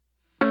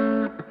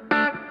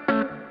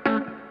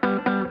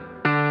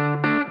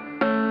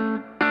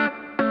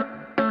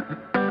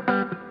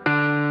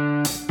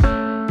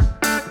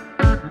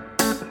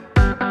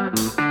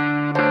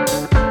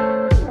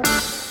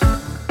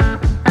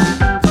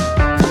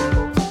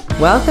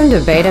Welcome to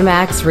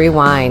Betamax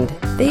Rewind,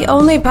 the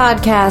only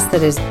podcast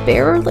that is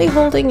barely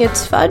holding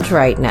its fudge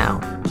right now.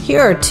 Here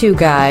are two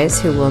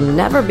guys who will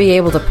never be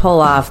able to pull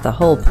off the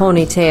whole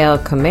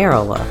ponytail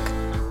Camaro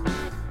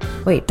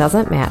look. Wait,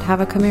 doesn't Matt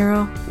have a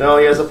Camaro? No,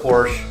 he has a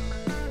Porsche.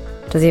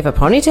 Does he have a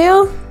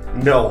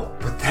ponytail? No,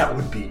 but that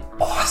would be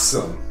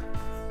awesome.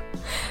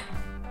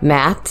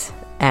 Matt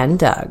and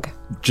Doug.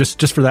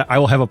 Just for that, I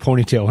will have a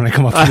ponytail when I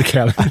come up to the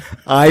cabin.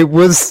 I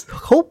was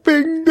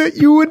hoping that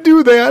you would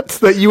do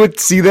that you would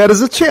see that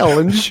as a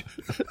challenge.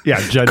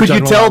 Yeah, could you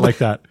tell like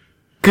that?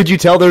 Could you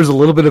tell there's a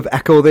little bit of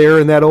echo there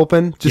in that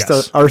open? Just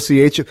yes. a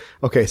RCH.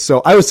 Okay,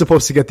 so I was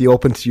supposed to get the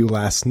open to you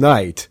last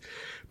night,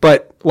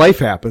 but life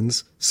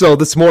happens. So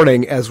this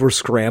morning, as we're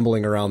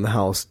scrambling around the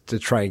house to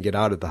try and get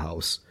out of the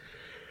house,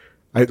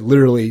 I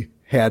literally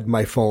had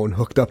my phone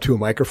hooked up to a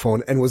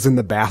microphone and was in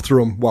the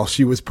bathroom while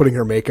she was putting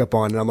her makeup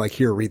on. And I'm like,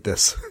 here, read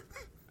this.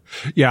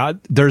 Yeah,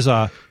 there's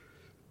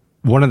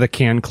one of the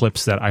canned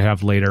clips that I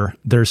have later.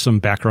 There's some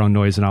background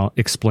noise, and I'll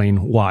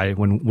explain why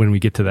when we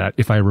get to that,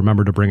 if I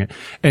remember to bring it.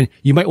 And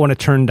you might want to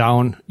turn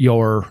down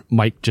your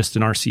mic just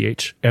in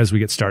RCH as we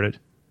get started.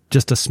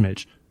 Just a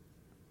smidge.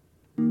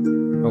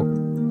 Oh,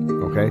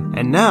 okay.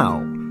 And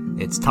now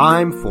it's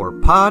time for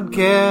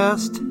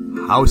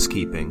podcast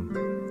housekeeping.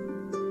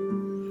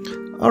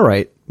 All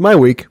right, my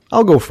week.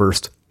 I'll go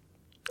first.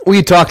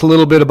 We talked a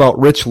little bit about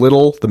Rich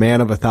Little, the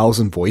man of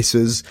 1,000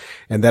 voices,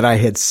 and that I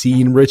had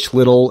seen Rich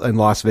Little in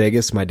Las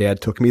Vegas. My dad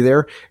took me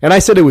there, and I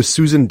said it was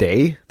Susan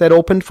Day that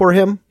opened for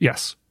him.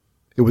 Yes.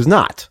 It was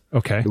not.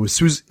 Okay. It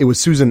was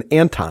Susan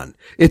Anton.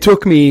 It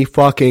took me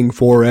fucking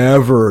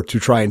forever to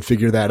try and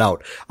figure that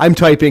out. I'm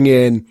typing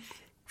in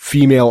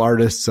female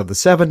artists of the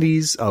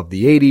 70s, of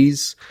the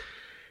 80s.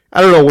 I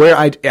don't know where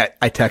I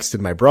texted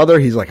my brother.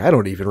 He's like, I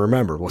don't even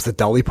remember. Was it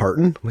Dolly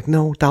Parton? I'm like,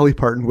 no, Dolly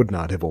Parton would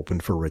not have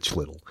opened for Rich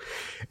Little.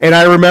 And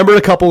I remembered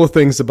a couple of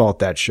things about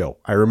that show.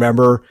 I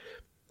remember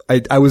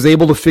I was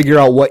able to figure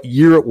out what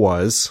year it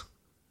was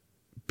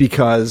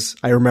because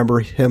I remember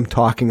him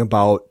talking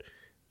about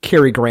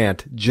Cary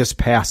Grant just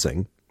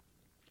passing.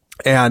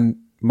 And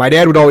my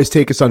dad would always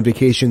take us on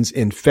vacations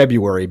in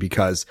February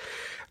because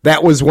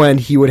that was when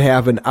he would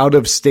have an out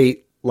of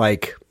state,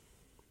 like,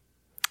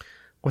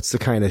 what's the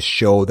kind of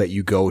show that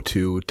you go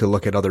to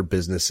look at other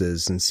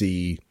businesses and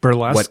see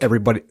Burlesque?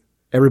 What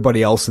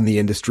everybody else in the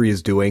industry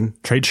is doing?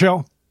 Trade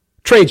show.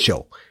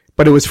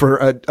 But it was for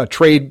a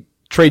trade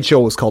show.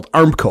 Was called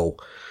Armco.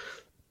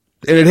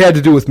 And it had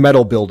to do with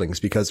metal buildings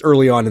because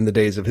early on in the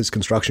days of his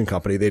construction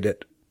company, they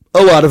did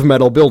a lot of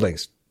metal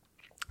buildings.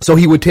 So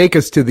he would take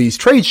us to these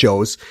trade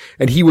shows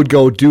and he would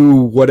go do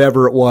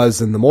whatever it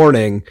was in the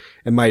morning.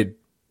 And my,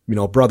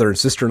 brother and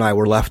sister and I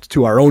were left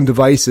to our own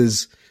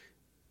devices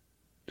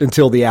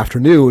until the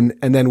afternoon,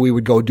 and then we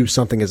would go do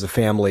something as a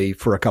family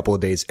for a couple of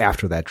days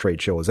after that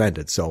trade show was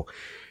ended. So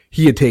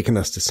he had taken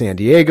us to San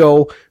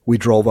Diego. We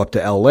drove up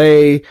to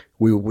LA.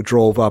 We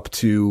drove up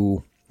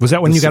to... Was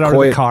that when you got out of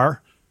the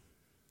car?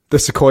 The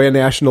Sequoia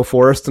National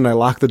Forest, and I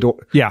locked the door,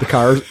 yeah.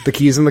 the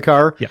keys in the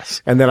car.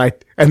 Yes. And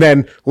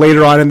then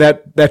later on in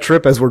that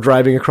trip, as we're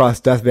driving across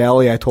Death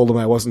Valley, I told him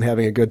I wasn't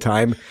having a good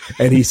time.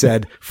 And he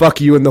said,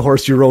 fuck you and the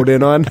horse you rode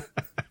in on.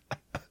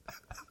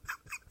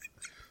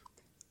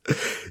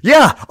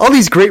 Yeah, all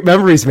these great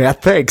memories,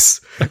 Matt. Thanks.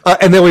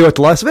 And then we went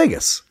to Las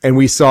Vegas and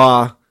we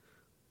saw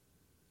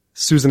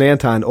Susan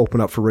Anton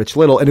open up for Rich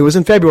Little, and it was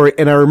in February.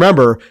 And I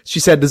remember she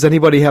said, does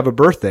anybody have a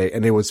birthday?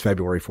 And it was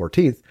February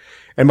 14th.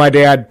 And my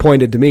dad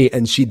pointed to me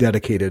and she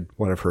dedicated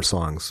one of her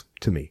songs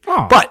to me.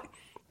 Oh. But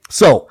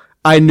so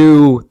I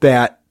knew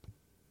that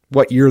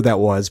what year that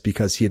was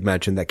because he had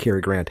mentioned that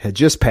Cary Grant had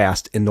just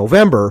passed in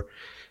November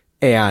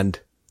and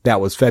that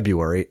was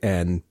February.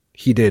 And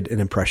he did an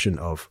impression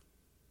of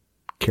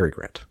Cary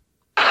Grant.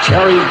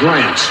 Cary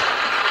Grant.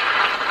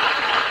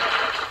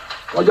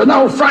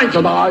 Well, Frank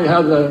and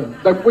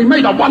I we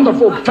made a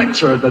wonderful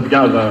picture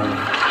together.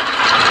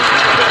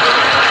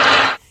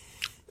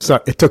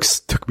 Sorry, it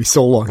took me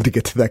so long to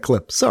get to that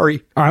clip.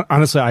 Sorry.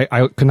 Honestly,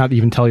 I could not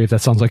even tell you if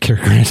that sounds like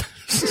Cary Grant.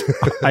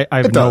 I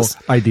have no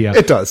idea.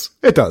 It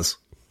does.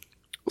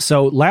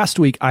 So last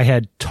week I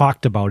had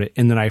talked about it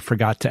and then I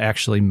forgot to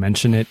actually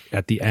mention it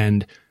at the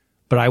end,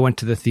 but I went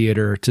to the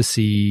theater to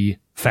see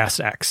Fast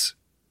X.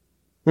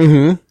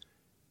 Mm-hmm.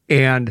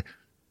 And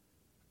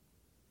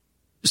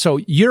so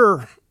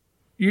you're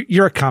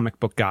a comic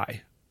book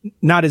guy,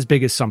 not as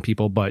big as some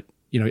people, but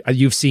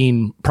you've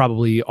seen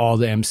probably all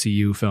the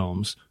MCU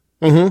films.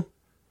 Mm-hmm.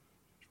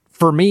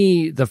 For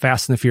me, the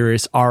Fast and the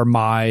Furious are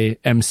my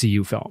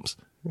MCU films.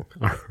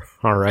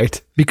 All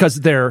right. Because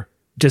they're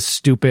just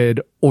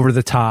stupid, over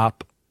the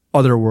top,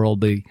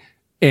 otherworldly,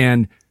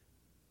 and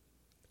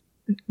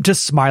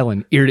just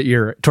smiling ear to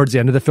ear towards the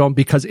end of the film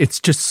because it's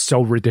just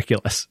so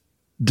ridiculous.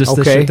 Just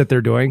the shit that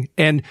they're doing.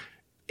 And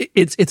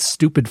it's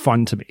stupid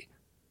fun to me.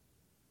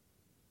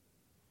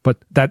 But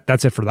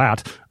that's it for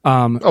that.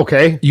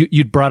 Okay.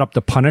 You'd brought up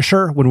the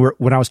Punisher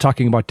when I was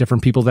talking about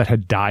different people that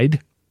had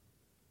died.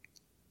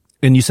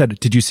 And you said,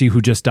 did you see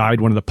who just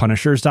died? One of the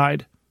Punishers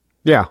died.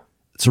 Yeah.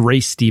 It's Ray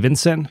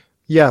Stevenson.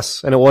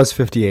 Yes, and it was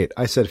 58.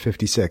 I said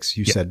 56.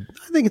 You said,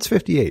 I think it's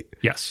 58.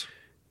 Yes.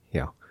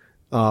 Yeah.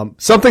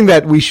 Something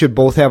that we should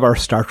both have our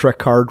Star Trek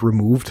card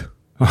removed.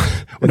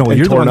 No,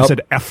 you're the one who up. said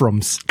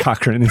Ephraim's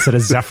Cochrane instead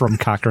of Zephram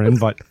Cochrane,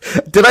 but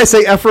Did I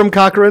say Ephraim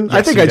Cochrane? Yes,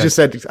 I think you I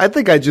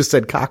did. just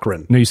said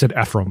Cochrane. no, you said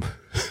Ephraim.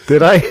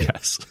 Did I?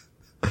 Yes.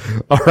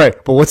 All right.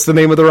 But what's the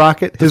name of the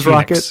rocket? His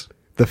Phoenix. rocket?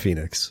 The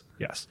Phoenix.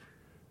 Yes.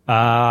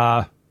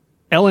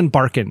 Ellen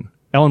Barkin.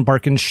 Ellen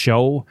Barkin's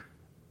show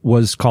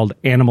was called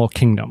Animal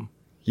Kingdom.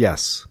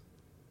 Yes.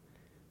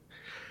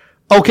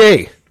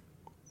 Okay.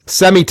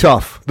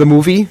 Semi-Tough, the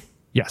movie,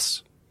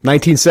 Yes.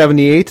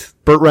 1978.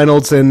 Burt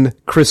Reynolds and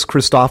Chris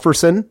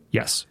Christopherson.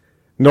 Yes.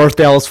 North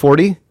Dallas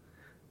 40,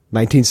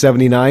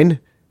 1979.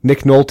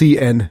 Nick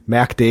Nolte and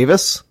Mac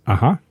Davis.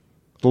 Uh-huh.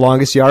 The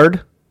Longest Yard,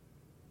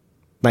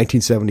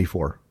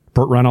 1974.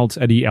 Burt Reynolds,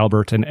 Eddie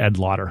Albert, and Ed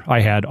Lauder. I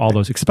had all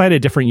those. Except I had a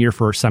different year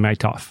for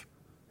Semi-Tough.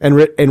 And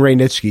Ray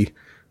Nitschke.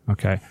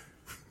 Okay.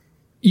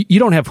 You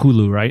don't have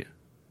Hulu, right?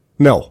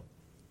 No.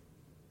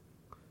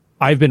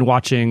 I've been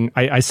watching,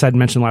 I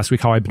mentioned last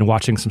week how I've been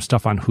watching some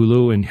stuff on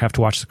Hulu and have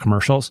to watch the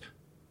commercials.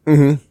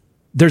 Mm-hmm.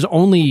 There's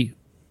only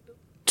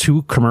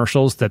 2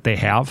 commercials that they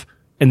have,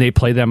 and they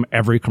play them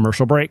every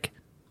commercial break.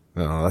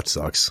 Oh, that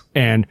sucks.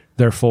 And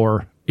they're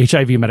for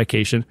HIV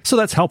medication. So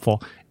that's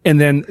helpful. And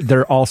then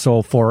they're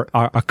also for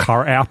a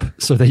car app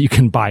so that you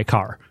can buy a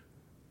car.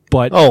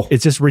 But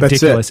it's just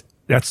ridiculous.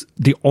 That's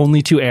the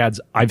only 2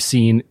 ads I've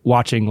seen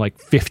watching like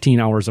 15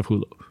 hours of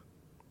Hulu.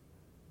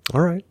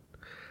 All right.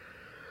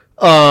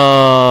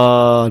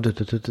 The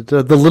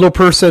little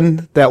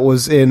person that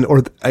was in,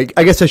 or I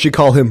guess I should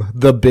call him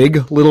the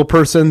big little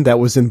person that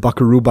was in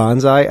Buckaroo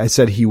Banzai. I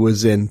said he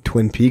was in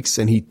Twin Peaks,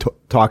 and he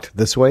talked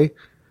this way.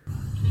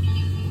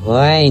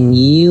 When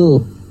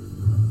you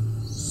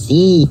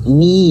see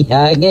me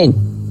again,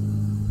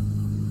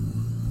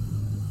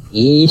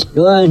 it's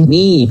gonna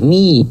be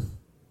me.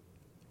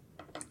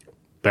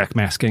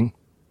 Backmasking.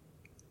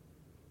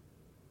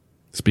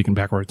 Speaking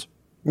backwards.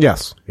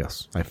 Yes.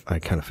 I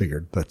kind of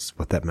figured that's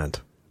what that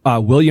meant.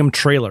 William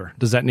Traylor.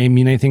 Does that name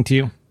mean anything to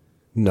you?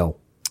 No.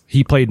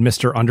 He played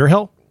Mr.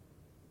 Underhill.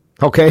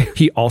 Okay.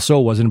 He also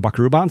was in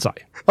Buckaroo Banzai.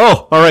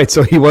 Oh, all right.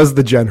 So he was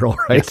the general,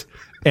 right? Yes.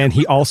 And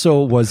he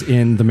also was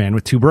in The Man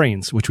with Two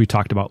Brains, which we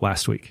talked about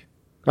last week.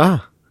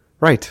 Ah,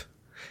 right.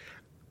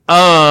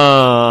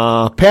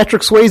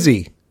 Patrick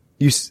Swayze.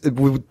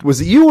 Was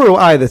it you or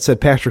I that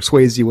said Patrick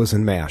Swayze was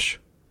in MASH?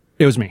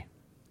 It was me.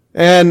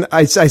 And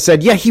I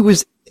said, yeah, he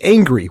was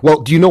angry.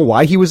 Well, do you know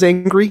why he was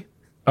angry?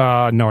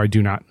 No, I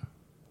do not.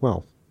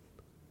 Well,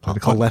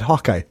 I'll let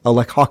Hawkeye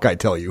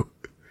tell you.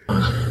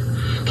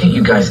 Can't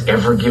you guys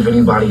ever give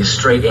anybody a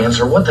straight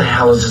answer? What the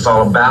hell is this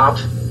all about?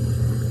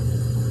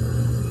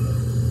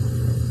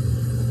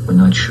 We're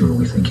not sure.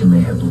 We think you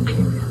may have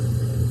leukemia.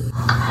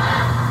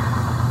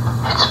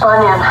 It's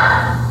Bunyan.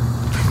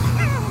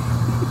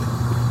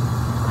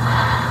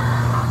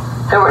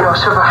 There were no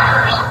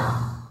survivors.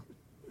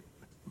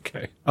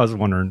 Okay. I was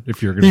wondering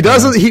if you're going to... He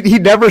doesn't, he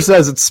never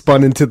says it's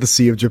spun into the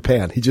Sea of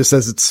Japan. He just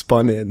says it's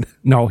spun in.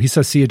 No, he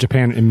says Sea of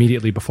Japan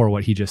immediately before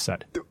what he just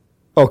said.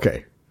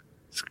 Okay.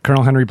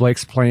 Colonel Henry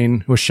Blake's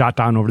plane was shot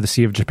down over the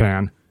Sea of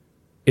Japan.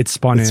 It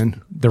spun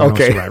in. There were no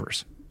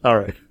survivors. All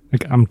right.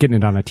 I'm getting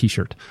it on a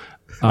t-shirt.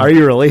 Are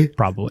you really?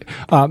 Probably.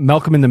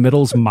 Malcolm in the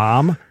Middle's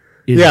mom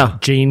is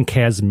Jane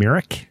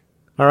Kazmarek.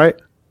 All right.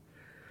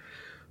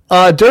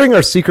 During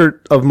our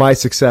Secret of My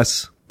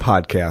Success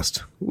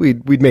podcast,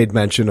 we'd made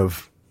mention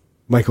of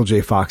Michael J.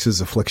 Fox's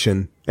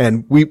affliction,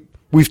 and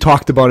we've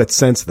talked about it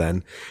since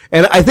then.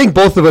 And I think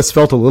both of us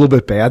felt a little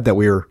bit bad that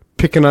we were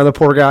picking on the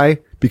poor guy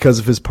because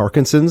of his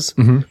Parkinson's.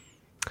 Mm-hmm.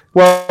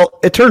 Well,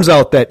 it turns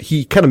out that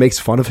he kind of makes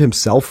fun of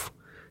himself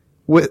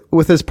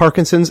with his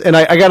Parkinson's. And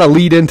I got to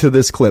lead into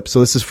this clip. So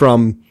this is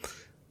from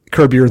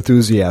Curb Your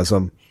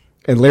Enthusiasm.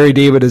 And Larry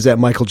David is at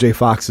Michael J.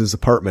 Fox's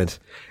apartment.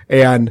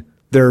 And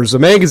there's a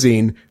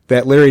magazine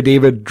that Larry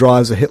David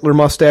draws a Hitler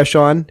mustache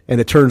on. And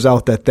it turns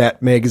out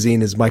that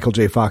magazine is Michael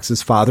J.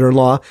 Fox's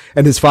father-in-law.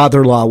 And his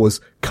father-in-law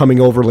was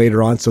coming over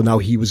later on. So now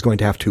he was going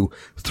to have to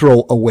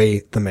throw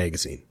away the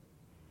magazine.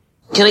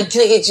 Can I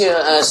get you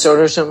a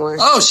soda somewhere?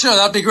 Oh, sure,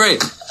 that'd be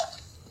great.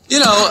 You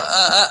know,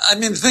 I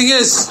mean, the thing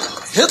is,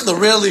 Hitler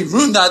really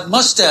ruined that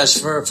mustache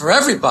for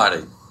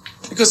everybody.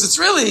 Because it's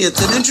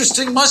an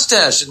interesting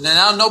mustache, and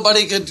now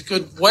nobody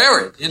could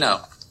wear it, you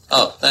know.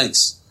 Oh,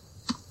 thanks.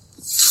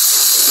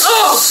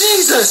 Oh,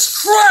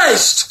 Jesus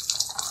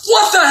Christ!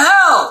 What the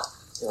hell?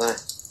 What?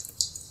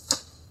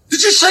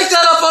 Did you shake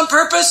that up on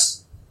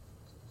purpose?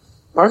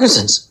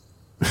 Parkinson's.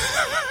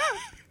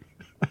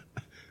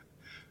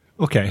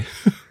 Okay.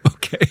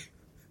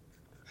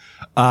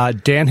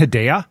 Dan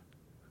Hedaya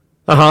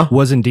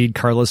was indeed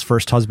Carla's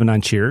first husband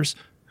on Cheers.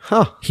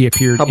 Huh. He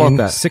appeared in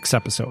that? 6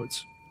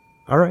 episodes.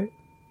 All right.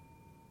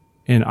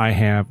 And I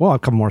have, a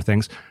couple more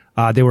things.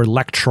 They were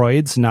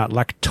lectroids, not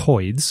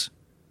lectoids.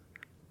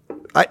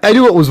 I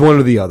knew it was one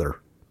or the other.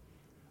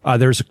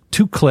 There's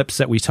 2 clips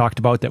that we talked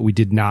about that we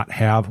did not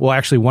have. Well,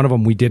 actually, one of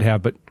them we did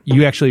have, but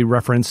you actually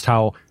referenced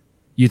how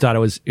you thought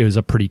it was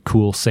a pretty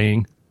cool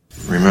saying.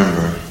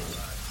 Remember,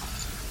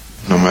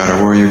 no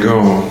matter where you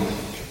go.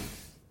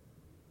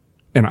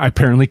 And I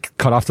apparently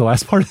cut off the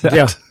last part of that.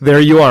 Yeah, there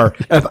you are.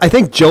 I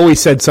think Joey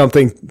sent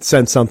something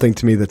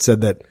to me that said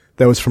that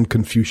was from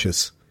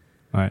Confucius.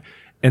 All right.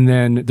 And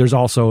then there's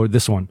also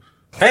this one.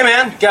 Hey,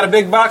 man, got a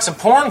big box of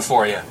porn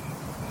for you.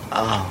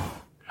 Oh.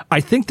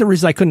 I think the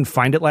reason I couldn't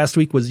find it last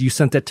week was you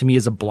sent that to me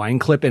as a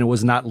blind clip and it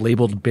was not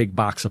labeled big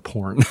box of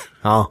porn.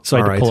 Oh, so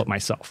I had all to pull right. it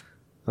myself.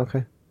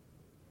 Okay.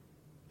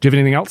 Do you have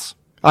anything else?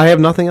 I have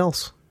nothing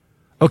else.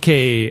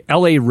 Okay,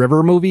 LA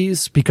River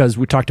movies, because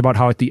we talked about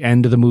how at the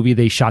end of the movie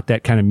they shot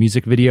that kind of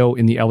music video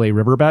in the LA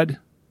riverbed.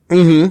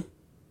 Mm-hmm.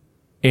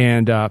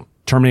 And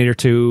Terminator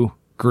 2,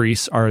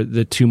 Grease are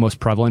the two most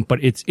prevalent, but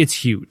it's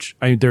huge.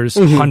 I mean, there's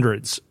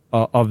hundreds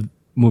of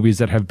movies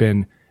that have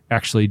been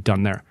actually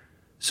done there.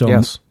 So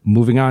yes.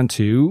 Moving on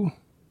to...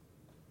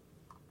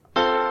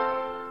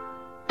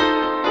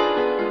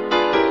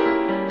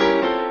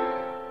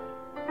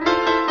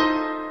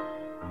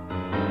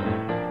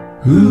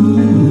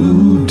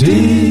 Who did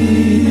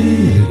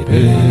it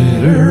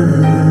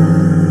better?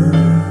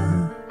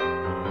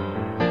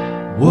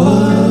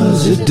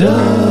 Was it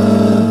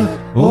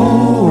Doug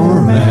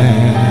or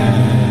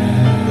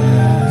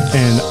Matt?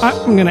 And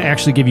I'm going to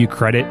actually give you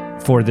credit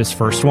for this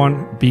first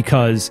one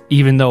because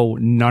even though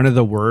none of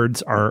the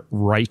words are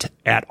right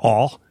at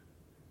all,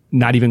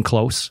 not even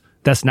close,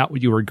 that's not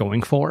what you were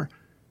going for.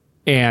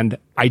 And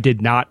I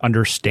did not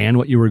understand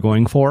what you were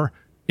going for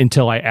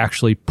until I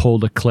actually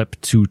pulled a clip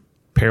to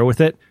pair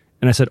with it.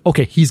 And I said,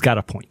 okay, he's got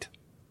a point.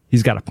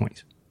 He's got a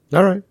point.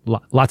 All right.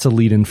 Lots of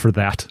lead in for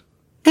that.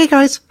 Hey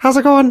guys, how's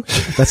it going?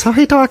 That's how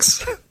he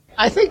talks.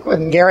 I think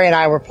when Gary and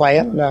I were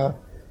playing,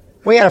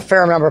 we had a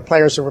fair number of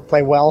players who would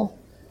play well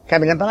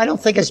coming in, but I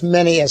don't think as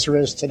many as there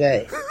is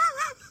today.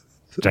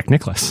 Jack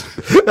Nicklaus.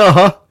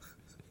 Uh-huh.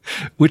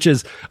 Which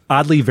is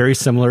oddly very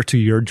similar to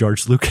your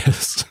George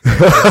Lucas.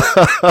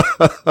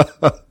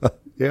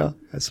 Yeah,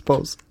 I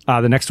suppose.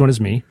 The next one is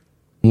me.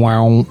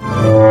 Wow.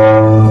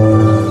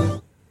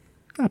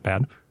 Not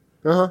bad.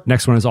 Uh-huh.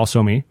 Next one is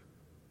also me.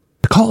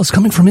 The call is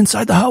coming from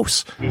inside the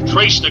house. You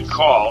trace the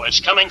call. It's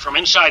coming from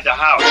inside the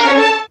house.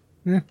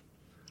 Yeah.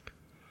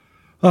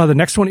 The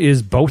next one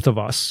is both of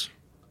us.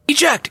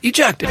 Eject!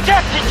 Eject!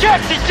 Eject!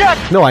 Eject!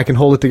 Eject! No, I can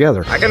hold it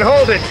together. I can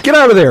hold it. Get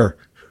out of there.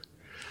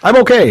 I'm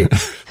okay.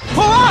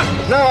 Pull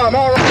up! No, I'm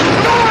all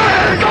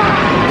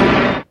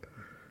right.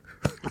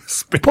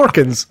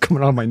 Porkins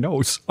coming out of my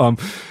nose.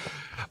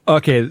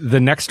 Okay,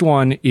 the next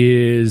one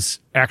is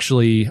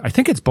actually, I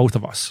think it's both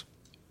of us.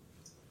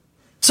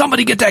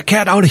 Somebody get that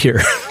cat out of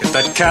here. Get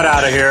that cat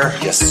out of here.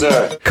 Yes,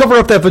 sir. Cover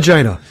up that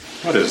vagina.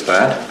 What is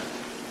that?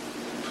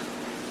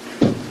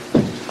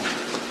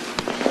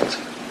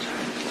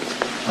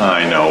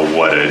 I know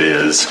what it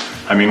is.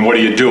 I mean, what are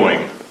you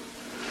doing?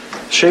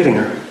 Shaving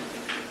her.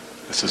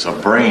 This is a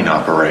brain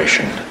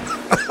operation.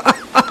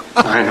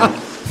 I know.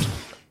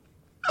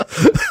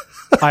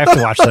 I have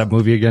to watch that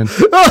movie again.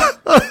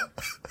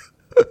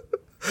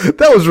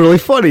 That was really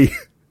funny.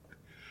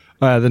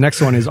 The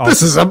next one is also...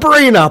 This is a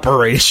brain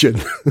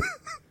operation.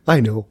 I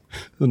know.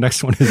 The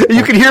next one is...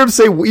 You can hear him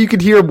say... You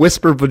can hear him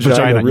whisper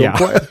vagina real yeah.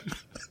 quick.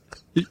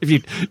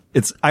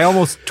 I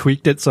almost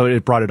tweaked it so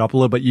it brought it up a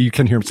little, but you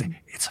can hear him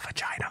say, it's a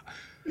vagina.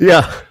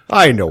 Yeah,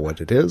 I know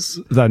what it is.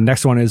 The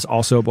next one is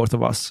also both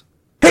of us.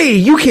 Hey,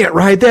 you can't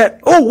ride that.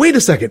 Oh, wait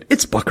a second.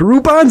 It's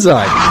Buckaroo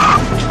Banzai.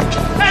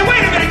 Hey,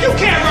 wait a minute. You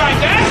can't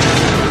ride that.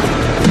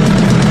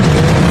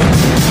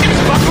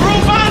 It's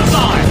Buckaroo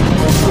Banzai.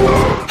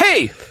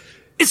 Hey,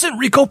 it's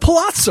Enrico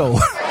Palazzo.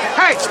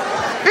 Hey,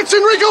 it's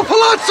Enrico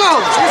Palazzo.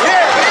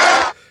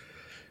 Yeah.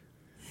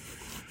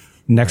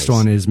 Next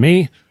one is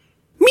me.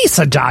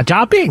 Misa Jar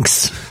Jar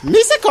Binks.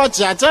 Misa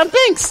Jar Jar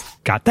Binks.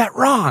 Got that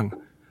wrong.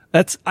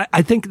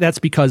 I think that's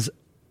because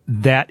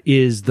that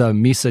is the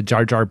Misa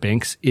Jar Jar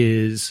Binks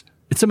it's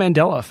a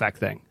Mandela effect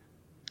thing.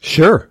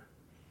 Sure.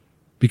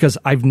 Because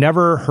I've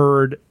never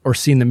heard or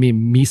seen the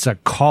meme Misa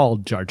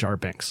called Jar Jar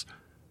Binks.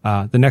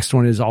 The next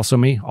one is also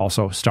me,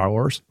 also Star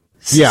Wars.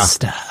 Yeah.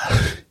 Sister.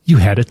 You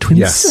had a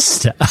twin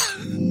sister.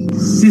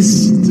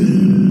 Sister.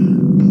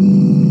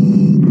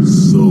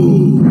 So,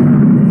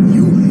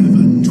 you have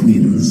a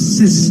twin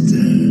sister.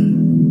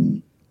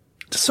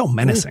 It's so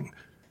menacing.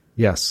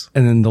 Yes.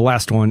 And then the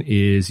last one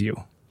is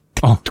you.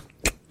 Oh.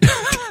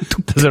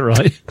 Does it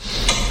really?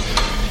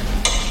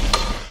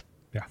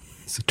 Yeah.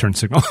 It's a turn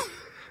signal.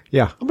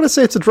 Yeah. I'm going to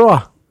say it's a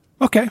draw.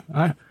 Okay.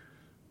 I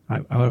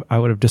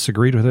would have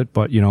disagreed with it,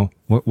 but you know,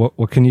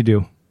 what can you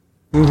do?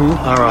 Mm-hmm.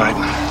 All right.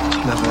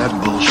 Enough of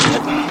that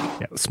bullshit.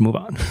 Yeah, let's move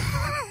on.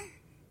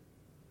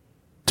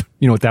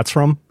 You know what that's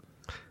from?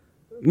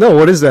 No,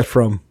 what is that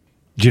from?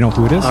 Do you know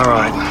who it is? All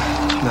right.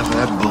 Enough of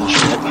that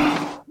bullshit.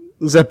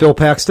 Is that Bill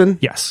Paxton?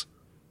 Yes.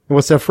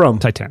 What's that from?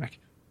 Titanic.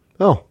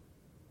 Oh.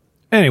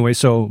 Anyway,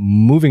 so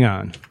moving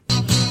on.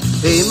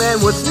 Hey man,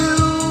 what's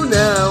new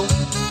now?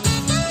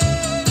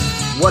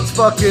 What's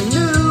fucking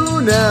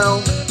new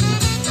now?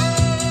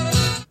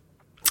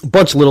 A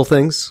bunch of little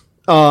things.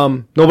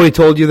 Nobody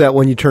told you that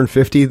when you turn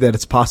 50 that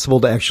it's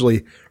possible to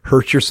actually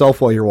hurt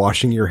yourself while you're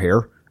washing your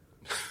hair?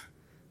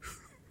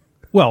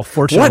 Well,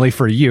 fortunately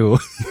for you.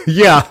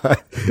 Yeah.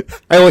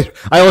 I only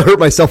hurt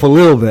myself a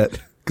little bit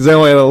because I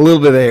only had a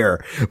little bit of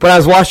hair. But I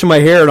was washing my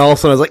hair and all of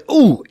a sudden I was like,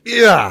 ooh,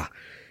 yeah.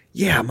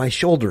 Yeah, my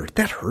shoulder.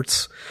 That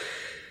hurts.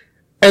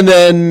 And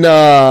then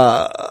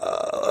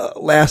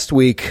last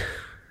week,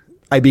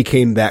 I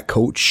became that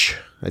coach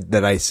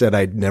that I said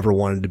I'd never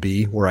wanted to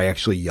be, where I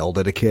actually yelled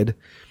at a kid.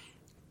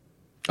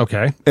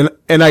 Okay.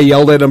 And I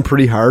yelled at him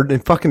pretty hard,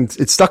 and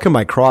it stuck in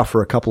my craw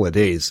for a couple of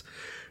days.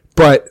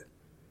 But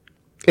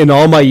in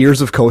all my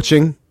years of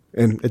coaching,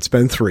 and it's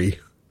been 3,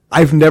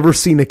 I've never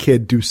seen a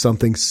kid do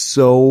something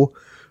so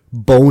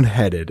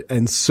boneheaded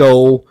and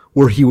so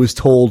where he was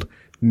told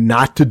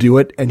not to do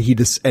it, and he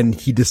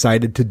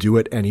decided to do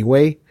it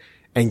anyway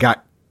and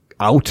got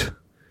out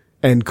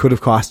and could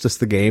have cost us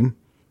the game.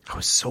 I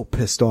was so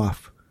pissed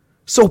off.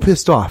 So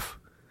pissed off.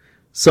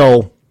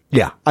 So,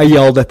 yeah, I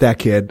yelled at that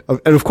kid.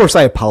 And of course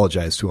I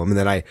apologized to him. And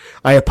then I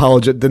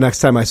apologized. The next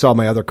time I saw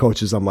my other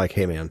coaches, I'm like,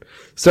 hey man,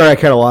 sorry I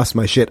kind of lost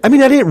my shit. I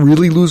mean, I didn't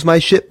really lose my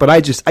shit, but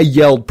I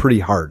yelled pretty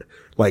hard.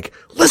 Like,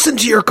 listen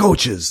to your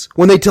coaches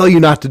when they tell you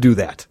not to do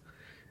that.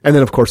 And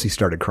then of course he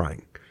started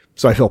crying.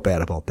 So I felt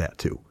bad about that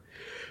too.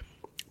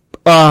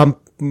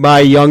 My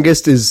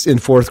youngest is in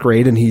 4th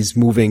grade and he's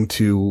moving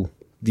to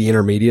the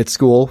intermediate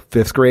school,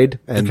 5th grade.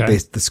 And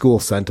the school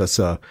sent us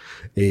an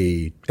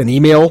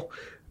email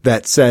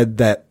that said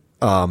that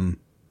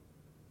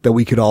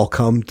we could all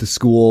come to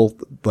school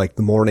like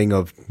the morning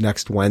of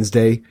next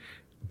Wednesday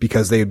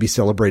because they would be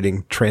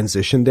celebrating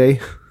Transition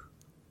Day.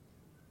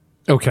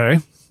 Okay.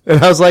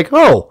 And I was like,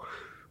 oh,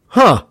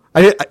 huh.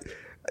 I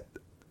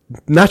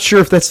not sure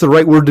if that's the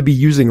right word to be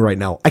using right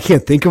now. I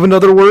can't think of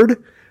another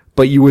word,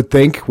 but you would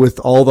think with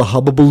all the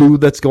hubbubaloo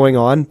that's going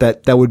on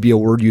that would be a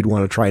word you'd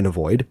want to try and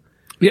avoid.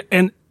 Yeah.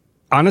 And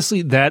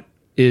honestly, that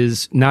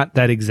is not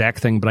that exact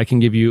thing, but I can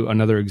give you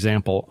another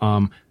example.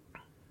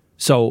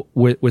 So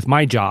with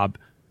my job,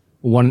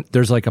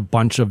 there's like a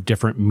bunch of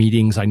different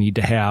meetings I need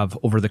to have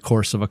over the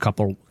course of a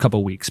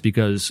couple weeks,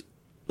 because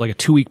like a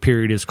 2-week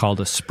period is called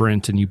a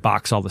sprint, and you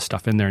box all the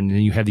stuff in there, and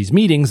then you have these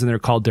meetings and they're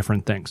called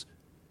different things.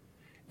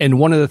 And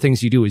one of the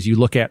things you do is you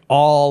look at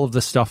all of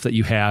the stuff that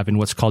you have in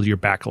what's called your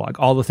backlog,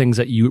 all the things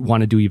that you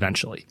want to do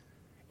eventually.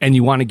 And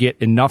you want to get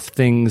enough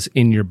things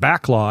in your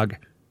backlog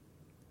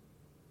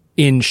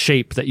in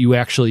shape that you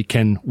actually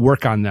can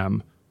work on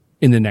them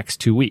in the next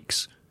 2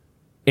 weeks.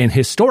 And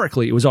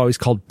historically, it was always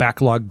called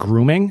backlog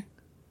grooming.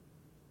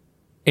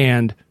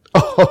 And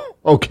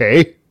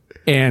okay.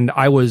 And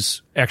I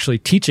was actually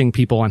teaching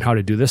people on how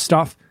to do this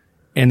stuff.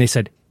 And they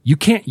said, you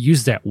can't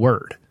use that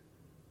word.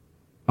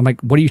 I'm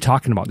like, what are you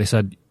talking about? They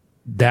said,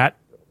 that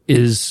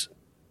is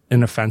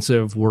an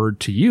offensive word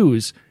to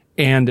use.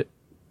 And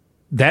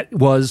that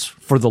was,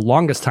 for the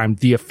longest time,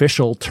 the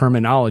official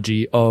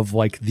terminology of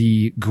like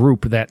the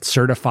group that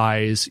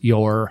certifies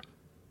your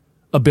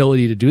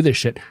ability to do this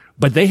shit.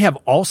 But they have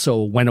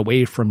also went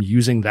away from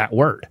using that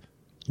word.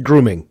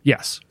 Grooming.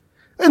 Yes.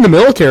 In the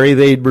military,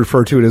 they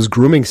refer to it as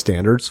grooming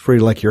standards for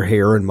like your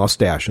hair and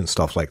mustache and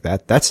stuff like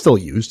that. That's still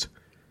used.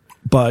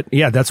 But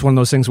yeah, that's one of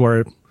those things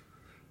where,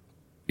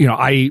 you know,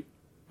 I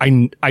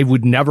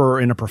would never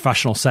in a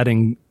professional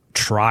setting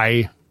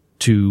try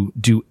to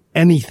do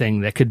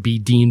anything that could be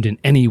deemed in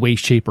any way,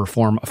 shape, or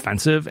form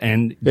offensive.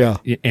 And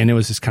it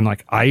was just kind of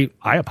like, I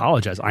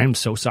apologize. I am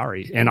so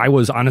sorry. And I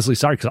was honestly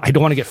sorry because I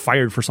don't want to get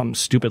fired for something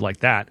stupid like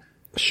that.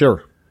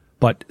 Sure.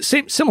 But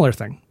similar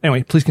thing.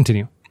 Anyway, please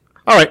continue.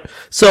 All right.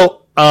 So,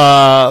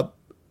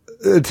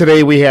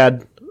 today we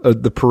had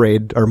the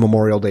parade, our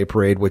Memorial Day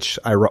parade, which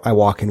I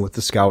walk in with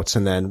the scouts,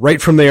 and then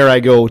right from there I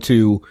go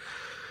to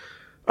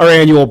our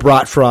annual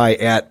brat fry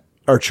at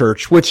our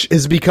church, which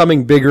is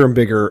becoming bigger and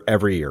bigger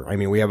every year. I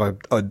mean, we have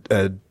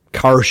a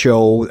car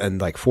show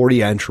and like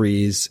 40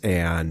 entries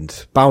and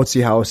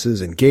bouncy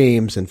houses and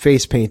games and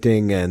face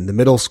painting, and the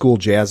middle school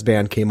jazz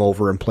band came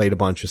over and played a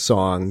bunch of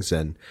songs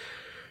and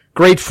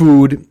great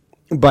food.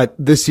 But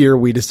this year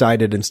we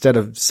decided, instead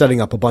of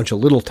setting up a bunch of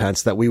little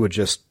tents, that we would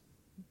just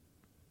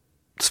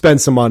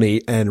spend some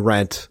money and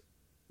rent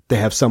to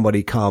have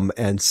somebody come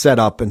and set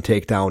up and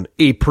take down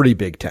a pretty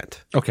big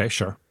tent. Okay,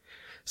 sure.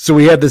 So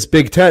we had this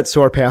big tent.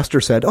 So our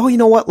pastor said, oh, you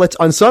know what?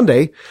 On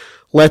Sunday,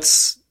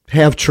 let's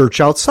have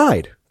church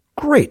outside.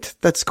 Great.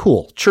 That's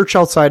cool. Church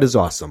outside is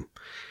awesome.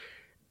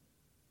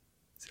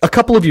 A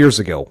couple of years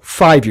ago,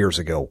 5 years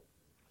ago,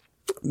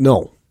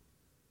 no,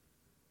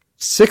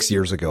 6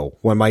 years ago,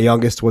 when my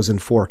youngest was in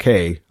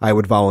 4K, I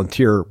would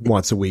volunteer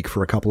once a week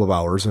for a couple of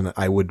hours, and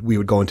we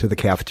would go into the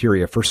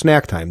cafeteria for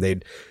snack time.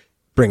 They'd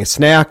bring a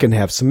snack and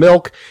have some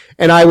milk,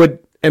 and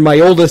my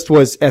oldest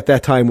was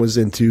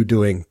into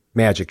doing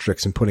magic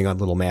tricks and putting on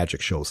little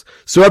magic shows.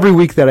 So every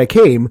week that I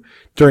came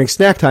during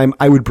snack time,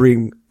 I would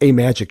bring a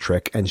magic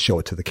trick and show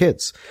it to the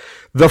kids.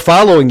 The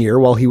following year,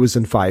 while he was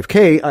in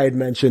 5K, I had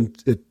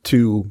mentioned it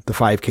to the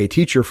 5K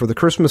teacher for the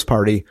Christmas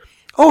party.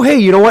 oh, hey,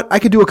 you know what? I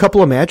could do a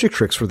couple of magic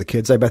tricks for the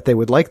kids. I bet they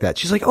would like that.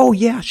 She's like, oh,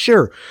 yeah,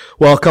 sure.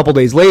 Well, a couple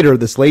days later,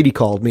 this lady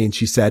called me and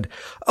she said,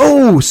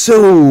 oh,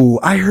 so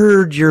I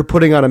heard you're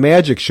putting on a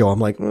magic show. I'm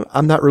like,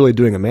 I'm not really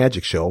doing a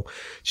magic show.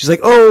 She's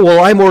like, oh,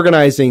 well, I'm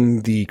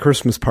organizing the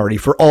Christmas party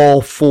for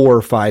all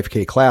 4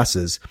 5K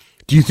classes.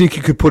 Do you think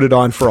you could put it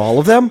on for all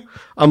of them?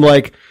 I'm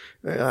like,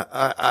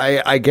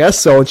 I guess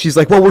so. And she's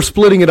like, well, we're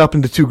splitting it up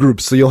into 2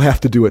 groups, so you'll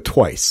have to do it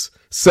twice.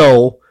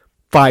 So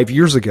 5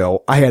 years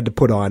ago, I had to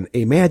put on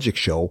a magic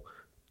show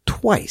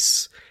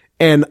twice.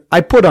 And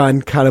I put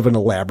on kind of an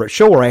elaborate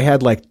show where I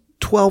had like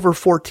 12 or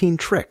 14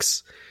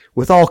 tricks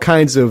with all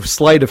kinds of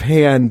sleight of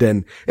hand.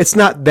 And it's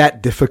not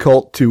that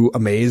difficult to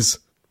amaze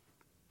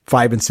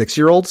 5 and 6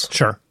 year olds.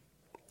 Sure.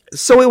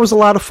 So it was a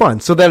lot of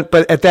fun. So then,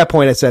 but at that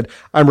point I said,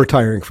 I'm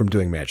retiring from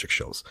doing magic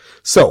shows.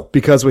 So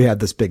because we had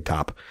this big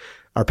top,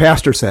 our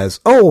pastor says,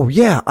 oh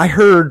yeah, I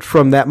heard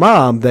from that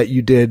mom that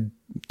you did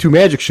 2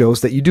 magic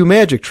shows, that you do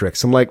magic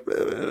tricks. I'm like,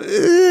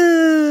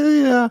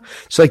 yeah.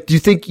 She's like, do you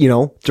think,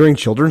 during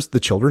the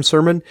children's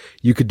sermon,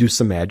 you could do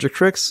some magic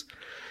tricks?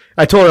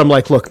 I told her, I'm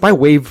like, look, my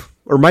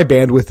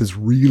bandwidth is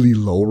really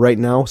low right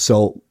now.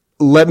 So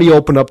let me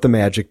open up the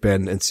magic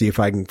bin and see if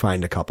I can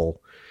find a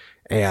couple,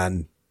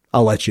 and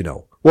I'll let you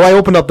know. Well, I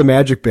opened up the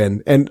magic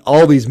bin and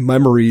all these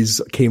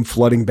memories came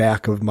flooding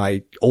back of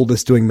my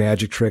oldest doing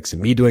magic tricks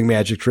and me doing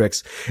magic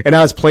tricks. And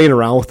I was playing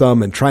around with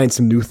them and trying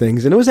some new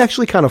things, and it was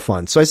actually kind of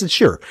fun. So I said,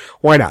 sure,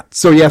 why not?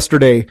 So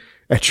yesterday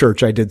at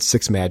church, I did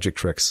 6 magic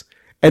tricks,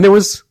 and it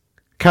was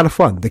kind of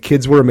fun. The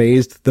kids were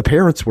amazed. The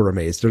parents were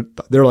amazed.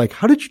 They're like,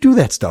 how did you do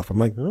that stuff? I'm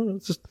like, oh,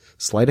 it's just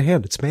sleight of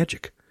hand. It's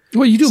magic.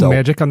 Well, you do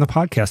magic on the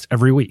podcast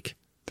every week.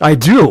 I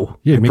do.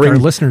 Yeah, make our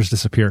listeners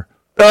disappear.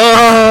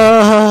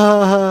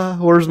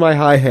 Where's my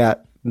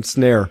hi-hat and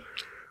snare?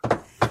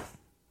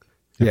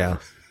 Yeah,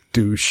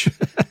 douche.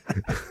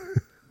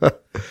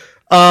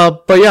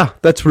 But yeah,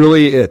 that's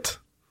really it.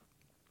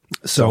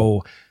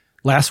 So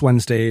last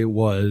Wednesday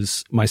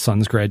was my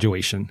son's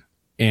graduation,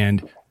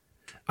 and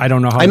I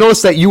don't know how. I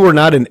noticed that you were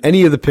not in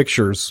any of the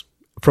pictures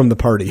from the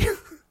party.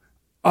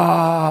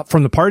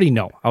 From the party?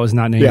 No, I was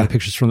not in any of the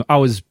pictures I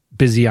was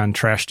busy on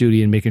trash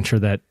duty and making sure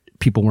that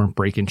people weren't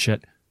breaking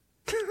shit.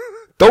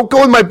 Don't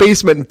go in my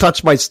basement and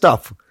touch my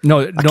stuff.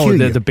 No,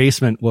 the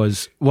basement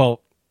was,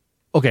 well,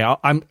 okay,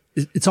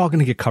 it's all going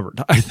to get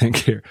covered, I think,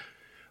 here.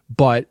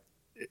 But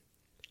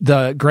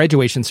the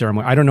graduation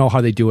ceremony, I don't know how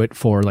they do it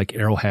for like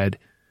Arrowhead.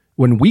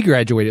 When we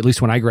graduated, at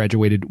least when I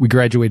graduated, we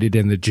graduated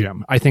in the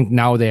gym. I think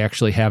now they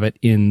actually have it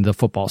in the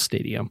football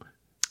stadium.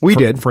 We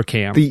did. For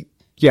camp. The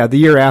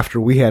year after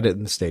we had it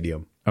in the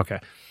stadium. Okay.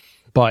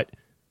 But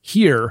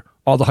here,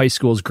 all the high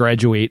schools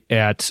graduate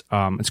at,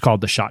 it's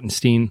called the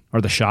Schottenstein,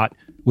 or the Schott,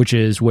 which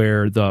is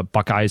where the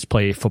Buckeyes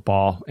play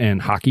football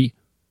and hockey,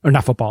 or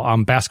not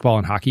football, basketball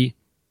and hockey.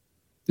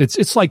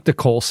 It's like the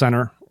Kohl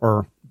Center,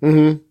 or,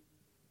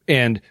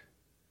 and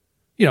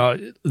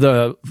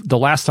the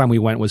last time we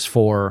went was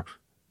for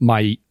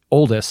my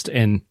oldest,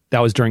 and that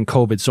was during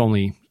COVID. So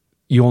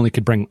you only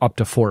could bring up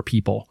to 4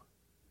 people,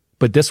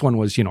 but this one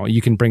was,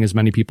 you can bring as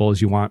many people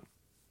as you want,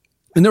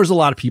 and there was a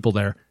lot of people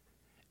there.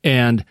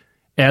 And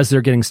as they're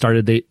getting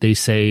started, they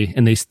say,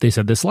 and they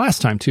said this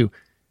last time too,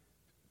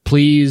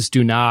 please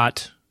do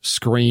not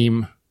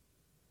scream,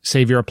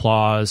 save your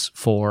applause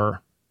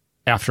for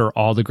after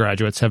all the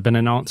graduates have been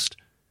announced.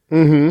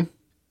 Mm-hmm.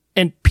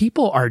 And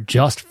people are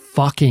just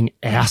fucking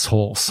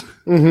assholes.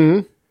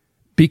 Mm-hmm.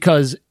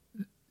 Because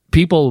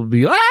people will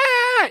be,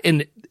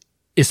 and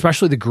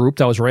especially the group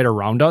that was right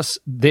around us,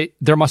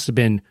 there must have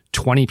been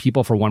 20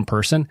 people for one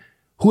person.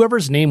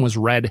 Whoever's name was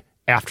read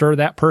after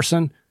that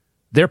person,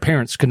 their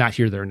parents could not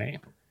hear their name.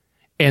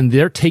 And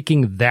they're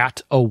taking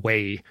that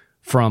away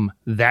from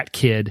that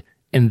kid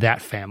and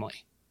that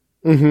family.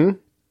 Mm-hmm.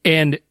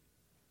 And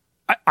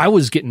I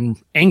was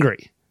getting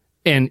angry.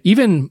 And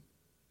even,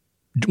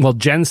 well,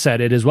 Jen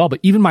said it as well, but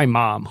even my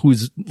mom,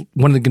 who's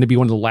going to be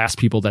one of the last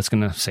people that's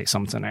going to say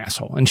someone's an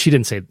asshole. And she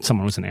didn't say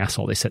someone was an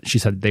asshole. She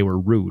said they were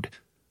rude.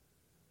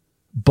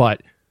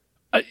 But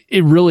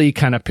it really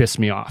kind of pissed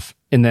me off.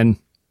 And then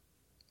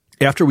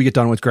after we get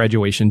done with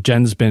graduation,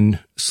 Jen's been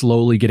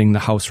slowly getting the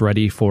house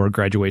ready for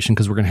graduation,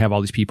 because we're going to have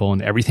all these people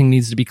and everything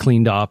needs to be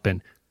cleaned up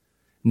and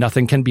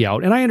nothing can be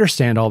out. And I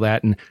understand all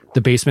that. And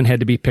the basement had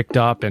to be picked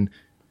up. And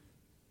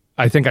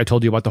I think I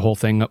told you about the whole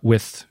thing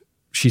with,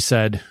 she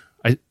said,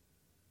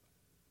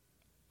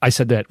 I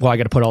said that, well, I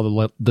got to put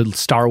all the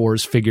Star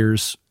Wars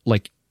figures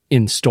like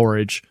in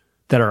storage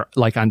that are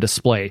like on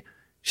display.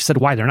 She said,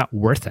 why? They're not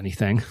worth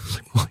anything. I was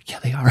like, well, yeah,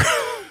 they are.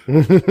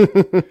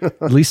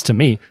 At least to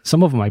me.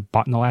 Some of them I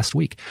bought in the last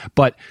week.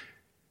 But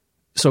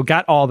so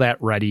got all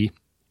that ready,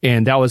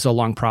 and that was a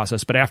long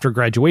process. But after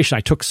graduation,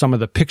 I took some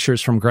of the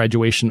pictures from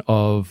graduation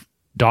of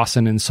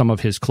Dawson and some of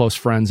his close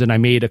friends, and I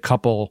made a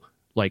couple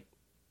like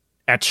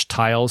etched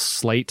tiles,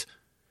 slate,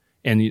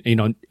 and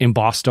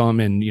embossed them,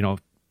 and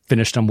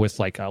finished them with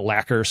like a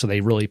lacquer so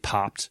they really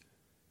popped,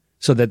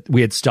 so that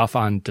we had stuff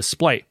on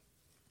display.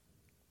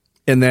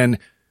 And then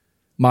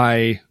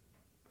my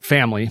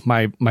family,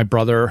 my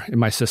brother and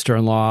my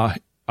sister-in-law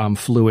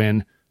flew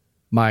in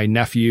My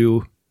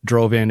nephew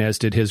drove in, as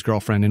did his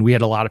girlfriend, and we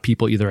had a lot of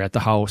people either at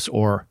the house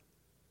or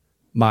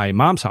my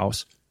mom's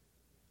house.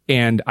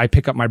 And I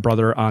pick up my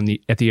brother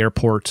at the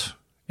airport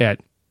at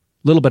a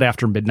little bit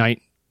after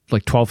midnight,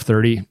 like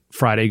 12:30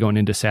 Friday going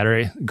into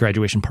Saturday.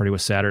 Graduation party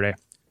was Saturday.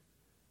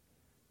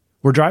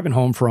 We're driving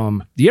home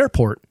from the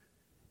airport,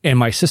 and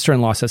my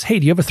sister-in-law says, "Hey,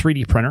 do you have a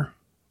 3D printer?"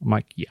 I'm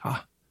like, "Yeah."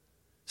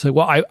 So,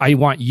 well, I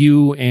want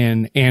you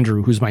and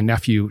Andrew, who's my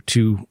nephew,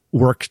 to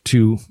work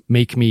to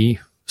make me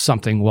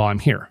something while I'm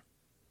here.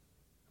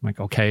 I'm like,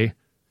 okay.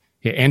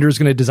 Yeah, Andrew's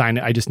going to design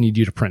it. I just need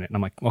you to print it. And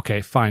I'm like,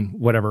 okay, fine,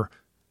 whatever.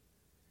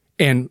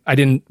 And I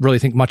didn't really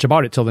think much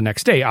about it till the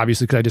next day,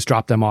 obviously, because I just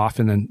dropped them off.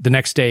 And then the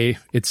next day,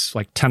 it's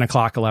like 10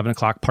 o'clock, 11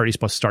 o'clock. Party's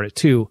supposed to start at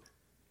 2.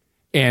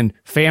 And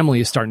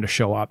family is starting to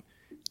show up.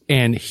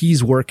 And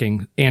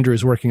Andrew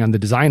is working on the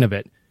design of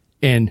it.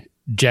 And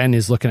Jen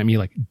is looking at me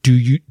like,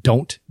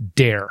 don't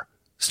dare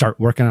start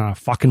working on a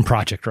fucking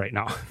project right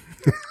now.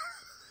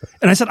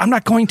 And I said, I'm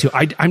not going to.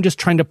 I'm just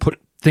trying to put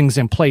things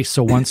in place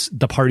so once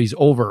the party's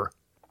over,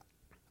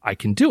 I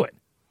can do it.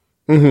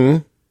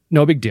 Mm-hmm.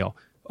 No big deal.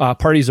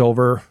 Party's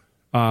over.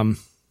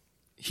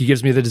 He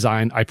gives me the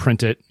design. I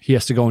print it. He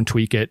has to go and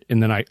tweak it.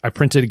 And then I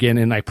print it again,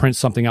 and I print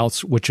something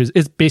else, which is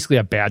basically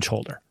a badge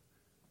holder.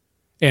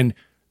 And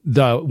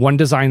the one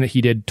design that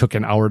he did took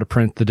an hour to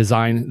print. The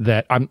design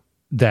that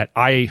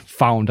I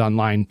found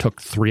online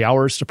took 3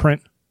 hours to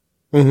print.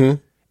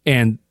 Mm-hmm.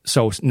 And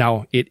so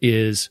now it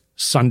is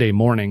Sunday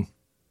morning.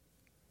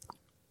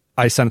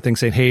 I sent a thing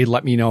saying, "Hey,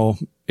 let me know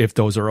if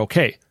those are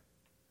okay."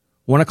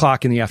 1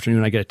 o'clock in the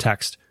afternoon, I get a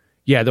text.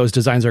 "Yeah, those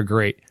designs are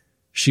great.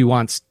 She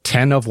wants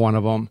 10 of one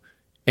of them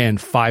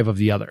and 5 of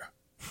the other."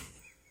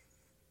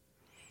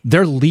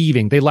 They're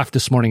leaving. They left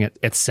this morning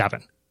at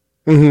 7.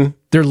 Mm-hmm.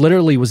 There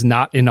literally was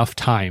not enough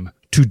time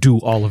to do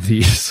all of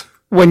these.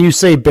 When you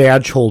say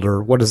badge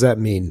holder, what does that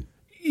mean?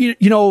 You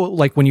know,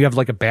 like when you have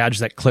like a badge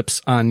that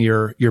clips on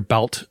your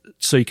belt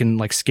so you can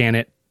like scan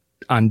it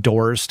on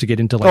doors to get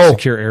into like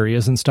secure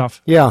areas and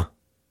stuff. Yeah.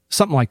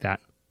 Something like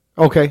that.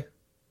 Okay.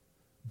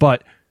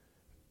 But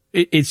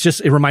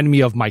it reminded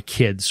me of my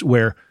kids,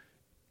 where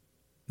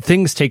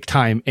things take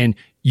time, and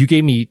you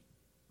gave me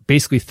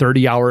basically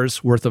 30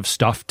 hours worth of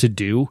stuff to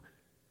do,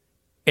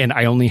 and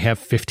I only have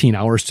 15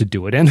 hours to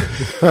do it in.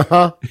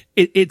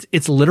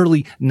 It's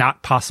literally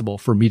not possible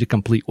for me to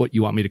complete what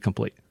you want me to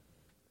complete.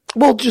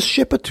 Well, just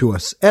ship it to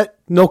us at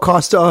no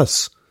cost to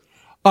us.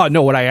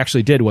 No, what I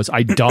actually did was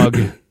I dug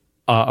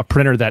a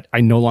printer that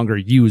I no longer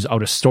use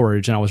out of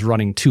storage, and I was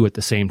running 2 at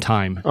the same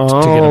time to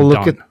get them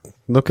done.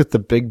 Look at the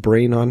big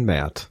brain on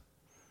Matt.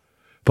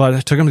 But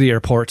I took him to the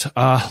airport.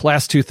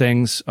 Last 2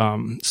 things.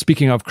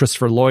 Speaking of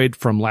Christopher Lloyd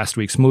from last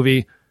week's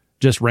movie,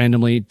 just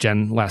randomly,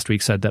 Jen last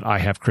week said that I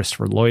have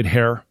Christopher Lloyd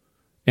hair,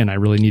 and I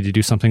really need to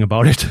do something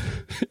about it.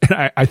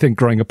 And I think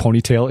growing a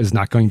ponytail is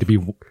not going to be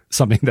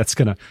something that's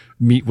going to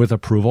meet with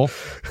approval.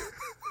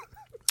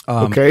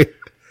 Okay.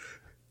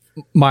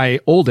 My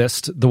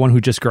oldest, the one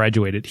who just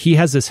graduated, he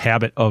has this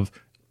habit of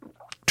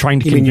trying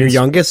to You mean your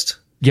youngest?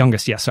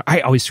 Youngest, yes.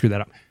 I always screw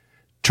that up.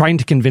 Trying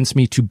to convince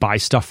me to buy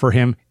stuff for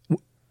him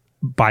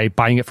by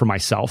buying it for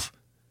myself,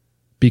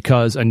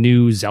 because a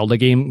new Zelda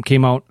game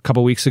came out a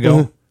couple weeks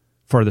ago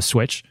for the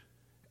Switch.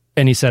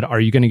 And he said, "Are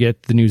you going to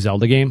get the new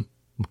Zelda game?"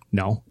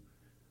 No.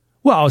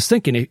 Well, I was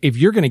thinking, if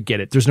you're going to get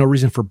it, there's no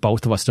reason for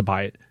both of us to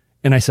buy it.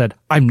 And I said,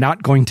 "I'm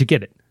not going to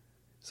get it."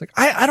 It's like,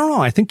 I don't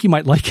know. I think you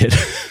might like it.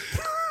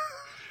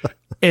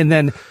 And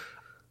then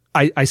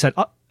I said,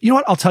 you know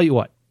what? I'll tell you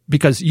what,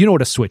 because you know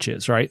what a Switch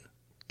is, right?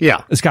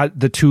 Yeah. It's got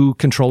the 2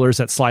 controllers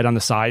that slide on the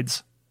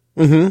sides.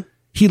 Mm-hmm.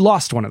 He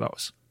lost one of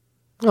those.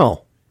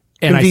 Oh,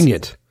 and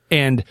convenient.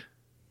 And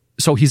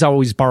so he's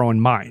always borrowing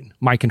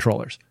my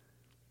controllers.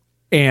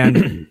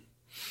 And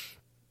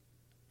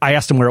I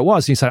asked him where it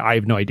was. And he said, "I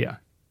have no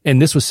idea."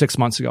 And this was 6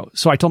 months ago.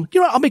 So I told him,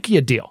 you know what? I'll make you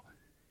a deal.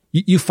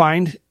 You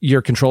find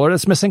your controller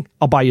that's missing,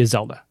 I'll buy you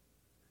Zelda.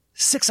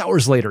 6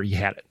 hours later, he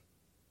had it.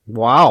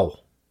 Wow.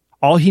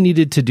 All he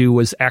needed to do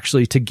was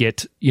actually to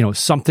get,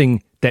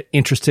 something that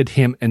interested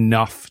him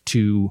enough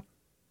to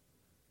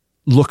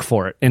look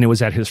for it. And it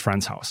was at his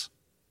friend's house.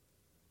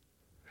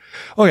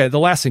 Okay, the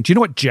last thing. Do you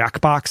know what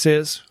Jackbox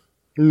is?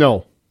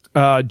 No.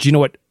 Do you know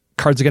what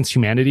Cards Against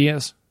Humanity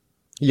is?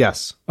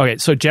 Yes. Okay,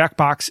 so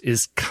Jackbox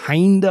is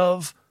kind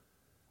of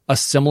a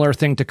similar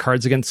thing to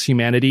Cards Against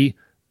Humanity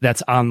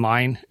that's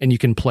online, and you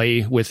can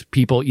play with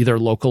people either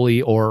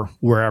locally or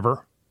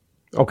wherever.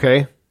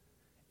 Okay.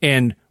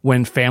 And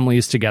when family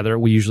is together,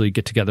 we usually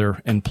get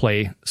together and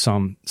play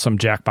some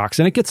Jackbox.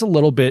 And it gets a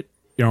little bit,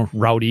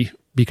 rowdy,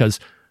 because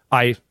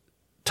I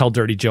tell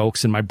dirty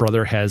jokes, and my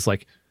brother has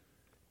like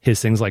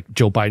his things like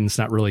Joe Biden's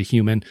not really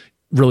human,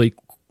 really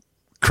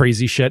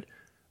crazy shit.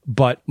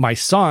 But my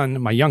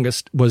son, my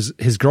youngest,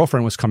 his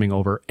girlfriend was coming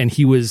over, and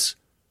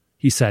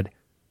he said,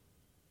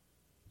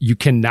 "You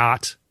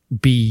cannot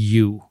be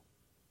you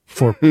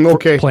for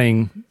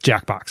playing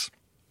Jackbox."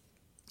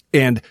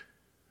 And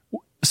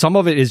some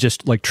of it is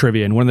just like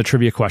trivia. And one of the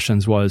trivia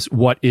questions was,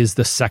 what is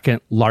the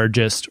second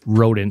largest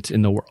rodent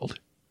in the world?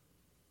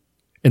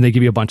 and they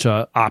give you a bunch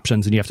of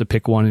options, and you have to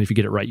pick one. And if you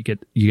get it right,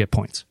 you get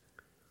points.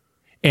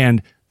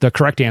 And the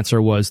correct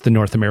answer was the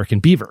North American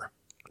beaver.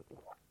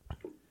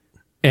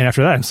 And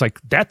after that, it's like,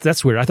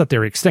 that's weird. I thought they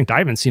were extinct. I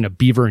haven't seen a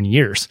beaver in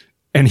years.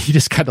 And he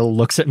just kind of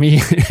looks at me,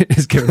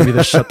 is giving me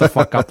the shut the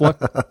fuck up look.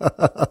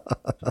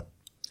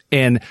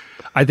 And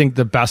I think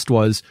the best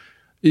was,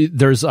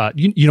 there's,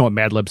 you know what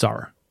Mad Libs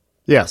are?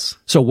 Yes.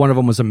 So one of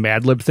them was a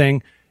Mad Lib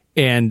thing.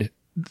 And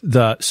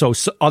so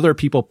other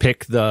people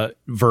pick the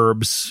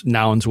verbs,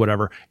 nouns,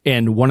 whatever.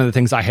 And one of the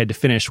things I had to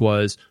finish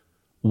was,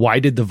 why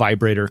did the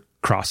vibrator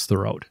cross the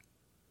road?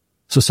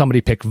 So somebody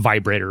picked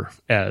vibrator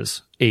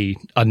as a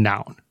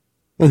noun.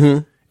 Mm-hmm.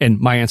 And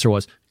my answer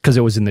was, because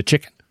it was in the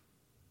chicken.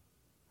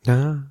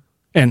 Ah.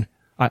 And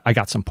I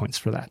got some points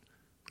for that.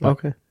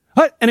 Okay.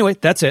 But anyway,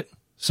 that's it.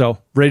 So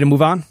ready to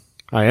move on?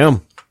 I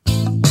am. Matt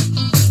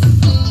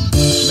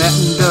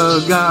and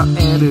Doug are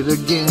at it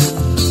again.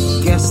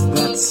 Guess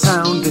that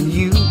sound and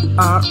you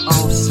are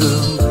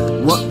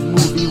awesome. What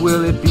movie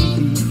will it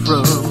be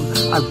from?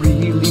 I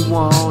really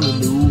want to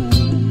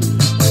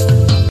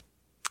know.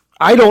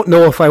 I don't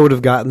know if I would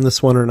have gotten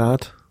this one or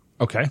not.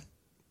 Okay.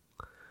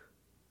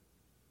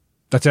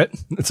 That's it?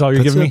 That's all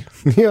you're giving me?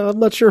 Yeah, I'm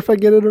not sure if I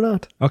get it or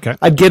not. Okay.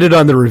 I'd get it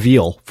on the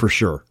reveal for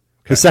sure.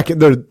 Okay. The second,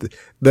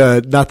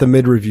 the not the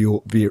mid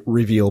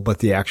reveal, but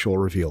the actual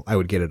reveal. I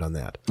would get it on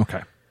that.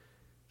 Okay.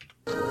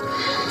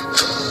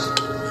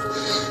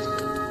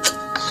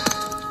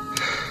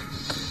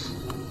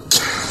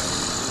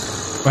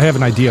 I have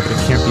an idea, but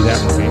it can't be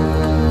that movie.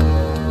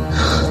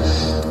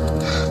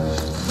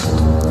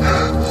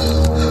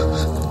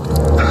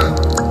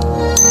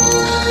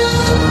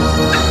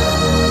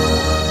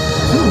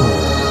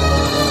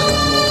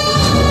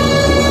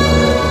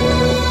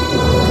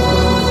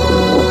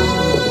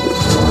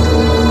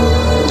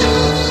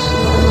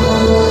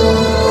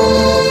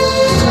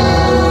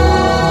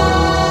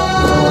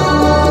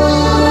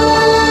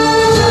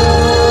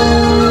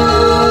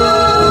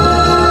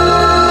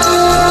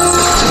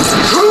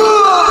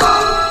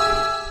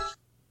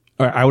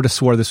 I would have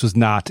swore this was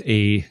not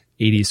a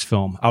 80s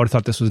film. I would have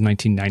thought this was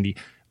 1990,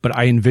 but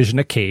I envision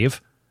a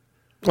cave.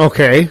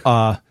 Okay.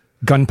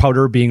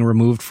 Gunpowder being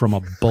removed from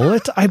a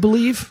bullet, I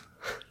believe.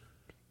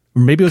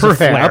 Or maybe it was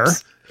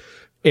Perhaps. a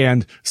flare.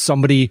 And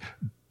somebody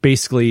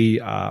basically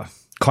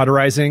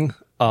cauterizing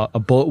a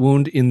bullet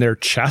wound in their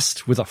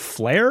chest with a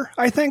flare,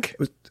 I think.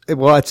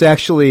 Well, it's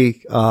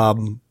actually,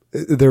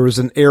 there was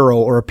an arrow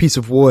or a piece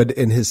of wood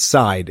in his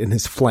side, in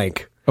his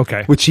flank.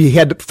 Okay. Which he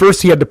had to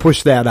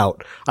push that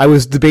out. I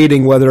was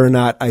debating whether or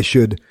not I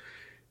should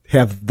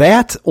have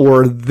that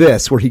or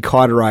this, where he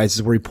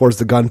cauterizes, where he pours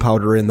the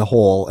gunpowder in the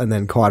hole and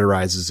then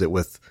cauterizes it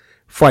with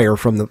fire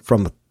from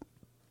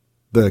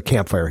the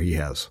campfire he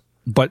has.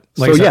 But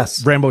like, so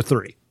yes, Rambo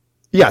 3.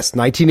 Yes,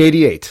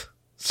 1988.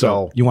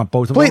 So you want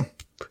both of them?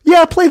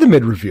 Yeah, play the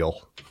mid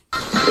reveal. Be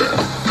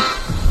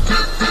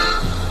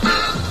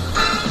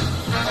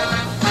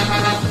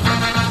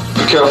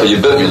careful, you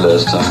bit me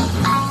last time.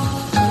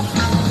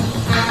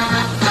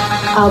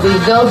 I'll be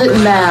velvet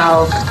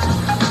mouthed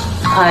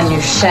on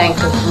your shank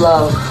of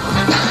love.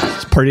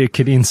 It's Party of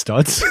Kitty and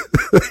Studs.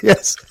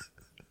 Yes.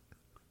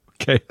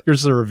 Okay,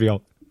 here's the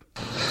reveal.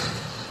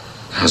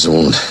 How's the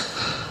wound?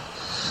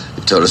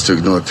 You told us to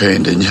ignore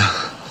pain, didn't you?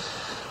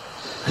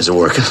 Is it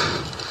working?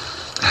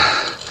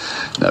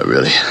 Not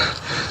really.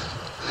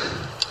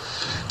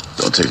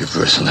 Don't take it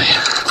personally.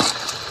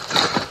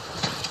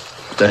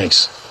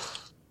 Thanks.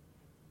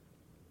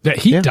 Yeah,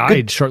 he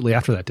died shortly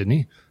after that, didn't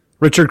he?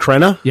 Richard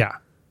Crenna? Yeah.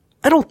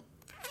 I don't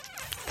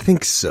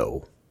think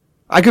so.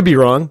 I could be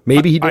wrong.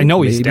 Maybe he did. I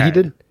know he's dead. He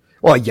did.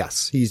 Well,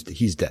 yes, he's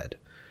dead.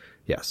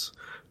 Yes.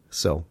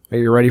 So, are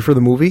you ready for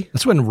the movie?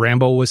 That's when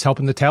Rambo was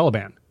helping the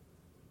Taliban.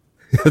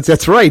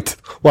 That's right.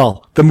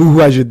 Well, the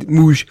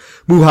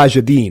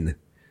Mujahideen,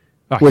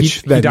 which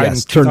he then died in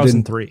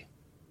 2003.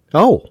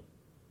 Oh,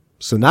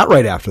 so not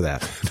right after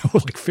that. No,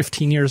 like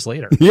 15 years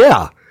later.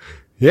 Yeah,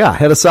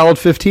 had a solid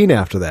 15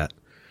 after that.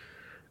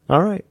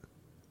 All right.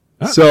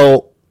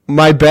 So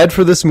my bet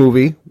for this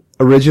movie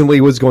originally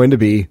was going to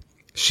be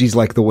She's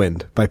Like the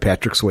Wind by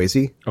Patrick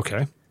Swayze.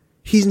 Okay.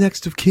 He's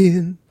next of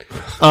kin.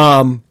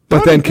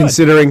 But then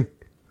considering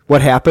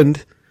what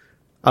happened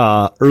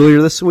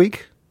earlier this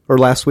week or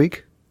last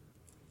week,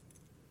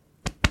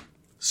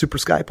 Super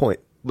Sky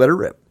Point, let her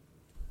rip.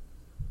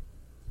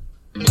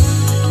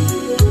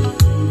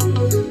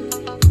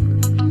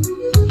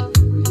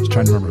 Just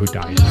trying to remember who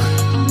died.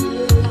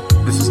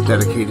 This is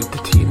dedicated to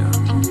Tina.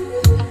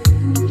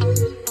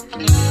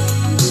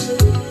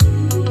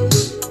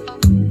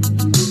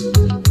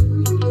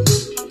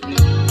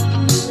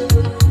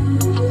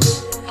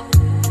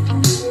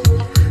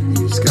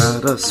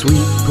 Got a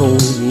sweet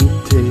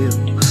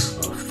ponytail, a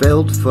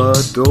felt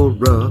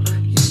fedora,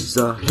 he's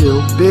a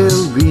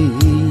hillbilly.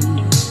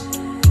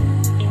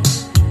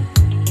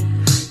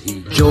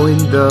 He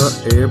joined the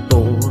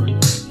airborne,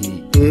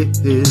 he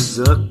is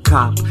a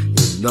cop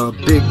in the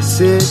big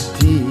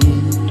city.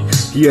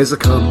 He has a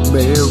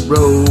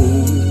Camaro,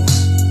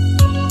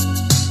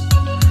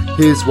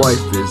 his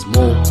wife is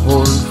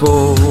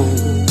mournful.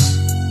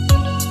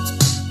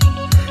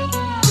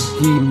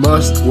 he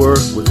must work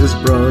with his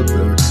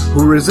brother,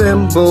 who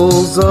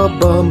resembles a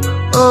bum.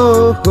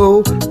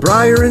 Oh,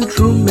 Briar and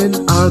Truman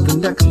are the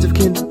next of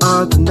kin,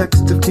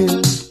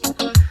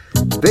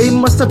 They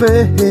must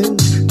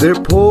avenge their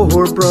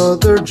poor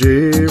brother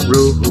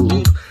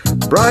Gerald.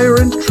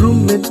 Briar and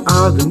Truman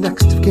are the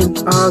next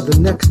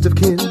of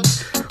kin,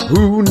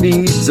 Who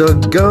needs a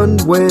gun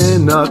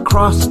when a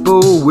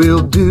crossbow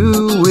will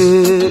do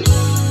it?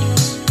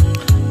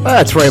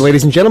 That's right,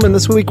 ladies and gentlemen.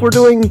 This week we're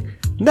doing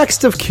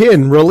Next of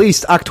Kin,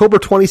 released October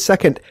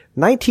 22nd,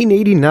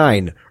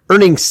 1989,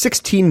 earning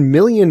 $16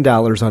 million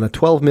on a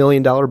 $12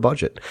 million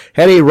budget.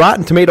 Had a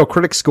Rotten Tomato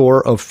critic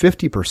score of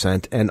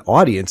 50% and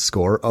audience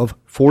score of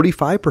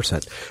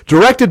 45%.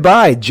 Directed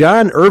by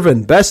John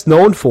Irvin, best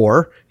known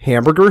for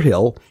Hamburger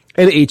Hill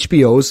and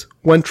HBO's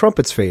When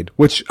Trumpets Fade,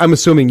 which I'm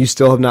assuming you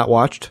still have not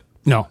watched?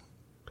 No.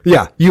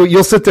 Yeah,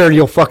 you'll sit there and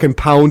you'll fucking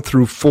pound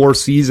through 4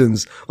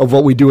 seasons of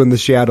What We Do in the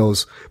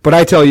Shadows. But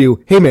I tell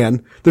you, hey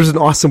man, there's an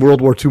awesome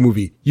World War II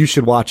movie. You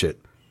should watch it.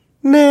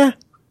 Nah,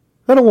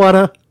 I don't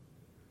wanna.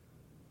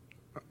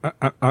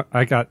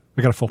 I got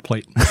a full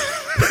plate. But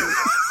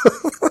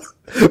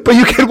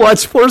you can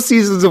watch 4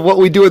 seasons of What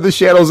We Do in the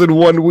Shadows in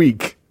 1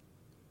 week.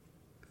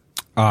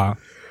 I'm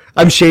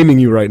shaming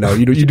you right now.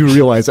 You do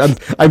realize I'm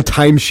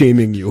time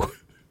shaming you.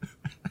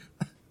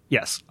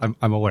 Yes,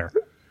 I'm aware.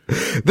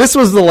 This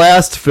was the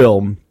last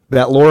film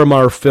that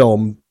Lorimar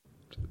filmed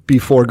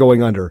before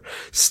going under,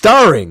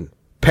 starring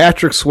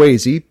Patrick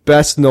Swayze,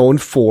 best known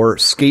for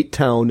Skate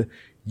Town,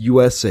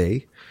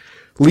 USA,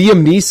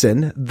 Liam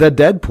Neeson, The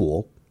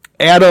Deadpool,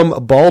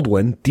 Adam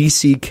Baldwin,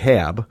 DC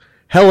Cab,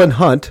 Helen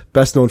Hunt,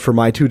 best known for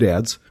My Two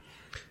Dads.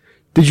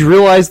 Did you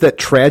realize that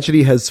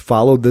tragedy has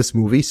followed this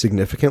movie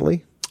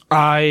significantly?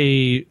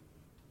 I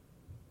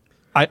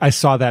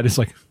saw that. It's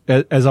like,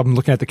 as I'm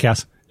looking at the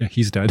cast, yeah,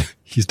 he's dead.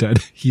 He's dead.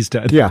 He's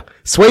dead. Yeah.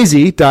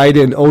 Swayze died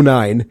in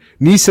 2009.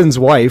 Neeson's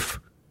wife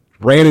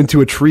ran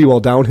into a tree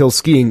while downhill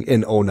skiing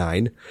in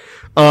 2009.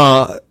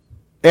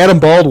 Adam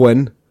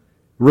Baldwin,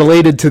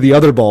 related to the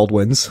other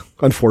Baldwins,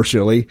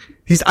 unfortunately.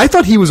 I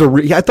thought he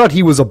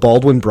was a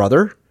Baldwin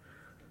brother,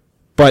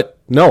 but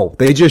no,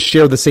 they just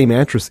share the same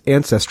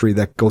ancestry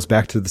that goes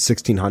back to the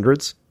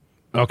 1600s.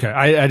 Okay.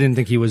 I didn't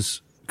think he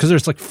was, because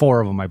there's like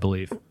 4 of them, I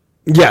believe.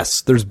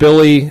 Yes. There's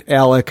Billy,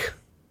 Alec,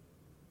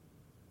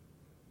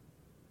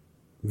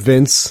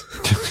 Vince,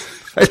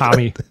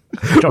 Tommy,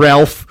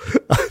 Ralph,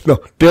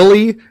 no,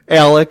 Billy,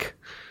 Alec.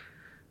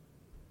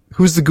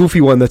 Who's the goofy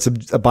one that's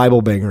a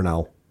Bible banger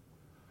now?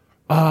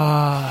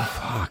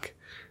 Fuck.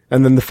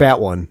 And then the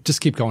fat one.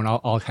 Just keep going.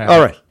 I'll have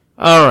it.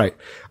 All right.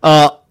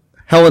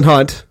 Helen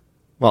Hunt.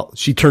 Well,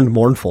 she turned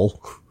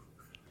mournful.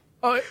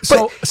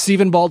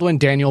 Stephen Baldwin,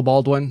 Daniel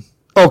Baldwin.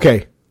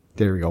 Okay.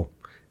 There we go.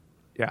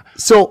 Yeah.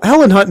 So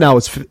Helen Hunt now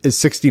is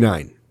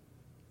 69.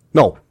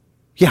 No.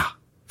 Yeah.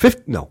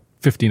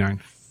 59.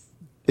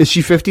 Is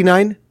she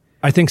 59?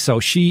 I think so.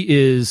 She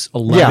is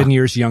 11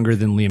 years younger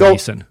than Liam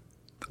Neeson.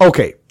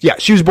 Okay. Yeah.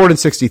 She was born in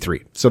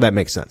 63. So that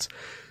makes sense.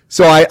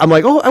 So I'm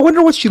like, I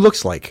wonder what she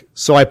looks like.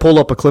 So I pulled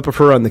up a clip of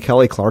her on the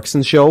Kelly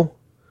Clarkson show.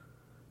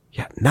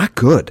 Yeah. Not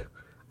good.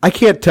 I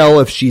can't tell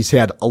if she's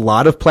had a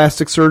lot of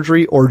plastic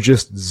surgery or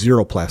just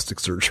 0 plastic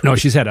surgery. No,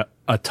 she's had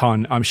a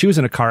ton. She was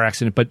in a car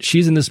accident, but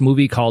she's in this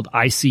movie called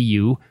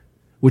ICU,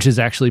 which is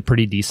actually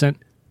pretty decent.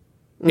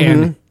 Mm-hmm.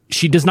 And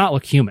she does not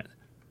look human.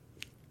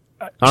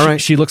 All right.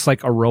 She looks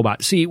like a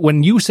robot. See,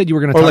 when you said you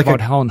were going to talk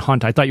about Helen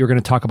Hunt, I thought you were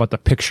going to talk about the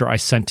picture I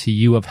sent to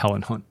you of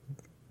Helen Hunt.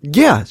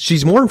 Yeah,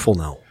 she's mournful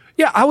now.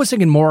 Yeah, I was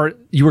thinking more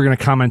you were going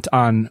to comment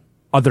on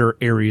other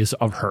areas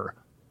of her.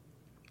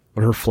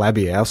 What, her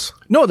flabby ass?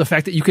 No, the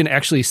fact that you can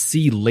actually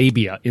see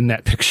labia in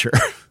that picture.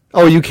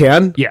 Oh, you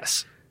can?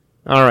 Yes.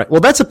 All right.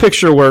 Well, that's a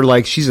picture where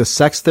like she's a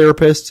sex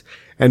therapist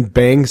and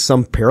bangs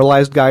some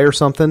paralyzed guy or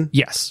something.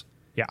 Yes.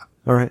 Yeah.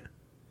 All right.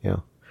 Yeah.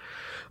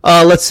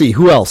 Let's see.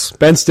 Who else?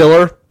 Ben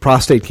Stiller,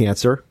 prostate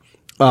cancer.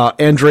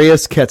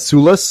 Andreas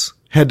Katsoulis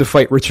had to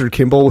fight Richard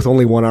Kimball with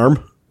only one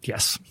arm.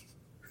 Yes.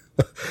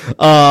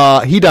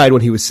 He died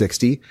when he was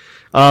 60.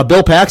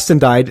 Bill Paxton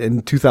died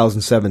in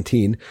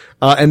 2017.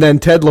 And then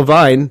Ted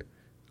Levine,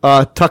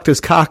 tucked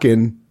his cock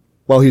in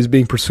while he was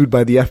being pursued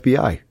by the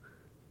FBI.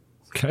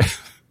 Okay.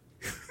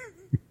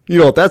 You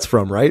know what that's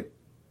from, right?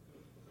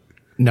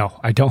 No,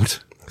 I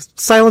don't.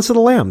 Silence of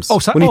the Lambs.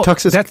 When he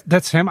tucks his...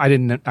 That's him? I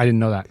didn't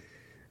know that.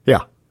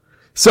 Yeah.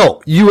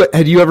 So,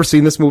 had you ever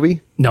seen this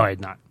movie? No, I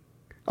had not.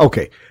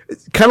 Okay.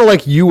 Kind of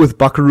like you with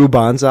Buckaroo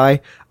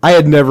Banzai, I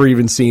had never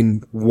even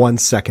seen 1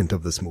 second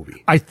of this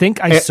movie. I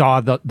think I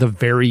saw the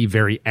very,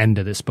 very end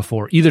of this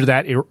before. Either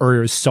that or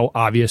it was so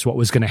obvious what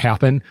was going to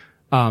happen.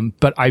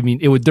 But I mean,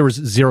 there was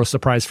 0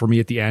 surprise for me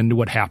at the end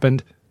what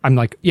happened. I'm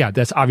like, yeah,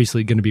 that's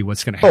obviously going to be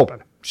what's going to happen.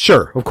 Oh,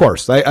 sure. Of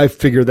course. I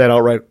figured that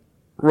out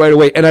right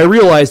away. And I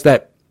realized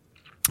that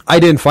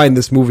I didn't find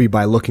this movie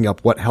by looking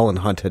up what Helen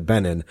Hunt had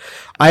been in.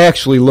 I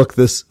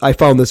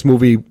found this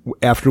movie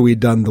after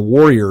we'd done The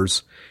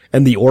Warriors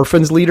and The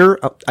Orphans Leader.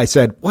 I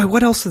said, why,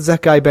 what else has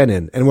that guy been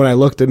in? And when I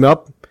looked him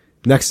up,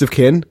 Next of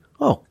Kin.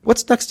 Oh,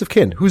 what's Next of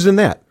Kin? Who's in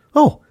that?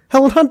 Oh,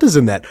 Helen Hunt is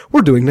in that.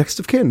 We're doing Next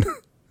of Kin.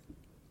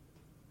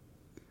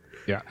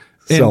 Yeah.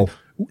 And So,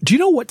 do you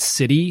know what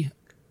city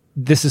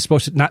this is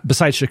supposed to, not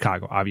besides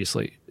Chicago,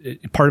 obviously.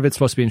 Part of it's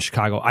supposed to be in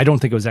Chicago. I don't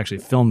think it was actually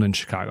filmed in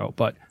Chicago,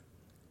 but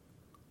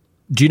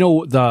do you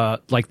know the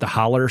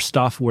holler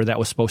stuff where that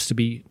was supposed to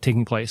be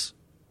taking place?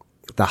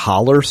 the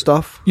holler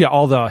stuff? Yeah,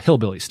 all the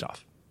hillbilly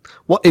stuff.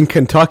 Well, in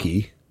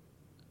Kentucky.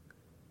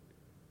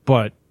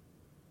 But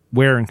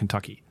where in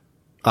Kentucky?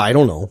 I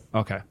don't know.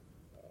 Okay.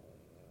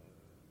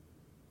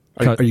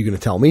 Are you going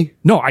to tell me?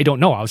 No, I don't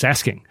know. I was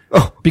asking.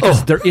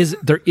 Because there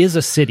is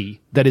a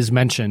city that is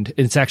mentioned.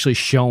 It's actually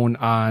shown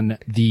on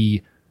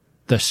the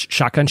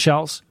shotgun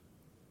shells.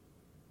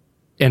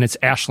 And it's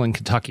Ashland,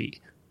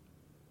 Kentucky,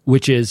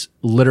 which is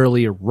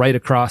literally right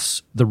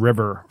across the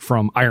river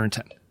from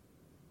Ironton,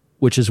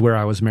 which is where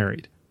I was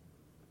married.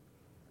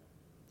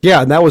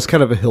 Yeah, and that was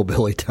kind of a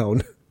hillbilly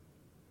town.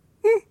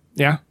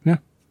 Yeah.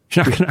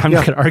 I'm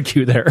not going to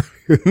argue there.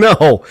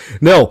 No.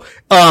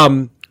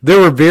 There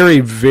were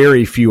very,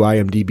 very few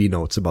IMDb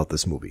notes about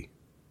this movie.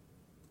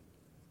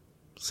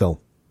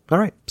 So, all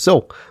right.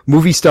 So,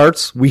 movie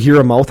starts. We hear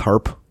a mouth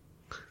harp,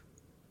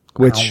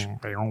 which,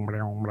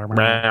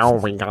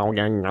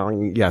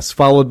 yes,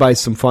 followed by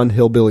some fun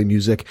hillbilly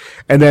music.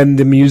 And then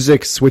the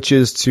music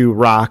switches to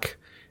rock.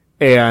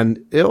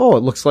 And, it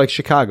looks like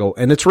Chicago.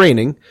 And it's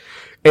raining.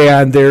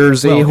 And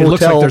there's a hotel. It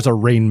looks like there's a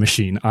rain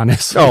machine,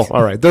 honestly. Oh,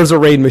 all right. There's a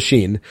rain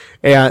machine.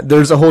 And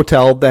there's a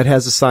hotel that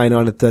has a sign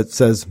on it that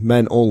says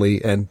men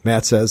only. And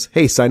Matt says,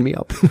 hey, sign me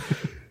up.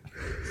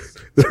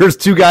 There's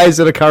two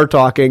guys in a car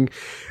talking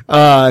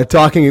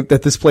that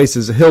this place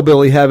is a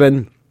hillbilly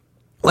heaven.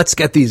 Let's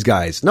get these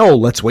guys. No,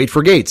 let's wait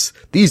for Gates.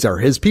 These are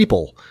his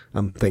people.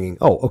 I'm thinking,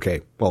 oh,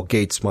 okay. Well,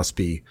 Gates must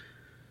be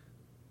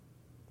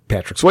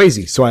Patrick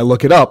Swayze. So I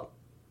look it up.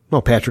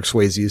 No, Patrick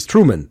Swayze is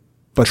Truman.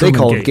 But they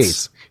call him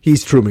Gates.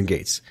 He's Truman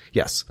Gates.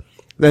 Yes.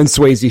 Then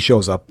Swayze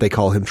shows up. They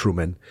call him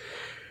Truman.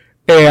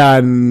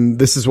 And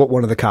this is what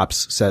one of the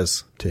cops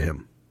says to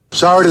him.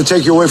 Sorry to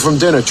take you away from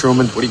dinner,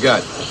 Truman. What do you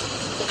got?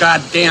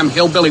 Goddamn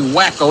hillbilly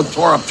wacko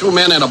tore up two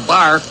men in a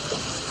bar.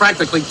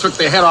 Practically took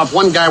the head off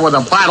one guy with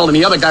a bottle and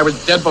the other guy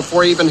was dead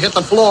before he even hit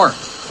the floor.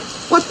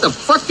 What the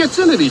fuck gets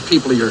into these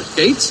people of yours,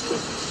 Gates?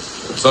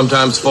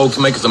 Sometimes folks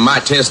make us a my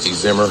testy,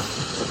 Zimmer.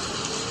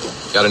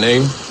 Got a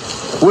name?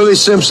 Willie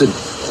Simpson.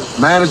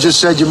 Manager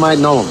said you might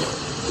know him.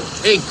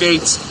 Hey,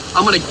 Gates,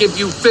 I'm going to give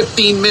you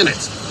 15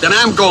 minutes. Then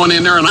I'm going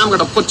in there and I'm going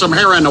to put some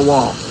hair on the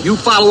wall. You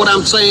follow what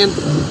I'm saying?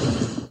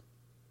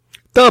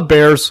 The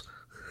Bears.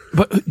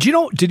 But do you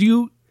know,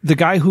 the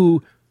guy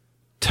who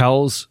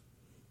tells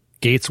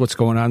Gates what's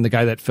going on, the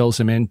guy that fills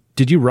him in,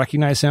 did you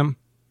recognize him?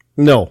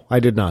 No,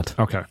 I did not.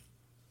 Okay.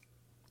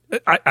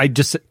 I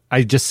just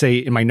say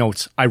in my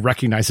notes, I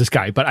recognize this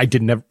guy, but I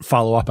didn't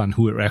follow up on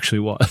who it actually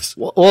was.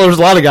 Well, there's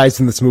a lot of guys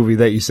in this movie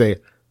that you say,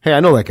 hey,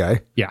 I know that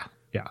guy. Yeah.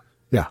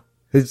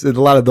 There's a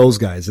lot of those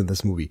guys in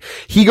this movie.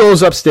 He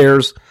goes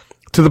upstairs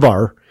to the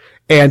bar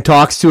and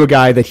talks to a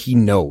guy that he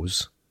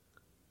knows.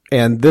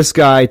 And this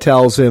guy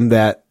tells him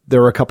that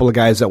there were a couple of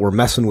guys that were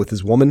messing with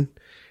his woman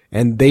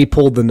and they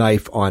pulled the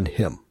knife on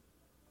him.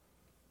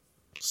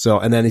 So,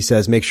 and then he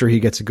says, make sure he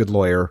gets a good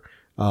lawyer.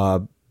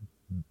 And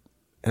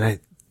I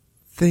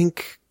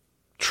think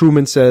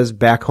Truman says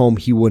back home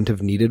he wouldn't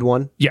have needed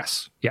one.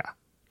 Yes. Yeah.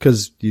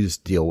 Because you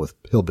just deal with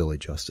hillbilly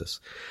justice.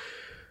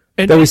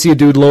 And then we see a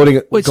dude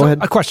loading. Go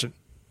ahead. A question.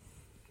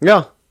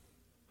 Yeah.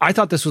 I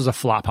thought this was a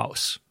flop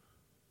house.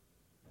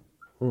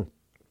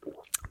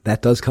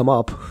 That does come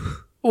up.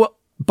 Well,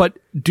 but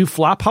do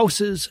flop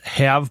houses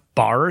have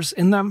bars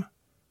in them?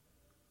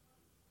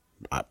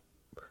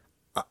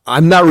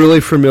 I'm not really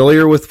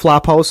familiar with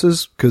flop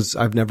houses because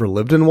I've never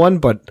lived in one,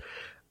 but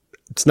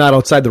it's not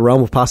outside the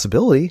realm of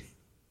possibility.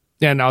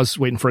 Yeah, and I was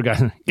waiting for a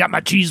guy. Got my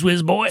cheese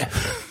whiz, boy.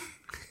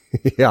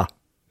 Yeah.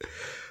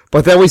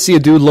 But then we see a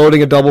dude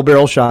loading a double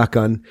barrel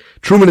shotgun.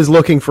 Truman is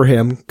looking for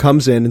him,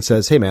 comes in and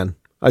says, hey man,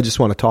 I just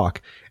want to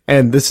talk.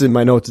 And this is in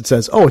my notes. It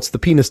says, oh, it's the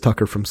penis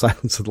tucker from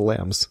Silence of the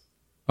Lambs.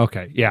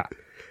 Okay. Yeah.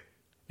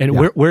 And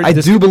where I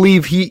do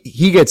believe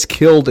he gets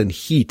killed in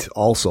Heat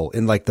also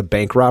in like the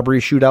bank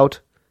robbery shootout.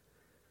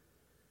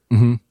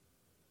 Mm-hmm.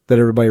 That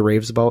everybody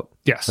raves about.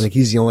 Yes. I think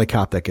he's the only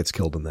cop that gets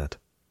killed in that.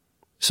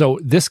 So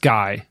this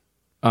guy,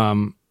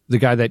 the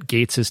guy that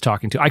Gates is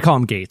talking to, I call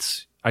him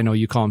Gates. I know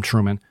you call him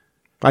Truman.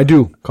 I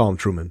do call him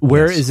Truman.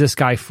 Where is this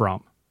guy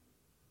from?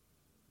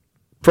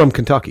 From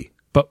Kentucky.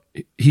 But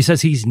he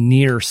says he's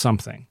near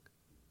something.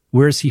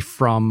 Where is he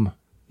from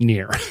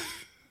near?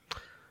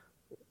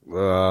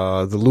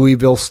 The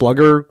Louisville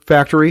Slugger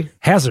factory.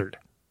 Hazard.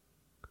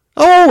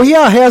 Oh,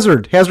 yeah,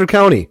 Hazard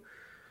County.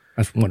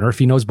 I wonder if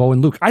he knows Bo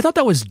and Luke. I thought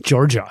that was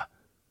Georgia.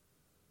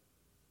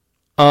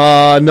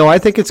 No, I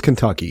think it's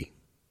Kentucky.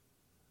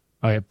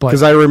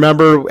 Because I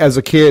remember as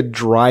a kid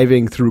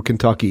driving through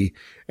Kentucky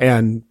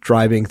and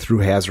driving through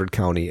Hazard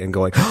County and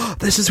going, oh,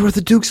 this is where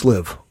the Dukes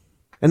live.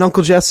 And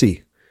Uncle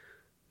Jesse.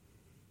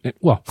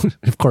 Well,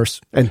 of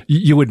course. And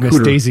you would miss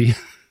Cooter. Daisy.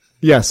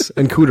 Yes,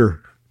 and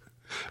Cooter.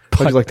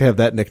 How'd you like to have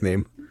that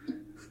nickname?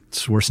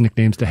 It's worst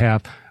nicknames to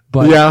have.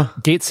 But yeah.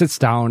 Gates sits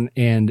down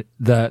and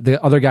the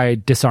other guy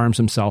disarms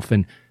himself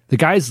and The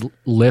guy's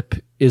lip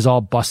is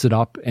all busted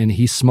up and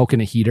he's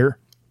smoking a heater.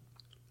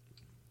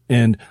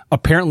 And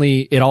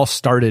apparently it all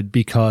started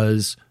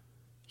because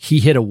he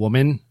hit a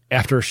woman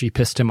after she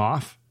pissed him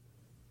off.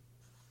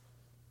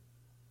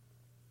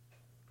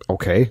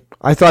 Okay.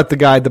 I thought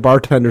the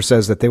bartender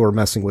says that they were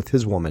messing with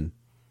his woman.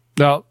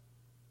 No.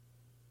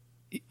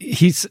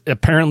 He's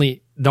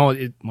apparently, I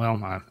don't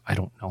know. I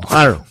don't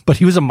know. But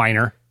he was a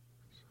minor.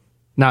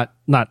 Not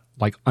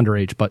like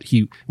underage, but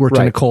he worked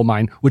in a coal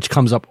mine, which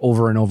comes up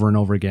over and over and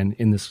over again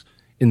in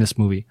this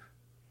movie.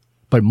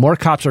 But more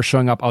cops are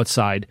showing up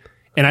outside.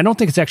 And I don't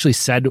think it's actually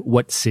said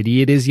what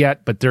city it is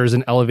yet, but there's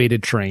an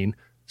elevated train.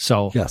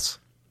 So yes,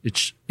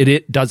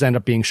 it does end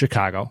up being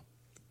Chicago.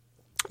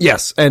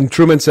 Yes. And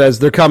Truman says,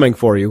 they're coming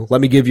for you. Let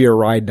me give you a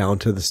ride down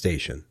to the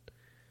station.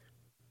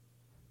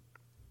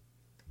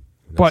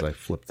 But as I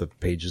flip the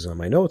pages on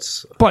my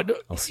notes. But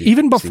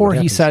even before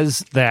he says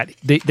that,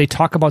 they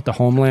talk about the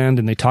homeland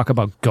and they talk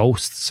about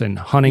ghosts and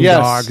hunting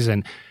dogs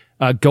and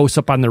ghosts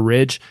up on the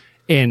ridge.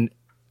 And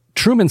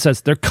Truman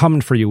says, they're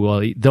coming for you,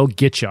 Willie. They'll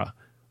get you.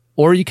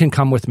 Or you can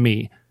come with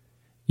me.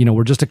 You know,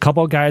 we're just a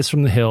couple of guys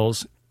from the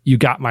hills. You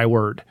got my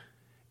word.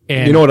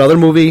 And you know what other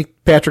movie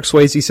Patrick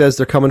Swayze says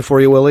they're coming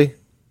for you, Willie?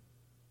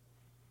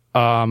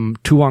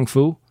 Tu Wong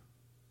Fu?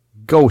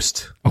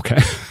 Ghost. Okay.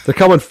 They're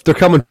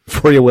coming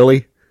for you,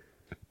 Willie.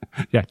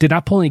 Yeah, did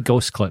not pull any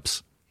ghost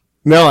clips.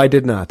 No, I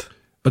did not.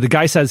 But the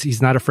guy says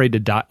he's not afraid to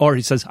die. Or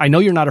he says, I know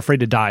you're not afraid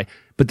to die,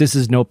 but this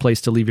is no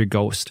place to leave your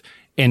ghost.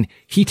 And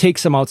he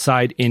takes him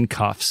outside in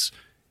cuffs.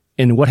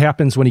 And what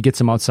happens when he gets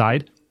him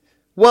outside?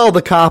 Well,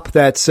 the cop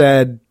that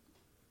said,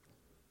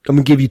 I'm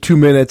going to give you 2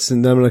 minutes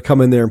and I'm going to come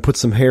in there and put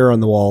some hair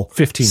on the wall.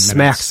 15 minutes.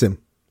 Smacks him.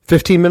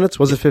 15 minutes?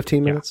 Was it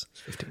 15 minutes?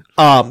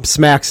 Yeah, 15.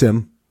 Smacks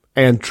him.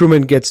 And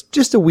Truman gets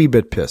just a wee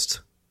bit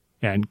pissed.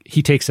 Yeah, and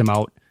he takes him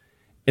out.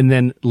 And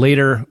then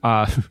later,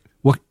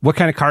 what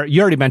kind of car?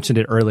 You already mentioned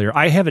it earlier.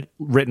 I have it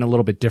written a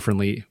little bit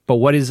differently. But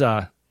what is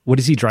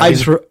he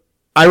driving?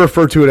 I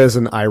refer to it as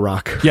an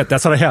IROC. Yeah,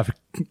 that's what I have.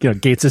 You know,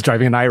 Gates is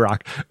driving an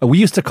IROC. We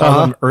used to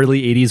call them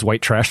early 80s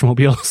white trash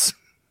mobiles.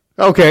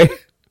 Okay.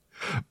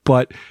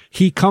 But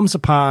he comes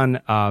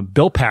upon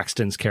Bill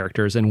Paxton's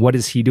characters, and what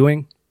is he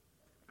doing?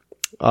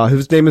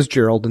 His name is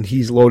Gerald, and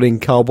he's loading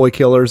cowboy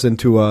killers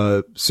into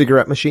a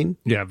cigarette machine.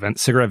 Yeah,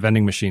 cigarette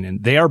vending machine,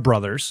 and they are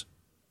brothers.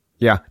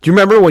 Yeah. Do you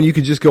remember when you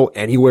could just go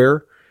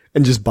anywhere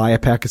and just buy a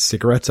pack of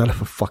cigarettes out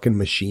of a fucking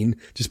machine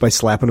just by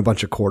slapping a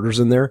bunch of quarters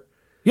in there?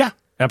 Yeah,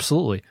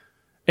 absolutely.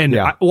 And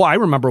I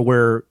remember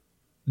where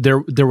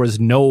there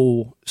was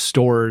no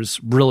stores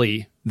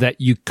really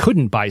that you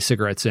couldn't buy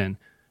cigarettes in,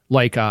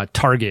 like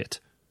Target.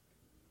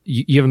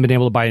 You haven't been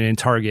able to buy it in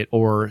Target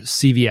or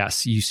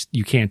CVS.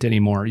 You can't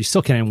anymore. You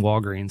still can in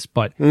Walgreens,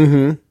 but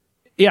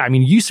yeah, I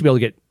mean, you used to be able to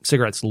get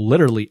cigarettes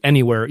literally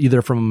anywhere,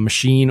 either from a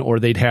machine or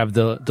they'd have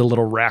the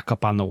little rack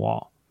up on the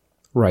wall.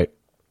 Right.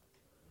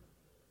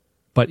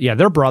 But yeah,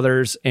 they're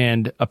brothers,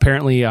 and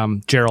apparently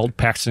Gerald,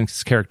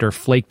 Paxton's character,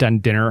 flaked on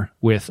dinner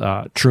with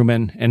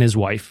Truman and his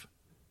wife.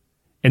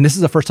 And this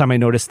is the first time I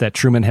noticed that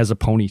Truman has a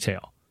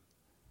ponytail.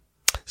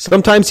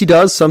 Sometimes he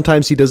does,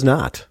 sometimes he does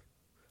not.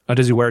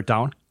 Does he wear it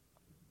down?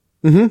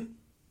 Mm-hmm.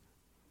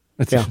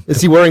 Yeah.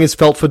 Is he wearing his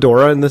felt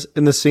fedora in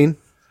this scene?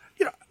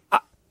 You know,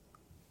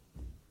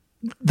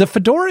 the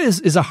fedora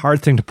is a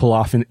hard thing to pull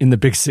off in the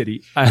big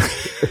city.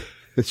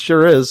 It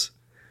sure is.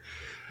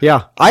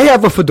 Yeah, I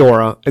have a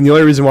fedora, and the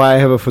only reason why I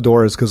have a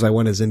fedora is because I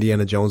went as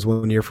Indiana Jones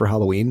one year for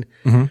Halloween.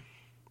 Mm-hmm.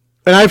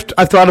 And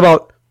I've thought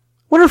about,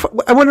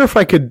 I wonder if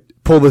I could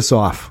pull this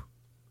off,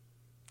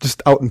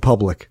 just out in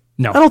public.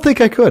 No, I don't think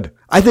I could.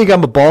 I think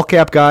I'm a ball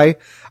cap guy.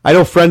 I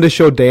know friend of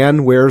show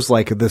Dan wears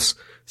like this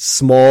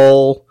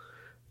small,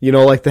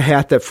 like the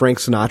hat that Frank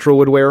Sinatra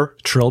would wear,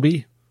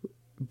 trilby,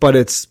 but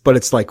it's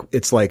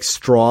like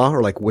straw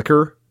or like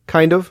wicker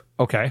kind of.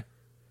 Okay.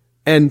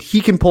 And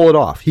he can pull it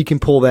off. He can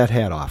pull that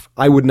hat off.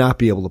 I would not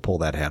be able to pull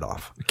that hat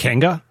off.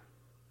 Kanga?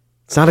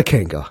 It's not a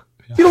Kanga.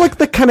 Yeah. You know, like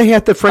the kind of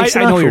hat that Frank Sinatra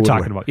I know what you're would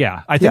talking wear. about.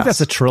 Yeah. I think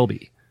that's a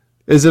trilby.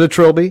 Is it a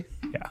trilby?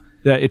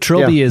 Yeah. A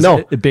trilby is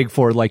big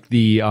for like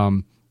the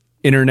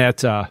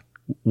internet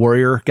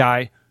warrior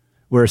guy,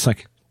 where it's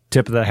like,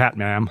 tip of the hat,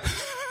 ma'am.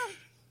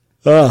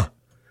 But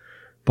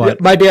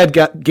my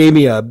dad gave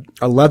me a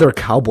leather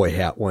cowboy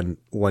hat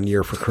one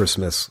year for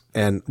Christmas,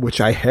 and which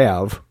I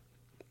have.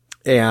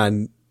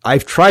 And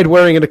I've tried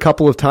wearing it a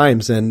couple of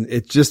times, and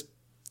it just,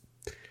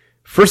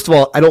 first of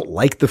all, I don't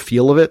like the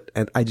feel of it.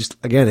 And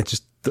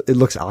it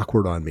looks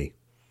awkward on me.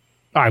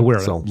 I wear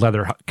a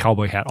leather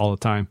cowboy hat all the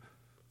time.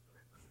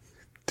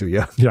 Do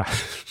you? Yeah.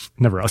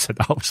 Never outside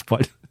the house,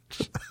 but.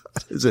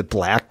 Is it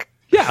black?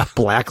 Yeah.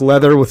 Black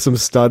leather with some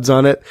studs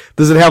on it.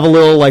 Does it have a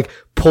little like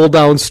pull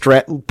down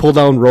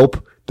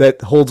rope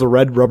that holds a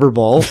red rubber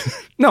ball?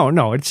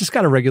 No. It's just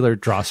got a regular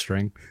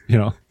drawstring,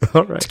 all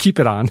right, to keep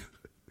it on.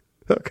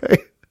 Okay.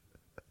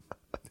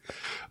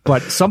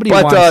 But somebody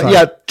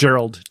wants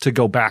Gerald to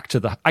go back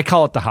to I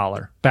call it the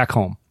holler, back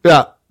home.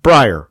 Yeah,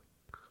 Briar.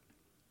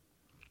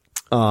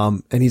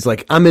 And he's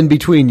like, I'm in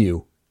between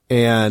you.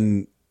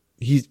 And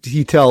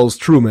he tells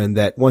Truman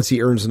that once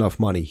he earns enough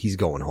money, he's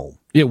going home.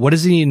 Yeah. What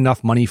does he need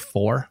enough money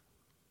for?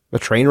 A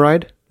train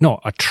ride? No,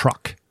 a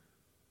truck.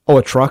 Oh,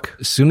 a truck?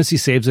 As soon as he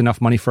saves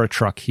enough money for a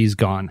truck, he's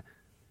gone.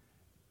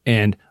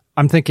 And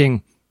I'm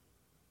thinking,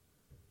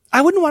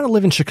 I wouldn't want to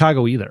live in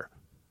Chicago either.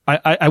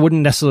 I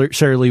wouldn't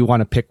necessarily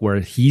want to pick where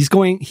he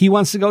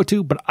wants to go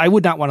to, but I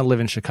would not want to live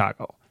in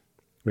Chicago.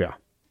 Yeah.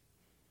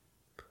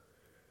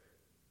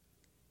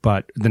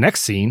 But the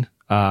next scene,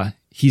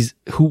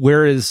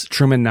 where is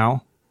Truman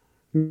now?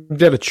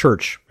 He's at a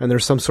church, and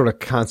there's some sort of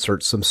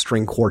concert, some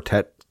string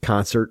quartet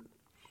concert.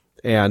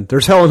 And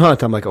there's Helen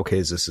Hunt. I'm like, okay,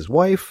 is this his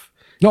wife?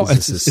 No,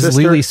 is it's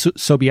Lily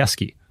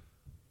Sobieski.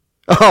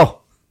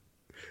 Oh,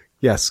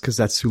 yes, because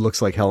that's who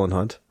looks like Helen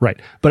Hunt.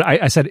 Right. But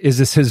I said, is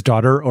this his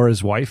daughter or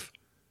his wife?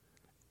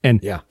 And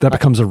that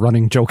becomes a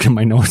running joke in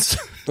my notes.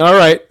 All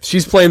right.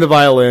 She's playing the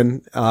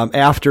violin.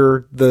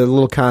 After the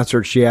little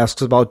concert, she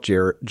asks about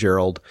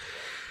Gerald.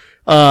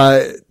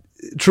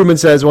 Truman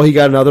says, well, he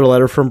got another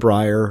letter from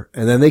Breyer,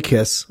 and then they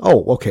kiss.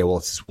 Oh, okay. Well,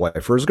 it's his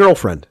wife or his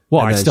girlfriend.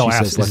 Well, I still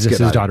ask, is this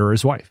his daughter or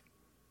his wife?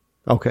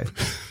 Okay.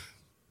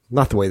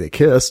 Not the way they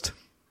kissed.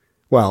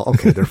 Well,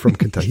 okay. They're from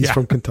Kentucky. He's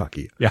from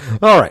Kentucky. Yeah.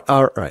 All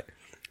right.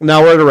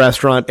 Now we're at a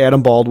restaurant.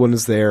 Adam Baldwin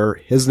is there.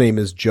 His name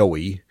is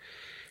Joey,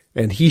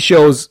 and he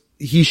shows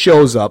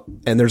up,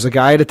 and there's a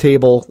guy at a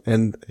table,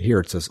 and here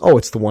it says, oh,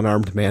 it's the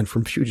one-armed man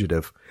from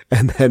Fugitive.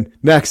 And then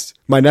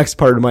my next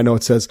part of my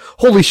note says,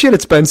 holy shit,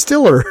 it's Ben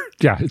Stiller.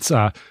 Yeah, it's,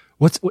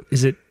 what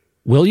is it?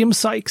 William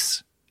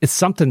Sykes? It's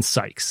something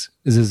Sykes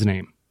is his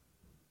name.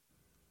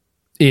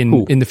 In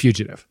The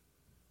Fugitive.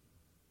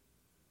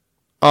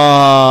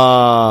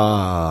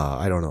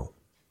 I don't know.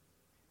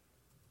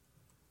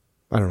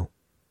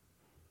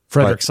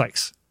 Frederick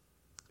Sykes.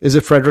 Is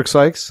it Frederick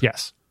Sykes?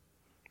 Yes.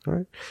 All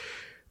right.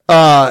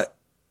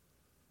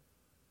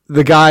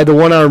 The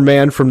one-armed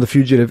man from The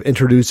Fugitive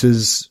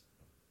introduces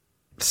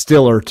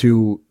Stiller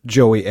to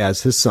Joey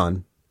as his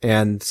son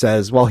and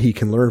says, well, he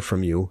can learn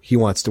from you. He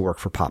wants to work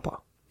for Papa.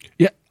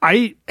 Yeah,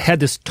 I had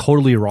this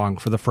totally wrong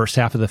for the first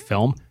half of the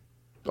film.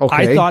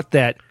 Okay. I thought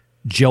that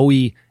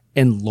Joey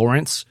and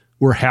Lawrence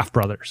were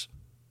half-brothers.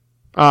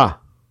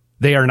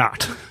 They are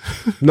not.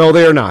 No,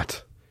 they are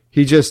not.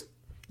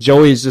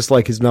 Joey is just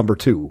like his number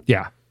two.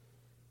 Yeah.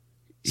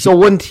 So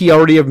wouldn't he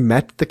already have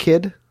met the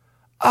kid?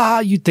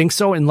 You'd think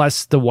so,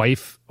 unless the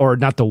wife, or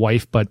not the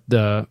wife, but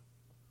the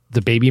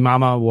baby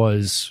mama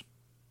was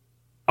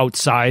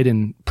outside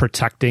and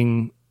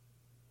protecting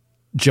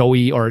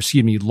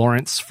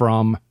Lawrence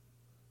from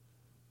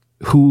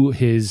who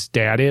his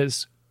dad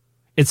is.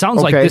 It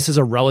sounds like this is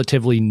a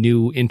relatively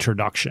new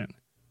introduction.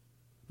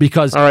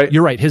 Because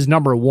you're right, his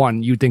number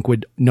one, you'd think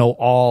would know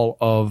all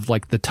of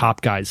like the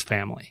top guy's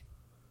family.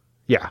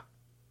 Yeah.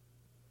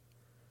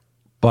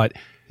 But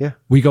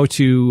we go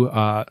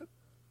to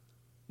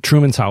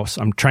Truman's house.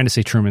 I'm trying to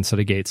say Truman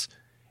instead of Gates.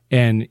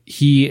 And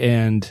he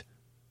and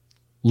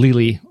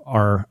Lily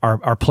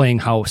are playing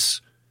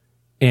house.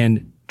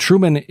 And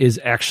Truman is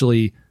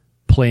actually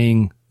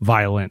playing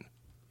violin.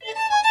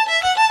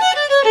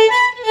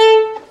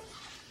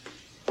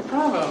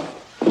 Bravo.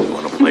 You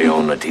want to play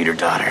on the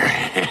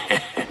teeter-totter?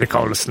 They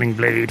call it a sling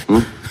blade.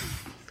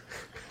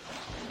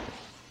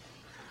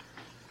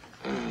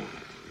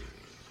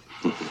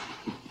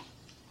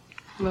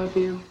 Love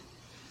you.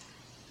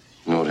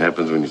 You know what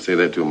happens when you say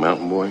that to a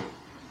mountain boy?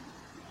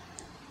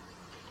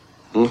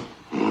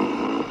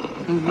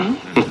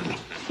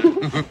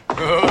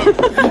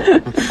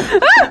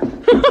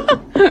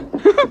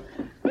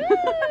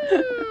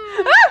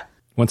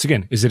 Once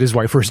again, is it his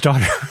wife or his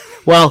daughter?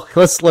 Well,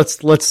 let's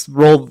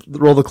roll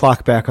the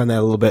clock back on that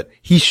a little bit.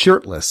 He's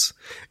shirtless.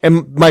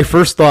 And my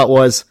first thought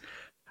was,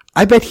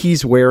 I bet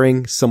he's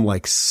wearing some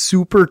like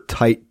super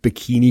tight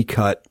bikini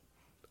cut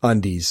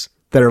undies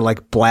that are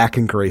like black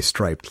and gray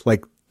striped.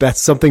 Like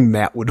that's something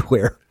Matt would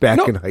wear back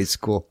in high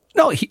school.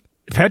 No,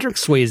 Patrick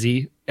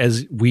Swayze,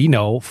 as we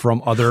know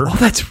from other,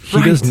 that's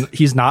right.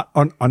 He's not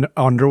an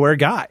underwear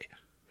guy.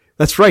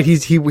 That's right.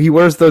 He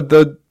wears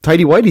the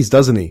tighty whities,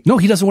 doesn't he? No,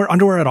 he doesn't wear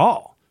underwear at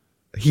all.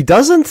 He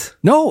doesn't?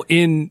 No,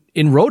 in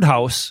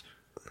Roadhouse,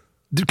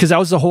 because that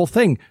was the whole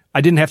thing. I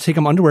didn't have to take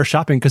him underwear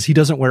shopping because he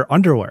doesn't wear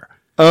underwear.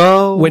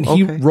 Oh, when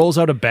he rolls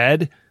out of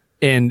bed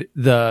and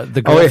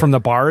the girl from the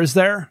bar is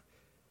there,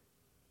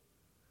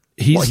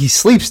 he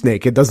sleeps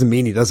naked. Doesn't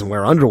mean he doesn't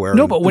wear underwear.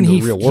 No, but when he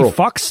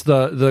fucks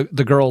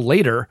the girl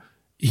later,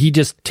 he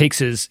just takes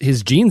his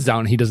jeans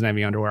down. And he doesn't have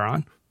any underwear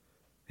on.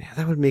 Yeah,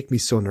 that would make me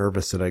so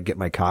nervous that I'd get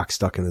my cock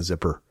stuck in the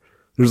zipper.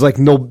 There's like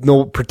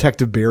no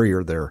protective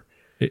barrier there.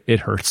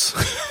 It hurts.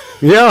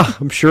 Yeah,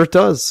 I'm sure it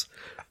does.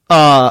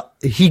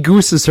 He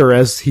gooses her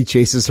as he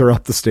chases her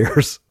up the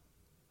stairs.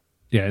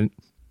 Yeah.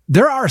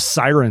 There are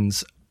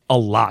sirens a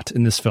lot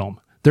in this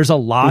film. There's a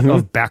lot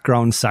of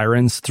background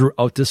sirens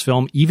throughout this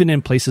film, even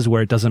in places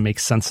where it doesn't make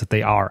sense that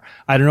they are.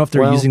 I don't know if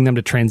they're using them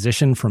to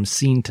transition from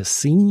scene to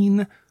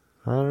scene.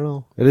 I don't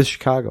know. It is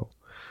Chicago.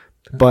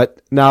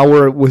 But now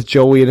we're with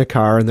Joey in a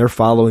car and they're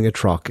following a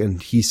truck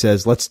and he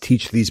says, let's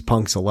teach these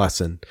punks a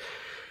lesson.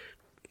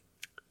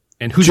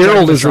 And who's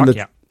Gerald driving the is truck? in the,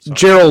 yeah.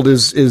 Gerald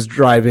is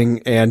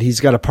driving, and he's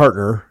got a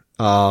partner.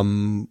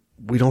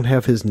 We don't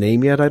have his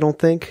name yet, I don't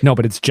think. No,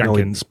 but it's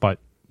Jenkins. But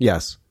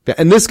yes,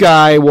 and this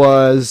guy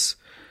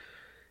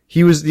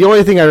he was the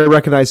only thing I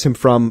recognize him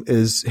from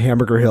is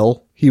Hamburger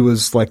Hill. He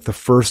was like the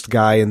first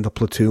guy in the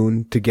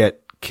platoon to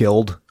get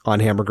killed on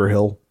Hamburger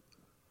Hill.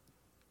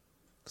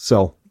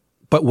 So,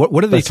 but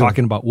what are they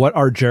talking about? What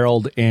are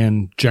Gerald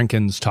and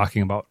Jenkins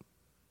talking about?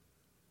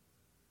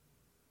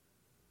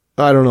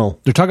 I don't know.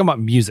 They're talking about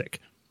music.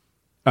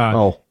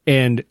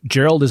 And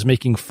Gerald is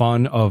making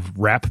fun of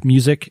rap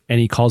music, and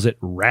he calls it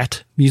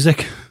rat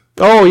music.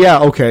 Oh, yeah.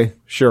 Okay.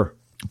 Sure.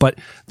 But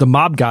the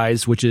mob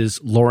guys, which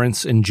is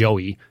Lawrence and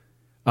Joey,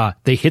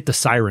 they hit the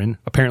siren.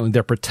 Apparently,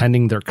 they're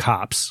pretending they're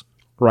cops.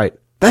 Right.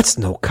 That's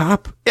no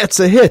cop. It's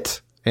a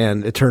hit.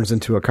 And it turns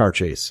into a car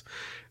chase.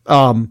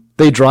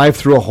 They drive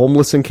through a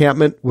homeless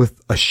encampment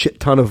with a shit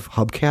ton of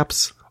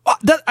hubcaps.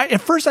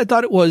 At first, I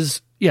thought it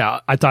was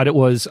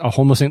a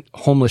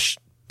homeless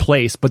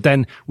place, but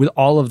then with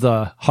all of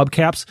the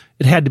hubcaps,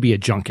 it had to be a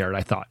junkyard,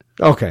 I thought.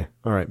 Okay.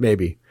 All right.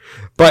 Maybe.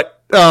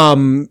 But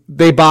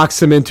they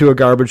box him into a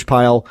garbage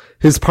pile.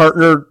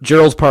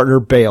 Gerald's partner,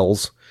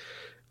 bails.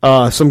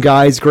 Some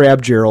guys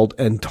grab Gerald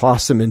and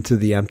toss him into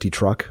the empty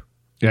truck.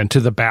 Yeah, into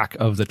the back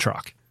of the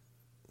truck.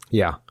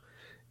 Yeah.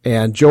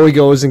 And Joey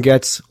goes and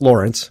gets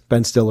Lawrence,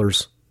 Ben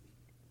Stiller's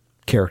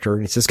character,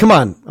 and he says, come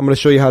on, I'm going to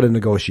show you how to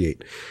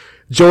negotiate.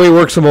 Joey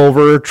works him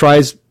over,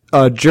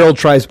 Gerald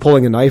tries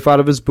pulling a knife out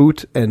of his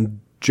boot,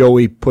 and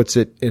Joey puts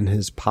it in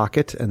his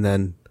pocket, and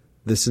then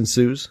this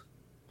ensues.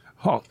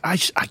 Oh, I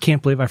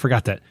can't believe I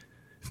forgot that.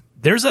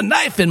 There's a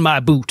knife in my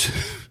boot.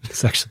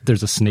 It's actually,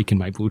 there's a snake in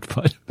my boot,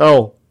 but.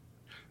 Oh.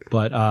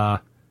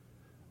 But,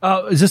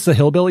 is this the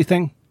hillbilly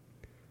thing?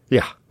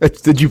 Yeah.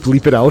 Did you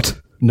bleep it out?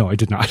 No, I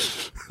did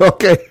not.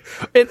 Okay.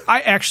 And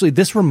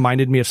this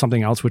reminded me of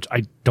something else, which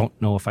I don't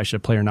know if I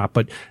should play or not,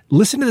 but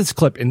listen to this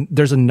clip, and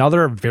there's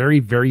another very,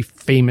 very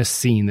famous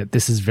scene that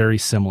this is very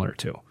similar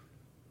to.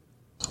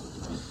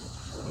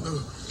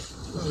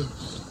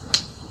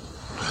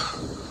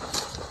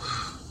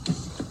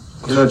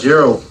 You know,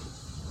 Gerald,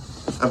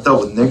 I've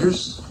dealt with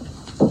niggers,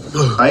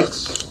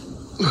 hikes,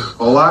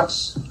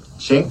 Polacks,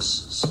 chinks,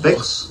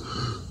 spics.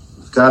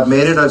 If God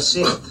made it, I've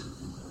seen it.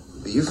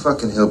 But you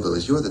fucking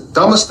hillbillies, you are the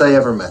dumbest I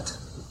ever met.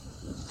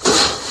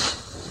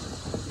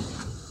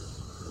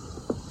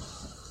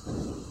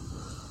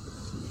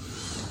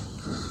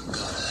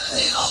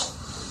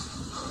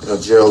 You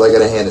know, Gerald, I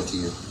gotta hand it to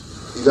you.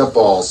 You got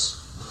balls.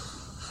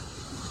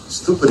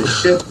 Stupid as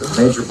shit, but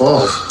major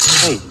balls.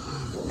 Hey,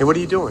 what are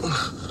you doing?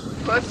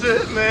 That's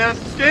it, man.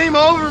 It's game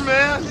over,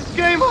 man. It's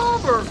game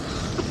over.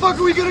 What the fuck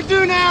are we gonna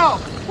do now?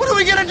 What are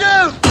we gonna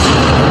do?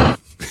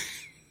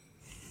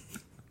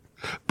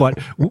 But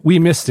we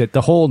missed it.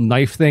 The whole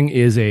knife thing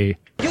is You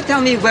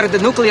tell me where the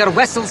nuclear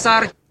vessels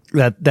are?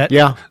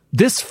 Yeah.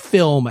 This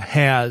film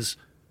has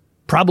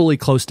probably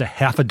close to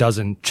half a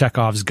dozen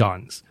Chekhov's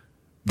guns.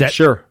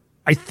 Sure.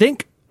 I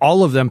think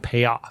all of them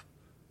pay off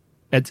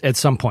at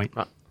some point.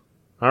 All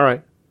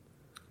right.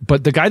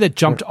 But the guy that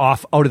jumped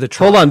off out of the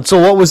truck. Hold on.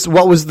 So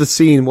what was the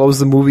scene? What was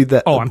the movie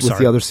that I'm was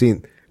sorry. the other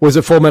scene? Was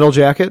it Full Metal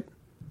Jacket?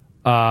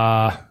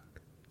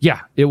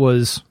 Yeah, it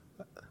was.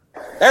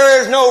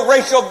 There is no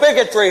racial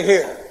bigotry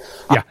here.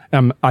 Yeah,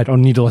 I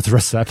don't need to let the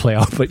rest of that play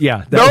out, but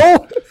yeah.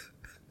 No?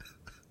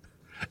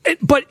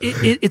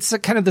 It's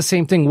kind of the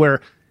same thing where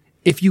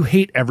if you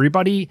hate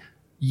everybody,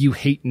 you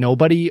hate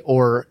nobody,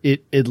 or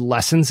it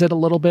lessens it a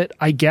little bit,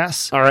 I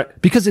guess. All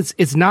right. Because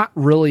it's not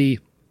really,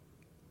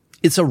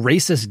 it's a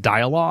racist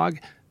dialogue,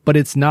 but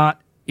it's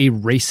not a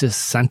racist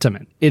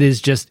sentiment. It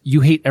is just, you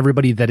hate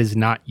everybody that is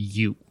not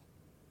you.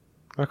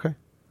 Okay.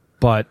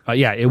 But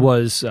it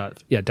was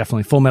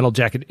definitely Full Metal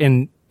Jacket,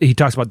 and he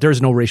talks about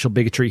there's no racial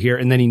bigotry here,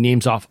 and then he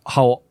names off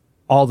how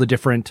all the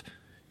different,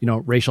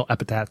 racial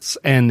epithets,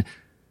 and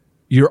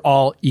you're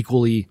all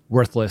equally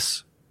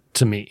worthless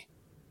to me.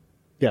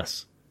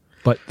 Yes.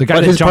 But the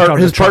guy that jumped out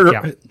of the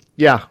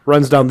truck,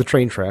 runs down the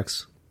train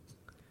tracks.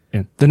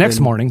 And the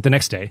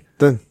next day,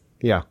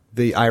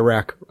 the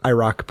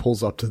Iraq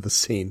pulls up to the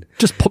scene,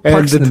 just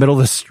parks in the middle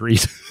of the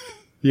street.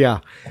 Yeah,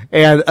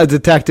 and a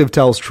detective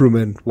tells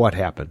Truman what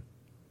happened.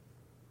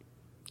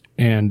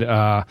 And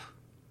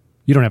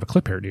you don't have a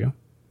clip here, do you?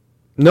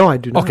 No, I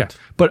do not. Okay,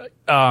 but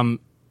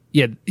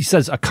he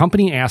says a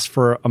company asked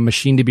for a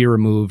machine to be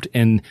removed,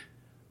 and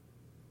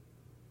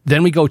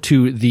then we go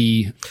to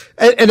the.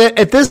 And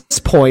at this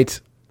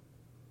point,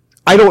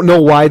 I don't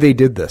know why they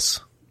did this.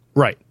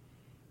 Right.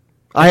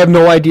 I have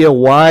no idea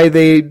why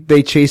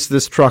they chased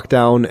this truck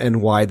down and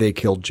why they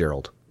killed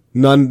Gerald.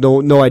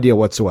 No idea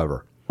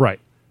whatsoever. Right.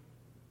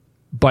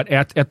 But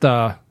at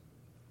the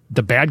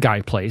bad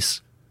guy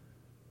place,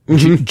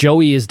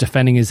 Joey is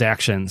defending his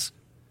actions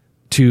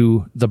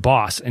to the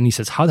boss, and he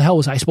says, how the hell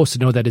was I supposed to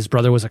know that his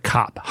brother was a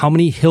cop? How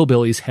many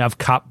hillbillies have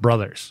cop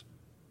brothers?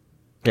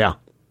 Yeah.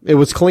 It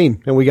was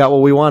clean, and we got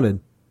what we wanted.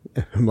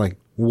 I'm like,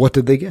 what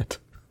did they get?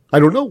 I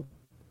don't know.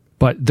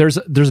 But there's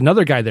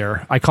another guy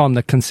there. I call him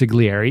the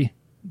consigliere,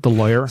 the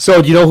lawyer.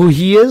 So do you know who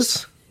he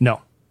is?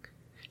 No.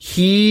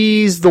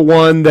 He's the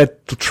one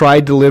that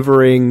tried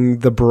delivering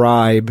the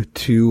bribe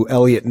to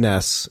Elliot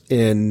Ness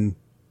in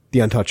The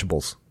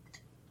Untouchables.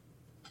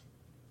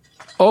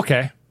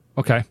 Okay.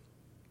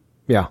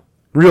 Yeah.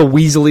 Real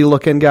weaselly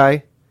looking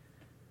guy.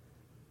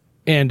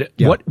 And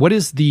what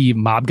is the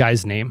mob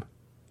guy's name?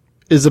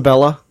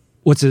 Isabella.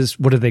 What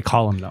do they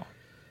call him though?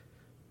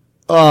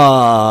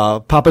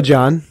 Papa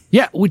John.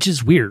 Yeah, which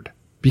is weird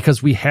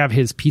because we have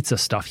his pizza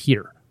stuff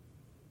here.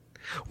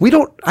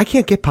 I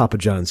can't get Papa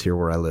John's here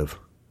where I live.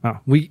 Oh,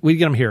 we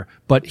get him here,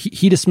 but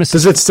he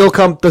dismisses. Does it still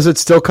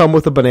come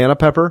with the banana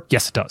pepper?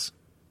 Yes, it does.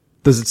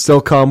 Does it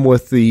still come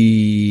with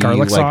the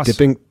garlic sauce?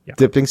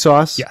 Dipping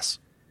sauce? Yes.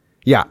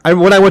 Yeah.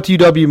 When I went to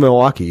UW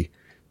Milwaukee,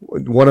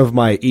 one of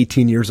my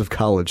 18 years of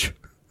college,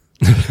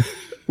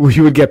 we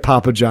would get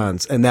Papa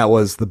John's, and that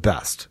was the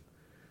best.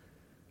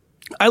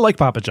 I like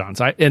Papa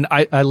John's. I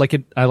like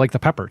it. I like the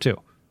pepper too.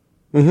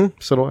 Mm-hmm.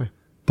 So do I.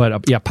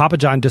 But Papa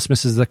John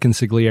dismisses the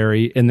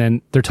consigliere, and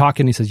then they're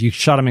talking. He says, "You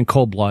shot him in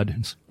cold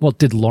blood." Well,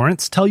 did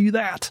Lawrence tell you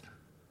that?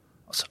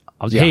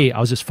 I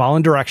was just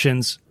following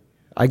directions.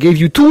 I gave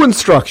you 2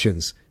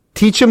 instructions: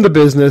 teach him the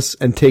business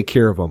and take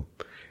care of him.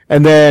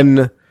 And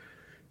then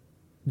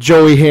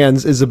Joey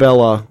hands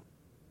Isabella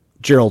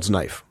Gerald's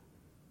knife.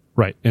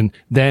 Right, and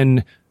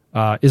then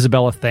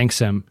Isabella thanks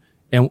him,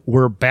 and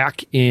we're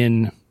back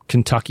in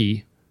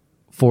Kentucky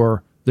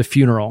for the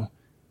funeral,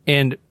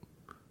 and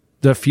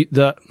I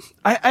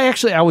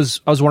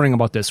was wondering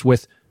about this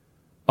with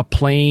a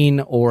plane,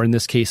 or in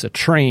this case a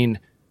train.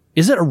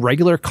 Is it a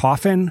regular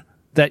coffin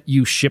that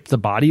you ship the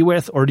body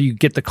with, or do you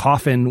get the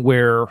coffin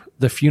where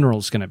the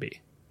funeral's going to be?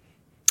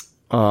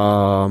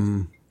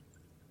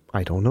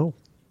 I don't know,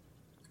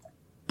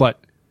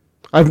 but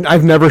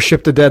I've never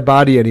shipped a dead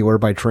body anywhere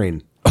by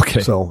train.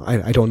 Okay, so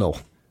I don't know.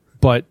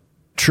 But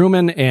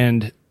Truman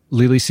and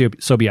Lily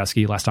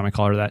Sobieski, last time I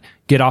called her that,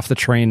 get off the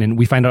train, and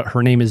we find out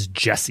her name is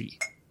Jessie.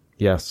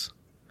 Yes.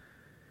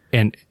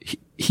 And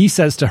he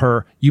says to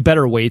her, "You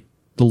better wait.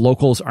 The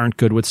locals aren't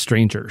good with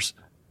strangers."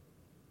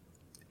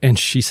 And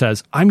she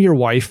says, "I'm your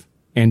wife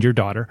and your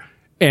daughter."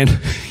 And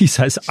he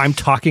says, "I'm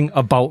talking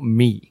about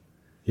me,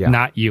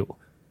 not you."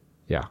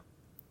 Yeah.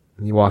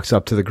 And he walks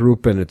up to the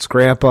group, and it's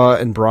Grandpa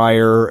and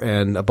Briar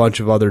and a bunch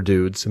of other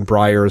dudes. And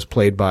Briar is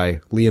played by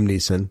Liam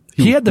Neeson.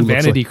 He had the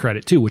vanity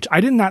credit too, which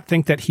I did not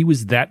think that he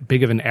was that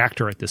big of an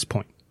actor at this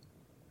point.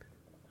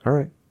 All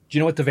right. Do you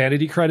know what the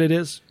vanity credit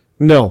is?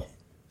 No.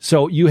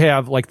 So you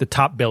have like the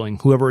top billing,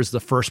 whoever is the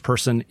first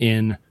person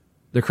in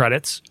the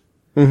credits,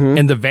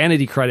 and the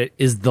vanity credit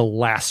is the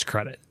last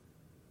credit.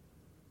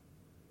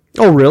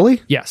 Oh,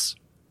 really? Yes.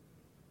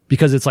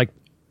 Because it's like,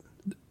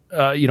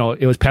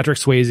 it was Patrick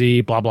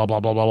Swayze, blah, blah,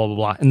 blah, blah, blah, blah, blah,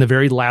 blah. And the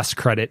very last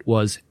credit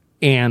was,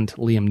 and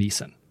Liam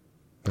Neeson.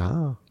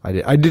 Oh,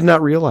 I did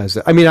not realize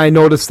that. I mean, I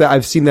noticed that.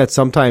 I've seen that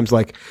sometimes,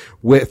 like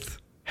with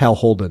Hal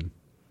Holden.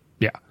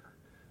 Yeah.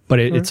 But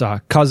it's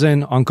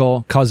cousin,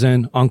 uncle,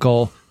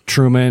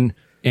 Truman,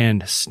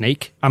 and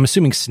Snake. I'm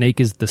assuming Snake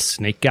is the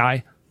snake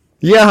guy.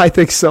 Yeah, I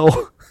think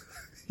so.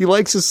 He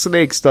likes his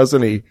snakes,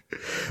 doesn't he?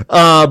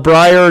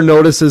 Briar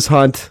notices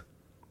Hunt.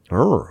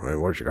 Oh,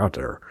 what you got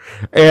there?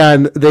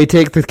 And they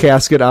take the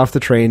casket off the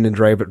train and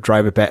drive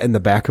it back in the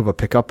back of a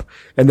pickup.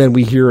 And then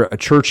we hear a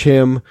church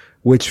hymn,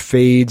 which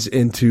fades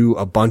into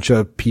a bunch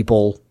of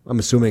people, I'm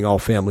assuming all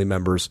family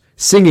members,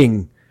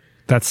 singing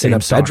that same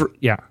song.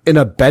 In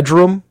a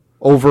bedroom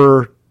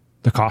over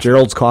the coffin.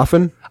 Gerald's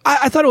coffin.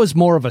 I thought it was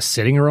more of a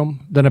sitting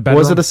room than a bedroom.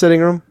 Was it a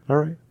sitting room? All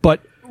right. But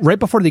right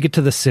before they get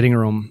to the sitting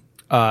room,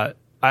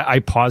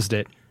 I paused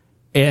it,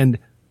 and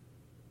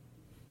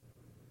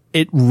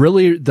it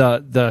really,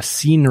 the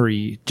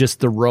scenery,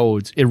 just the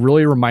roads, it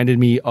really reminded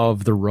me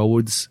of the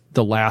roads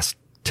the last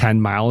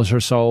 10 miles or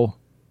so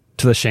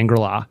to the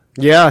Shangri-La.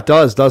 Yeah, it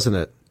does, doesn't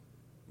it?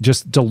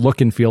 Just the look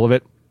and feel of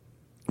it.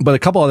 But a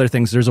couple other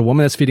things. There's a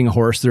woman that's feeding a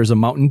horse. There's a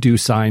Mountain Dew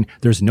sign.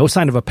 There's no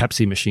sign of a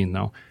Pepsi machine,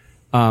 though.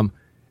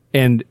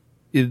 And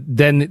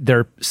then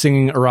they're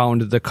singing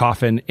around the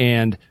coffin,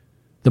 and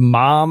the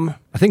mom,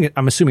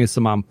 I'm assuming it's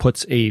the mom,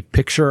 puts a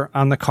picture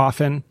on the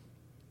coffin,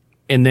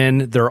 and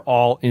then they're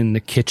all in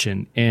the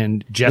kitchen,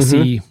 and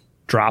Jesse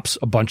drops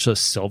a bunch of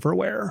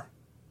silverware.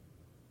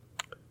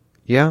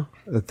 Yeah.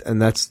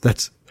 And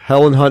that's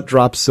Helen Hunt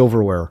drops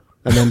silverware,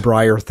 and then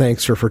Briar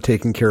thanks her for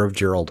taking care of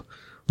Gerald.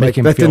 Make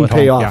him that feel didn't at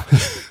pay home. off.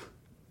 Yeah.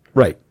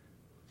 Right.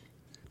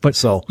 But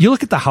so you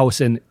look at the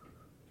house, and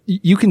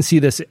you can see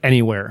this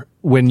anywhere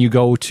when you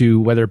go to,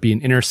 whether it be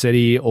an inner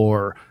city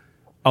or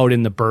out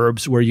in the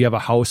burbs, where you have a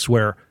house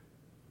where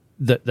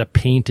the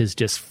paint is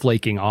just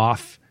flaking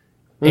off,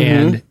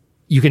 and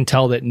you can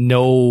tell that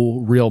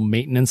no real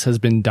maintenance has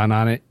been done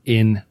on it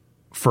in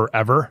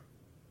forever.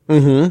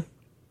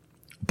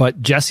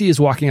 But Jessie is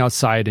walking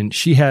outside, and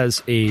she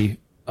has a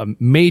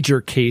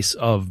major case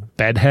of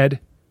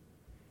bedhead,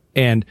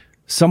 and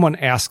someone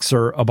asks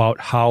her about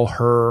how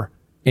her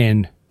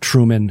and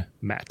Truman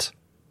met.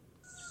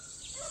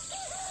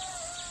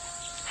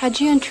 How'd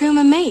you and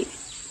Truman meet?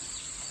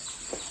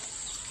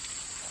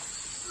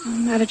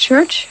 At a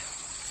church?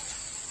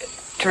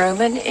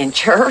 Truman in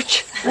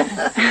church?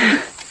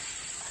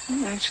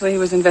 Actually, he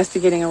was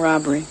investigating a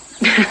robbery.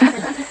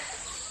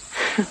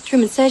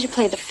 Truman says you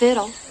play the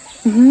fiddle.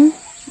 Mm-hmm.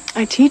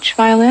 I teach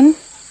violin.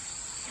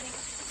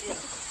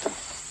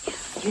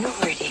 You know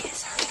where it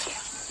is, aren't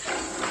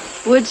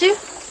you? Would you?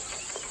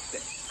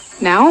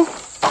 Now?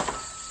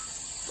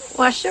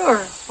 Why, sure.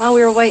 While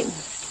we were waiting.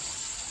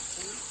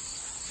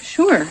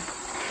 Sure.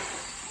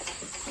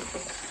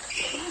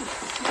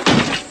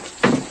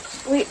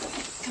 Wait,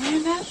 can I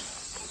have that?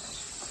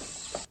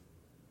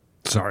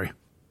 Sorry.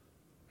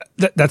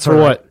 That's For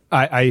all what?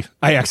 right.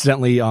 I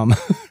accidentally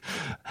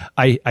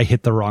I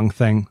hit the wrong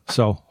thing.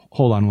 So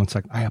hold on one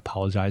second. I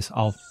apologize.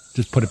 I'll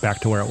just put it back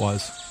to where it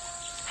was.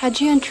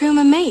 How'd you and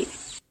Truman meet?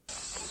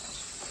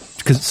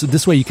 Because so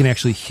this way you can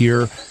actually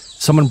hear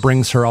someone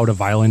brings her out a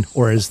violin,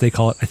 or as they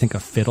call it, I think, a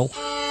fiddle.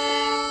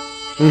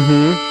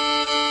 Mm-hmm.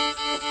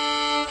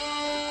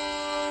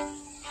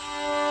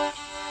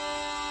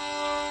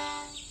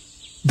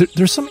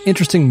 There's some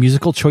interesting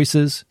musical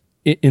choices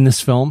in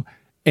this film.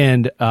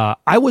 And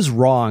I was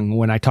wrong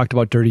when I talked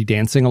about Dirty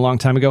Dancing a long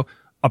time ago.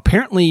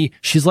 Apparently,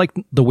 She's Like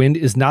the Wind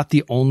is not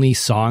the only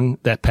song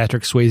that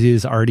Patrick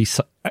Swayze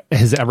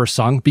has ever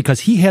sung,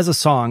 because he has a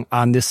song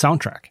on this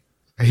soundtrack.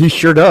 He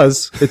sure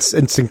does.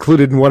 It's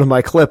included in one of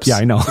my clips. Yeah,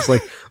 I know. It's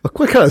like, look,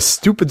 what kind of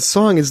stupid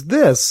song is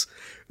this?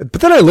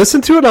 But then I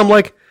listened to it, I'm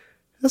like,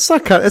 that's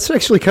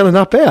actually kind of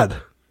not bad.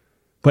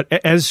 But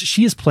as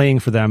she is playing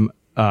for them,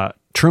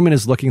 Truman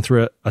is looking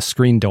through a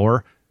screen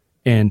door,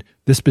 and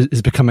this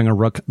is becoming a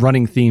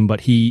running theme,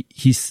 but he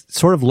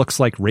sort of looks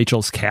like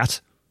Rachel's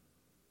cat.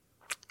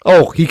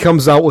 Oh, he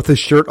comes out with his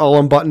shirt all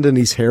unbuttoned and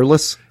he's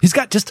hairless. He's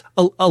got just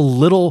a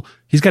little,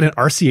 he's got an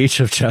RCH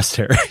of chest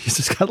hair. He's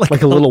just got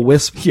like a little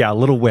wisp. Yeah, a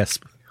little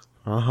wisp.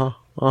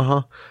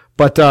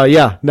 But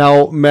yeah,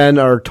 now men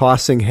are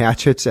tossing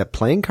hatchets at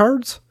playing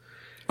cards.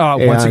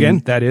 Once again,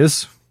 that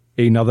is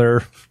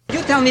another.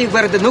 You tell me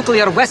where the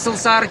nuclear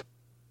vessels are.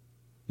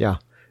 Yeah.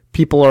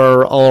 People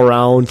are all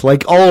around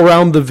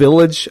the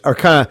village are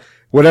kind of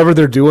whatever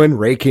they're doing,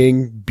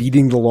 raking,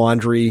 beating the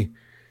laundry.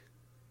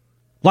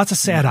 Lots of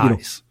sad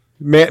eyes.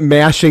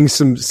 Mashing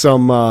some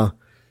what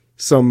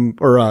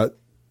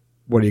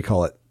do you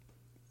call it?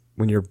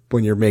 When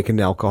you're making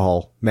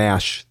alcohol,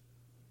 mash.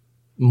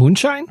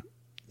 Moonshine?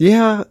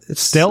 Yeah.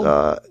 It's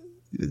still,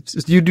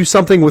 you do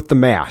something with the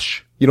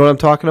mash. You know what I'm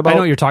talking about? I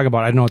know what you're talking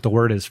about. I don't know what the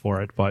word is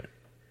for it, but.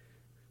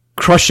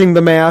 Crushing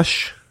the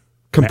mash.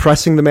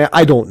 Compressing the mash.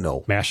 I don't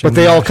know. Mashing but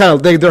they all kind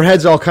of, their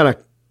heads all kind of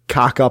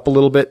cock up a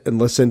little bit and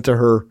listen to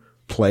her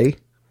play.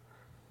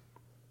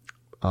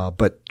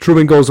 But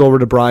Truman goes over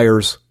to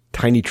Breyer's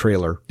tiny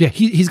trailer. Yeah,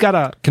 he's got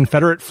a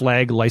Confederate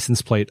flag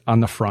license plate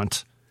on the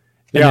front.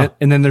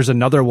 And then there's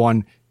another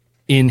one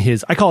in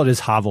his, I call it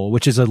his hovel,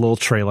 which is a little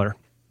trailer.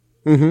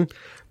 Mm-hmm.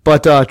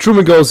 But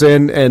Truman goes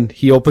in and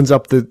he opens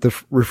up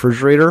the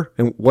refrigerator.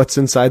 And what's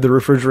inside the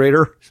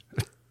refrigerator?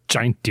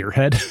 Giant deer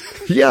head.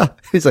 Yeah.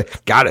 He's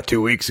like, got it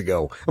 2 weeks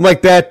ago. I'm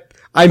like,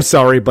 I'm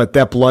sorry, but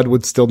that blood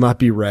would still not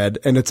be red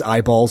and its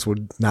eyeballs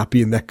would not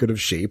be in that good of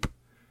shape.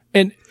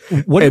 And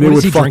what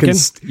is he drinking?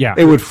 Yeah.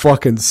 It would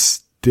fucking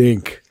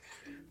stink.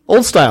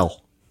 Old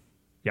style.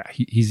 Yeah.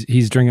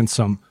 He's drinking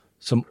some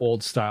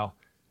old style.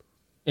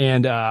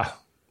 And,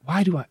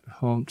 why do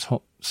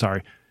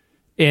sorry.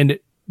 And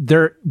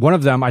one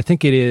of them, I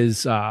think it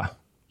is,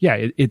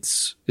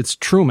 it's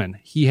Truman.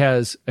 He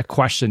has a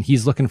question.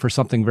 He's looking for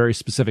something very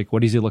specific.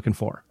 What is he looking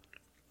for?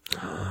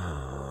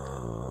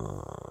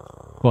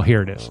 Well,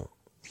 here it is.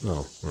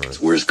 Oh, right.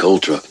 Where's coal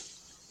truck?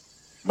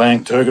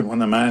 Bank took it when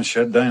the mine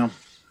shut down.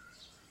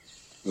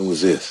 When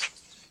was this?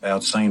 About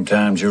the same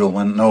time Jewel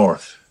went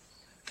north.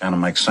 Kind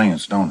of makes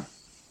sense, don't it?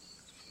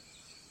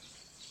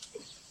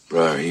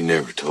 Breyer, he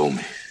never told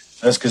me.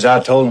 That's because I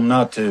told him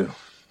not to.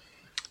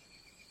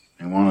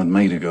 He wanted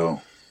me to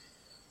go.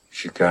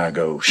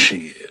 Chicago,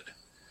 shit.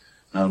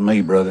 Not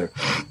me, brother.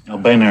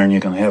 I've been there and you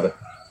can have it.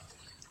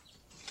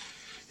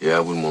 Yeah, I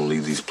wouldn't want to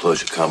leave these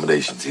plush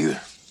accommodations either.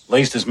 At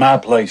least it's my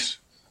place.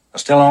 I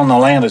still own the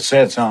land it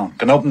sits on.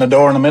 Can open the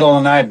door in the middle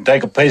of the night and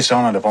take a piss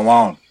on it if I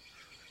want.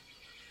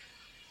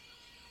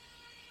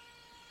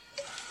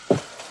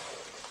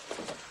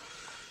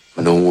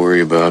 Don't worry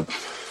about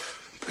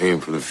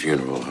paying for the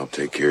funeral. I'll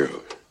take care of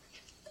it.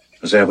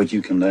 Is that what you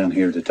come down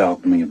here to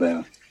talk to me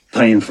about?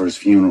 Paying for his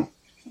funeral?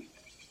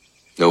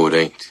 No, it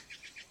ain't.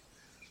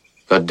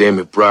 God damn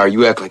it, Breyer,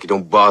 you act like it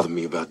don't bother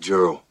me about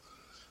Gerald.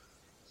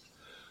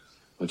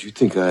 Don't you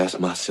think I ask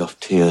myself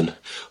 10,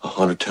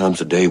 100 times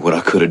a day what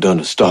I could have done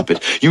to stop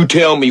it? You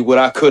tell me what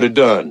I could have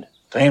done.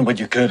 It ain't what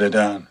you could have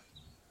done.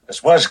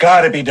 It's what's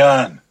got to be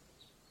done.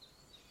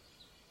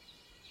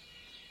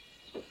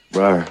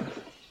 Breyer.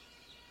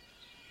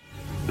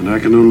 And I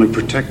can only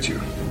protect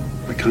you.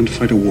 I can't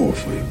fight a war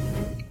for you.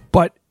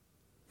 But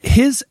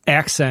his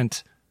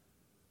accent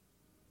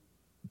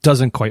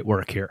doesn't quite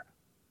work here.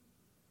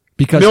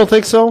 Because you don't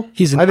think so?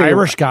 He's an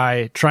Irish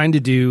guy trying to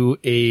do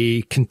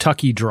a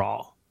Kentucky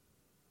drawl.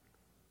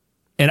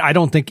 And I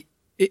don't think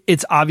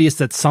it's obvious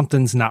that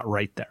something's not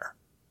right there.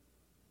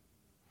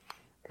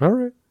 All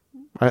right.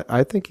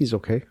 I think he's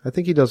okay. I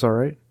think he does all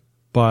right.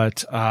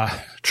 But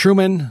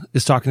Truman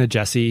is talking to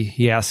Jesse.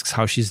 He asks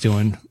how she's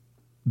doing.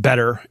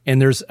 Better.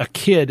 And there's a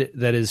kid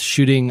that is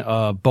shooting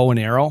a bow and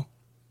arrow.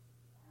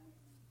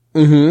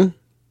 Mm-hmm.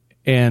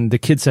 And the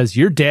kid says,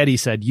 your daddy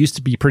said you used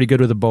to be pretty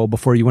good with a bow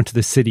before you went to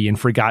the city and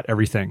forgot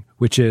everything,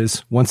 which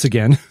is, once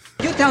again...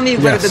 You tell me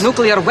where the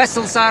nuclear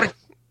vessels are?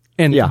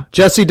 And yeah,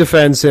 Jesse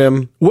defends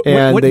him. What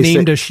and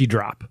name does she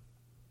drop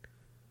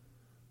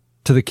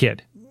to the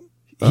kid?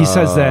 He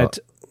says that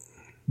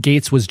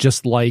Gates was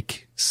just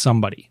like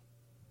somebody.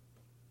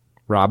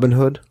 Robin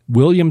Hood?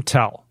 William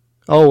Tell.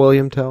 Oh,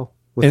 William Tell.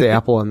 With the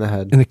apple on the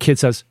head. And the kid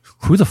says,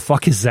 who the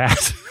fuck is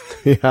that?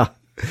 Yeah.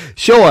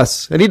 Show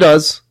us. And he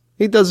does.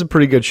 He does a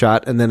pretty good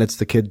shot. And then it's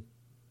the kid's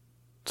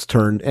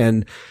turn.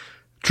 And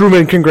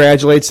Truman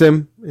congratulates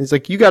him. He's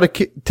like, you got a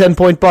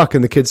 10-point buck.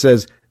 And the kid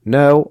says,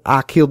 no,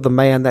 I killed the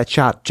man that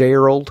shot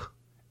Gerald.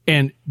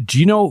 And do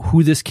you know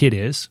who this kid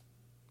is?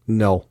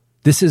 No.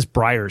 This is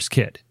Breyer's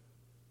kid.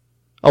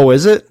 Oh,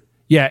 is it?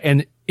 Yeah.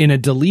 And in a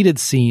deleted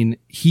scene,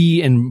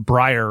 he and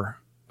Breyer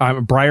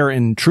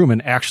and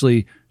Truman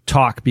actually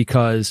talk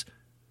because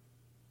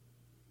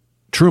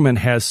Truman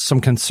has some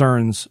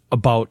concerns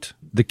about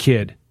the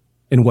kid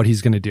and what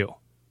he's going to do.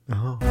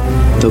 Oh.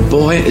 The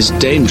boy is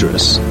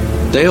dangerous.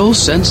 They all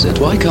sense it.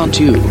 Why can't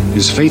you?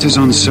 His fate is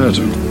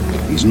uncertain.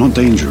 He's not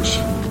dangerous.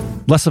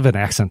 Less of an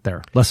accent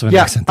there. Less of an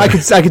accent there.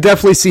 I could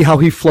definitely see how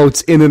he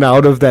floats in and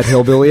out of that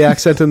hillbilly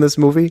accent in this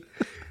movie.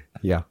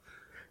 Yeah.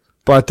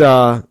 But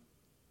I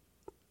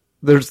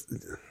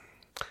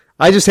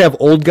just have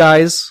old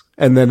guys,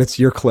 and then it's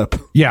your clip.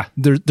 Yeah,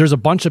 there's a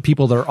bunch of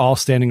people that are all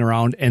standing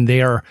around, and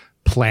they are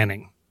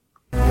planning.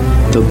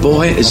 The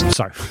boy is...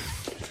 Sorry.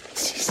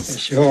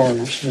 It's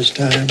yours this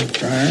time,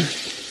 Brian.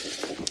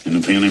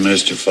 And a penny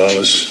mischief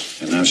follows,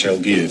 and thou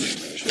shalt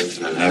give.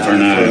 Eye for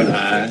an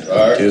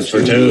eye, tooth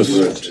for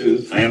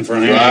tooth, hand for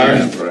an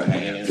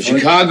hand. The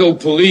Chicago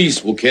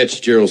police will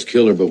catch Gerald's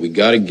killer, but we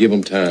gotta give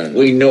him time.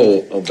 We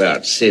know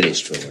about cities,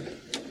 Truman.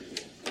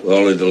 We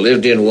already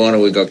lived in one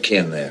and we got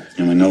kin there.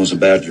 And we knows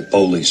about your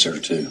police, sir,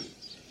 too.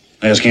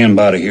 Ask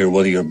anybody here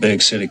whether your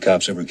big city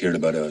cops ever cared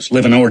about us,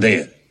 living or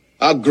dead.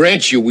 I'll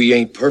grant you we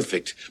ain't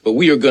perfect, but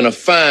we are gonna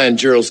find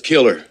Gerald's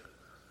killer.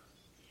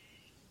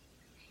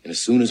 And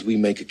as soon as we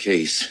make a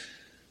case,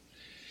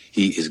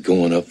 he is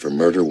going up for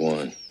murder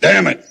one.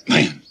 Damn it,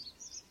 man.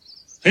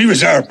 He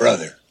was our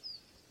brother.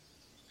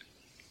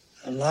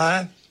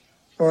 Alive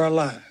or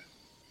alive.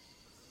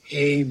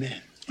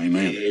 Amen.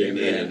 Amen.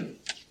 Amen.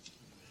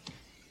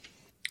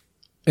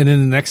 And in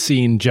the next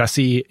scene,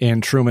 Jesse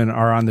and Truman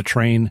are on the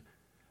train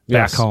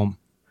back home.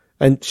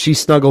 And she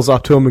snuggles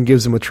up to him and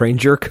gives him a train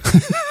jerk.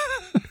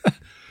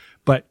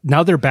 But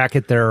now they're back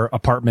at their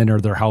apartment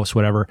or their house,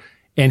 whatever,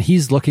 and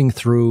he's looking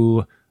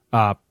through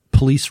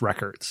police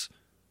records.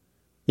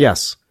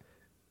 Yes.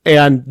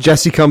 And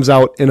Jesse comes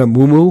out in a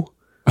muumuu.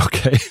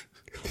 Okay.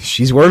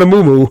 She's wearing a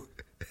muumuu.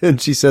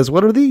 And she says,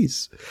 what are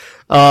these?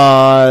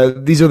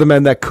 These are the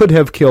men that could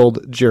have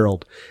killed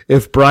Gerald.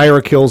 If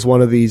Breyer kills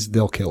one of these,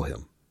 they'll kill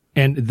him.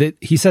 And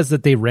he says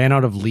that they ran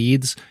out of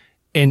leads.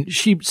 And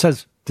she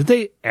says, did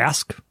they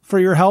ask for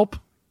your help?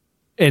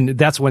 And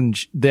that's when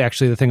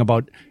the thing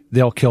about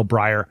they'll kill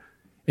Breyer.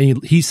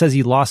 And he says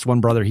he lost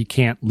one brother. He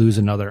can't lose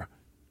another.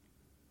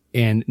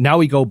 And now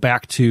we go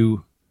back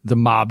to the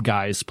mob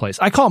guys' place.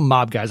 I call them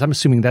mob guys. I'm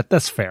assuming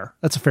that's fair.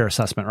 That's a fair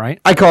assessment, right?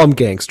 I call them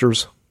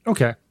gangsters.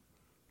 Okay.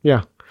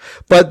 Yeah.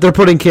 But they're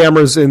putting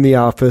cameras in the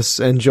office,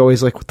 and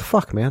Joey's like, what the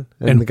fuck, man?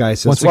 And the guy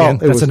says, once again,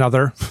 that's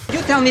another.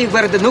 You tell me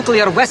where the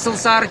nuclear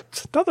vessels are?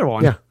 It's another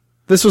one. Yeah.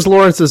 This was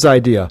Lawrence's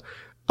idea.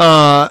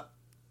 And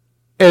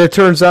it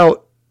turns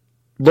out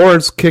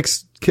Lawrence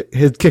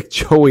had kicked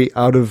Joey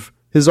out of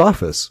his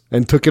office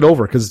and took it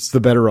over because it's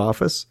the better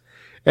office.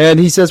 And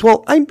he says,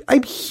 well, I'm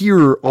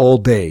here all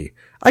day.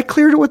 I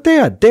cleared it with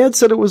Dad. Dad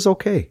said it was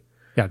okay.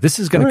 Yeah, this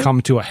is going to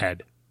come to a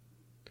head.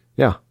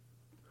 Yeah.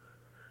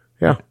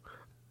 Yeah.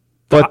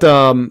 But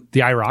the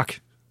IROC.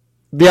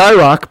 The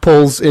IROC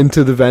pulls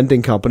into the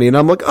vending company, and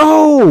I'm like,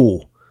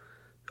 oh,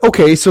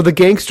 okay, so the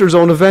gangsters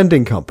own a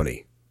vending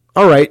company.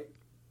 All right.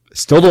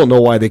 Still don't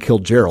know why they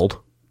killed Gerald.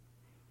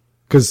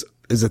 Because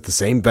is it the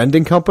same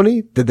vending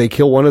company? Did they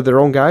kill one of their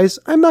own guys?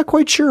 I'm not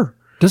quite sure.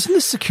 Doesn't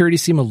this security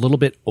seem a little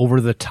bit over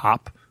the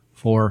top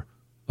for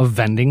a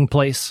vending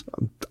place?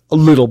 A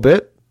little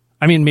bit.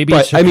 I mean, maybe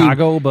it's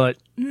Chicago, but...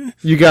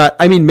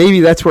 maybe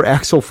that's where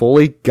Axel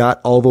Foley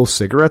got all those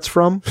cigarettes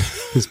from.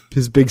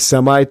 His big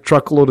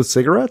semi-truckload of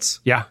cigarettes.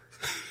 Yeah.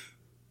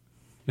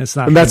 It's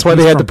not. And that's why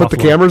they had to put the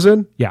cameras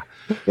in? Yeah.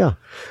 Yeah.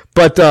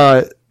 But,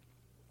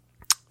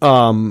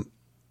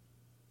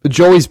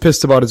 Joey's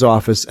pissed about his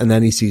office, and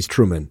then he sees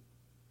Truman.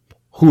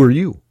 Who are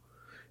you?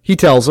 He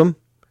tells him.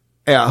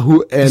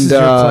 This is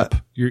your clip.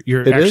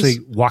 You're actually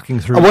walking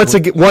through.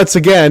 Once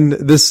again,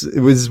 this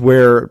was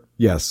where,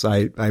 yes,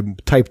 I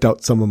typed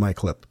out some of my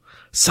clip.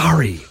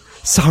 Sorry.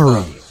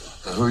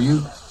 Who are you?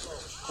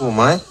 Who am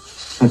I?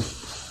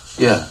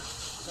 Yeah.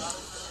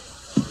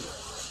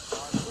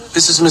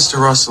 This is Mr.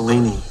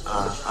 Rossellini.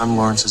 I'm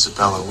Lawrence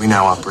Isabella. We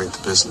now operate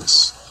the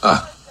business.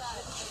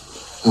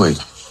 Wait.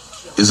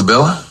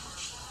 Isabella?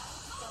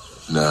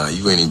 Nah,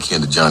 you ain't even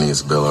kin to Johnny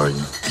Isabel, are you?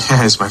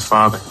 Yeah, it's my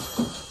father.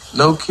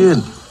 No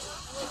kidding.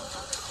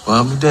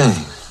 Well, I'll be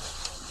dang.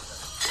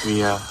 Can we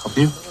help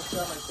you?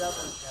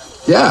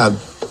 Yeah, I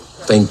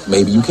think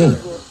maybe you can.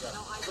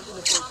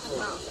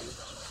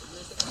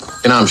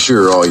 And I'm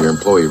sure all your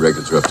employee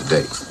records are up to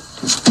date.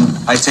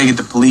 I take it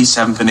the police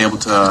haven't been able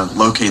to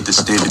locate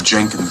this David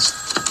Jenkins.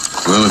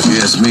 Well, if you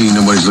ask me,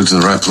 nobody's looked in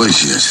the right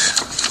place yet.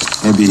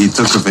 Maybe he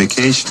took a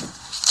vacation.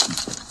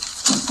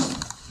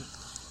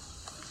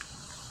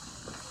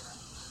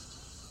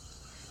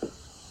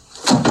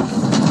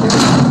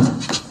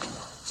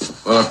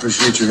 Well, I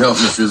appreciate your help,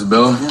 Mr.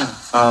 Isabella. Yeah.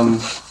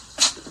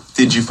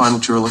 Did you find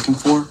what you were looking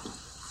for?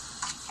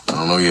 I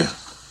don't know yet.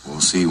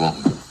 We'll see,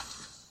 won't we?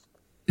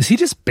 Is he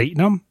just baiting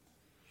him?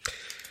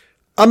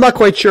 I'm not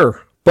quite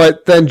sure.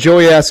 But then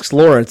Joey asks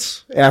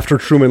Lawrence after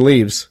Truman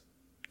leaves,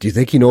 do you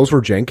think he knows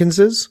where Jenkins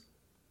is?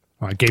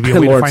 Well, I gave you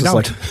a way to find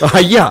out.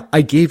 Like, yeah,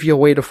 I gave you a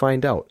way to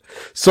find out.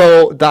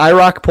 So the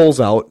IROC pulls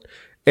out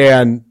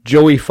and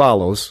Joey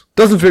follows.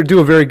 Doesn't do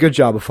a very good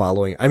job of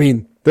following. I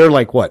mean, they're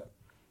like, what,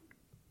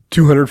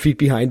 200 feet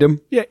behind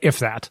him? Yeah, if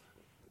that.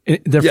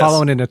 They're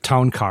following in a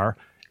town car.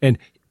 And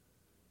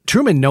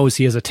Truman knows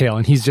he has a tail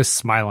and he's just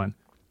smiling.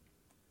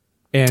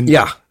 And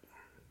yeah,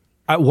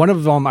 one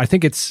of them, I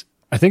think it's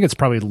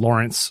probably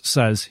Lawrence,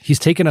 says he's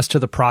taking us to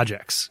the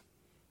projects.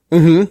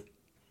 Mm-hmm.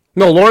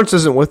 No, Lawrence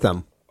isn't with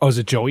them. Oh, is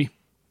it Joey?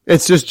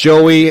 It's just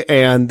Joey,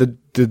 and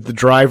the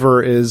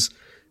driver is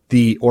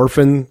the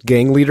orphan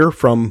gang leader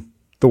from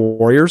the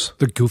Warriors.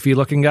 The goofy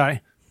looking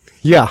guy?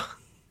 Yeah.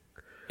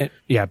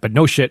 Yeah, but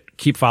no shit.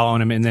 Keep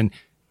following him. And then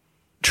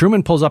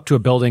Truman pulls up to a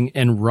building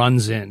and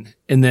runs in.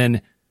 And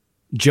then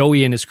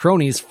Joey and his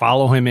cronies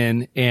follow him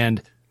in,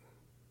 and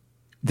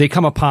they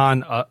come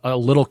upon a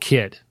little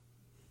kid.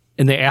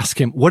 And they ask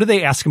him, what do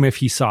they ask him if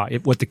he saw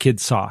it, what the kid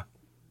saw?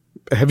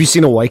 Have you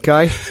seen a white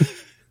guy?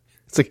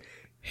 It's like,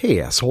 hey,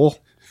 asshole,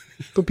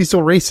 don't be so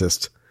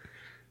racist.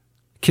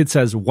 Kid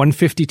says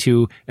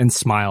 152 and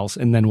smiles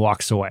and then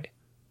walks away.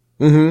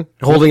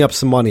 Mm-hmm. Holding up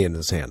some money in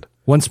his hand.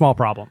 One small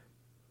problem.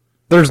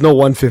 There's no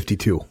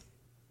 152.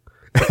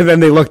 And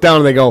then they look down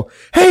and they go,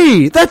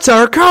 hey, that's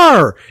our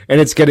car. And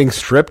it's getting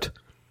stripped.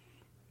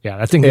 Yeah,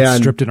 that thing gets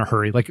stripped in a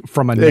hurry, like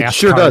from a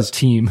NASCAR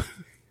team.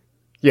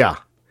 Yeah.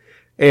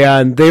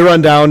 And they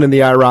run down and the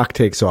IROC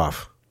takes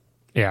off.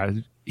 Yeah,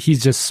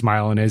 he's just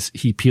smiling as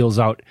he peels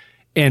out.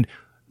 And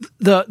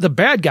the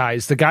bad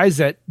guys, the guys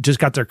that just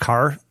got their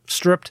car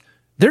stripped,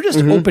 they're just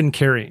open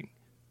carrying.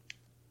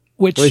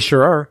 Which they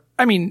sure are.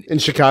 I mean, in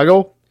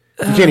Chicago,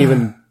 you can't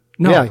even.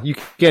 No. Yeah, you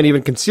can't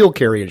even conceal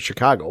carry in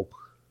Chicago.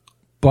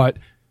 But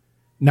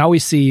now we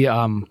see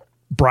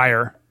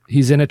Breyer.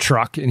 He's in a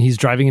truck and he's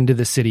driving into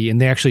the city, and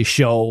they actually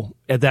show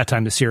at that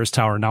time the Sears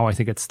Tower. Now I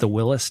think it's the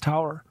Willis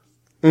Tower.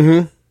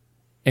 Mm-hmm.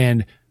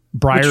 And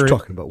Breyer, what you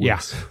talking about,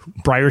 Willis? Yeah,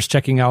 Breyer's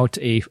checking out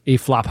a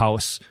flop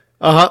house.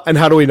 And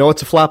how do we know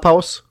it's a flop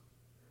house?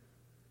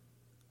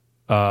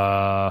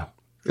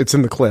 It's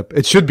in the clip.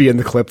 It should be in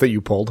the clip that you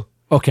pulled.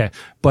 Okay,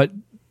 but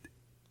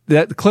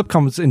the clip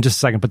comes in just a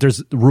second. But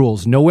there's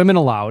rules: no women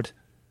allowed,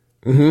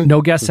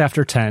 no guests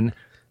after 10,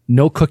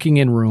 no cooking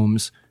in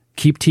rooms,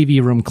 keep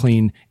TV room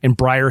clean. And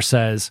Breyer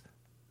says,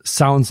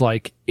 "Sounds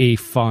like a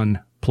fun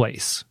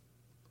place."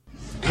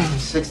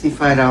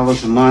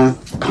 $65 a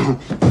month,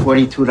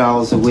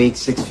 $42 a week,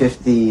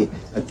 $650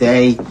 a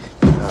day,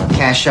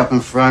 cash up in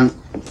front,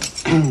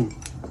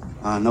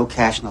 no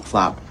cash, no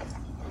flop.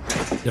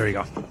 There you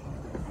go.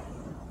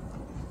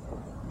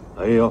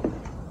 Well,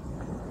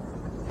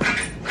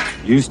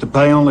 used to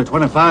pay only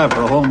 $25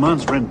 for a whole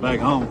month's rent back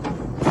home.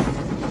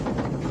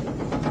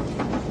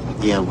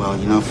 Yeah,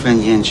 well,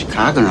 friend, you're in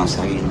Chicago now,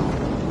 so, you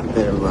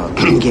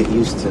better get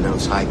used to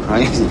those high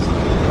prices.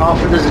 How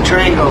often does a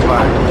train go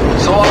by?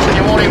 So often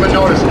you won't even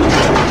notice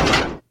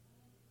it.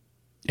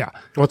 Yeah.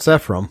 What's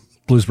that from?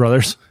 Blues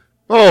Brothers.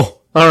 Oh,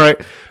 all right.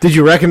 Did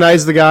you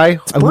recognize the guy?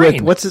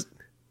 Brain. What's his?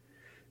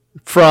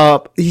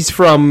 He's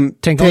from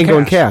Tango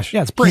and Cash.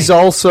 Yeah, it's Brain.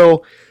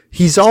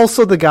 He's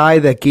also the guy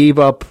that gave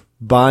up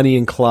Bonnie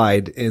and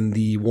Clyde in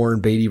the Warren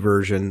Beatty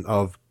version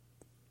of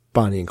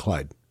Bonnie and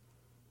Clyde.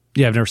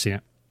 Yeah, I've never seen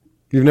it.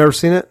 You've never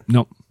seen it?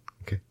 Nope.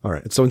 Okay. All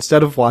right. So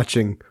instead of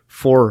watching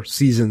 4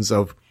 seasons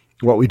of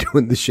What We Do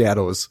in the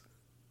Shadows,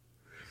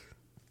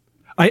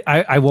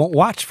 I won't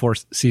watch 4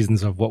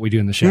 seasons of What We Do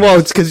in the Shadows. Well,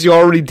 it's because you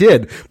already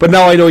did. But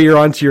now I know you're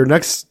on to your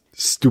next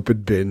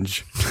stupid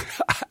binge.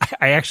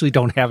 I actually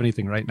don't have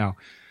anything right now.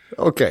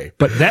 Okay.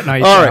 But that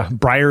night,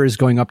 Breyer is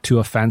going up to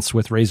a fence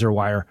with razor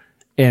wire,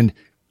 and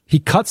he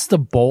cuts the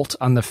bolt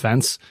on the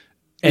fence.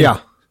 And yeah.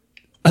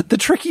 The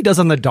trick he does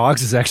on the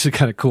dogs is actually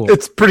kind of cool.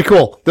 It's pretty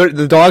cool.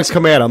 The dogs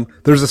come at him.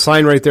 There's a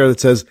sign right there that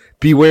says,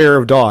 beware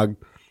of dog.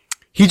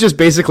 He just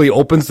basically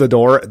opens the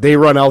door. They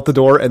run out the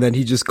door, and then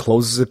he just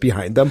closes it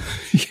behind them.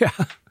 Yeah.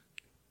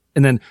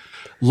 And then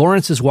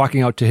Lawrence is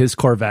walking out to his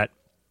Corvette.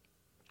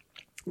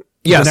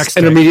 Yes,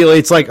 and immediately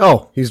it's like,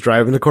 oh, he's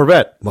driving the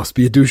Corvette. Must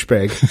be a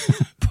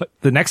douchebag. But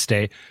the next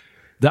day,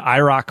 the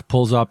IROC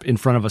pulls up in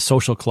front of a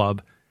social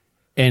club,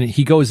 and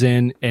he goes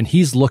in, and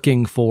he's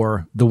looking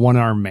for the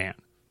one-armed man.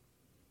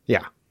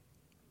 Yeah.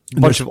 A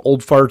bunch of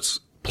old farts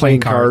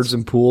playing cards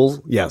and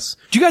pool. Yes.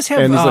 Do you guys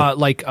have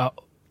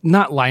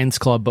not Lions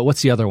Club, but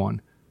what's the other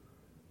one?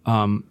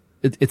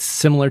 It's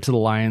similar to the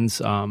Lions.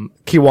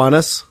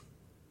 Kiwanis.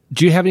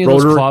 Do you have any of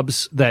those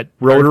clubs that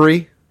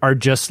Rotary are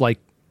just like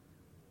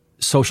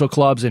social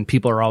clubs and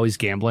people are always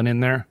gambling in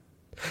there?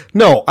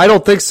 No, I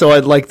don't think so.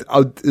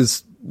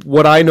 Is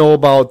what I know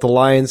about the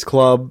Lions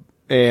Club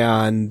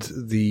and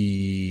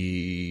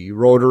the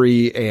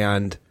Rotary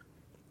and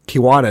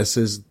Kiwanis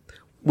is,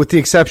 with the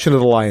exception of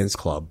the Lions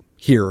Club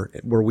here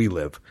where we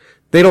live,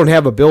 they don't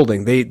have a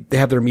building. They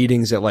have their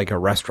meetings at like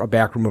a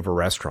back room of a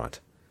restaurant.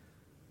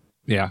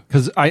 Yeah,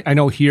 because I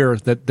know here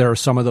that there are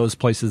some of those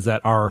places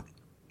that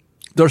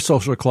they're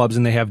social clubs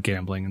and they have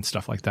gambling and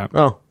stuff like that.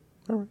 Oh,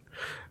 all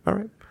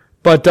right.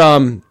 But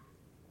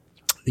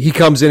he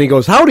comes in, he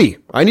goes, "Howdy,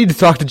 I need to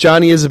talk to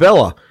Johnny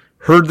Isabella.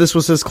 Heard this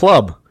was his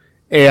club."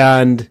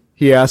 And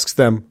he asks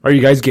them, "Are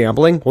you guys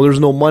gambling?" Well, there's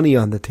no money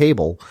on the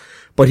table.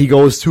 But he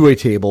goes to a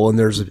table and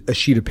there's a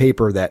sheet of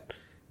paper that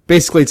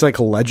basically it's like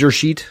a ledger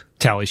sheet.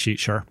 Tally sheet,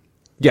 sure.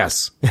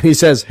 Yes. And he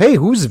says, "Hey,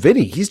 who's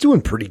Vinny? He's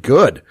doing pretty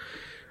good."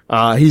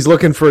 He's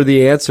looking for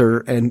the answer,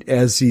 and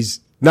as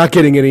he's not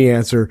getting any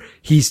answer,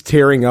 he's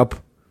tearing up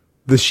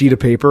the sheet of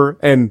paper.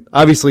 And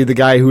obviously the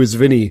guy who is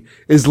Vinny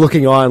is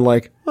looking on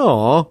like,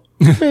 "Oh,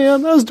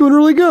 man, I was doing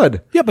really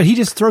good." Yeah, but he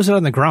just throws it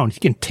on the ground. He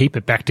can tape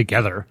it back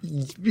together.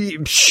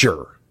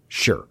 Sure.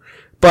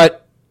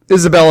 But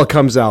Isabella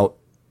comes out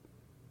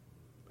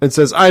and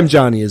says, "I'm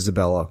Johnny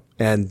Isabella."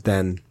 And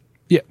then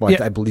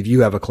I believe you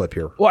have a clip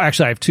here. Well,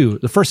 actually, I have two.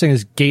 The first thing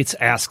is Gates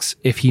asks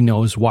if he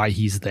knows why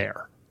he's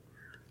there.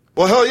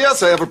 Well, hell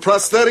yes, I have a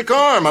prosthetic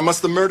arm. I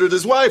must have murdered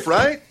his wife,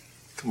 right?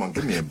 Come on,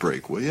 give me a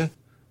break, will you?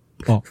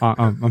 Well,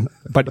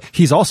 but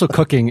he's also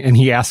cooking, and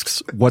he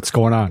asks what's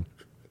going on.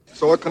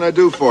 So what can I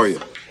do for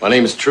you? My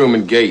name is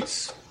Truman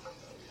Gates.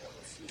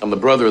 I'm the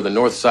brother of the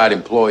North Side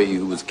employee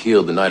who was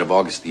killed the night of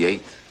August the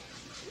 8th,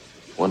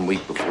 1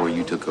 week before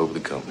you took over the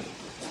company.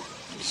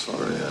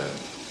 Sorry,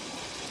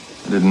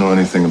 I didn't know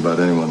anything about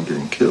anyone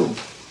getting killed.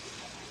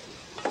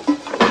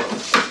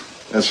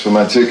 As for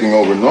my taking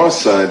over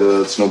Northside,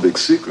 it's no big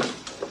secret.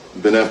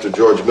 I've been after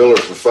George Miller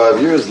for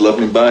 5 years, let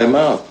me buy him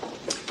out.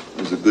 It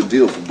was a good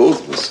deal for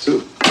both of us,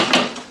 too.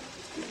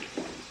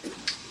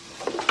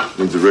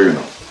 Needs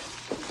oregano.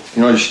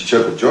 You know, you should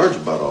check with George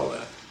about all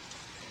that.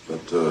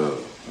 But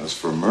as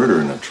for murder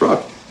in a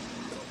truck...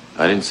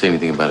 I didn't say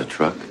anything about a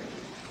truck.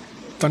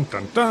 Dun,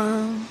 dun,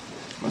 dun.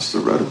 Must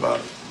have read about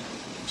it.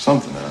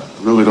 Something, I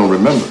really don't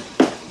remember.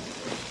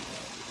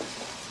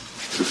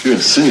 If you're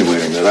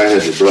insinuating that I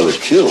had your brother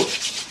killed,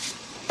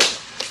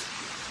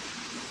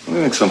 let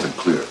me make something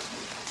clear.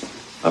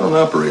 I don't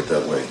operate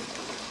that way.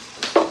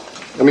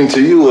 I mean,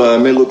 to you, I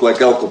may look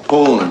like Al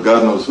Capone or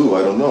God knows who,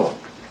 I don't know.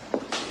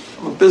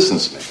 I'm a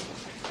businessman.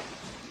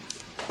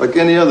 Like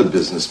any other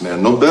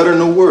businessman, no better,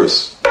 no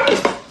worse.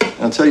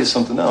 And I'll tell you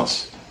something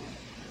else.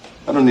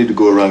 I don't need to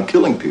go around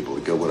killing people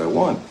to get what I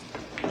want.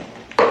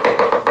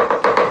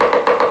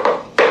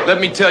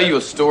 Let me tell you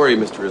a story,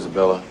 Mr.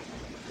 Isabella.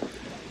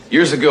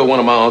 Years ago, one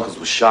of my uncles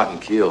was shot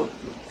and killed.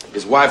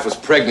 His wife was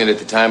pregnant at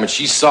the time, and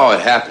she saw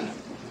it happen.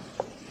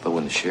 But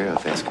when the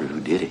sheriff asked her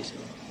who did it,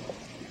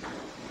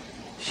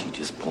 she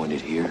just pointed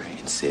here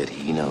and said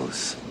he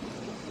knows.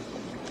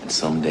 And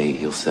someday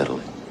he'll settle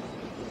it.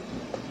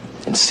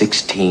 And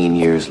 16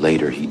 years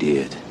later, he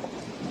did.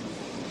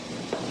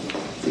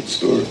 Good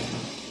story.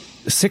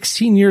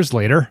 16 years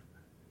later?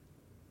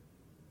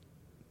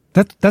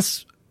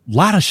 That's a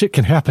lot of shit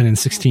can happen in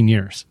 16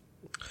 years.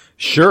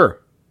 Sure.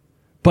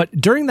 But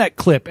during that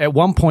clip, at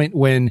one point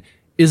when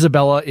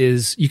Isabella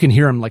you can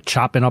hear him like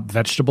chopping up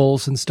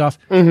vegetables and stuff.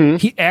 Mm-hmm.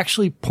 He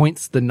actually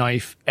points the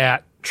knife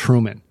at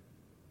Truman,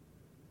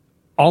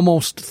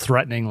 almost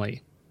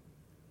threateningly.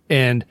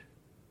 And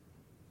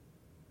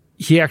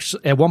he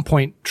actually, at one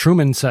point,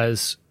 Truman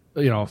says,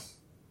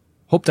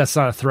 hope that's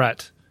not a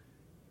threat.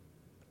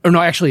 Or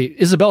no,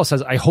 actually, Isabella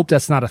says, I hope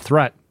that's not a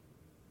threat.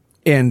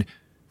 And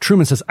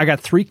Truman says, I got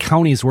 3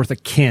 counties worth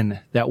of kin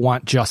that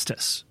want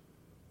justice.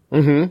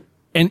 Mm-hmm.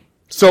 And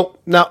so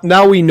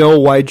now we know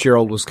why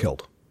Gerald was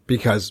killed,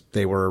 because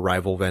they were a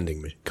rival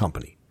vending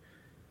company.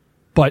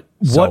 But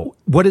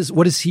what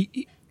is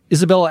he?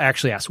 Isabella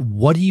actually asks,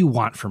 what do you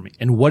want from me?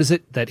 And what is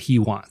it that he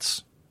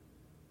wants?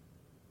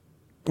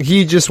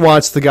 He just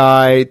wants the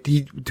guy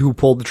who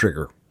pulled the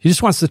trigger. He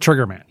just wants the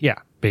trigger man. Yeah,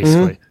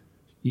 basically.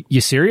 Mm-hmm.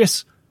 You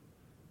serious?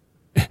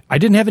 I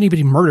didn't have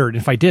anybody murdered.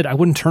 If I did, I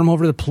wouldn't turn him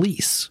over to the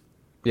police.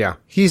 Yeah.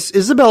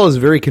 Isabella's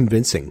very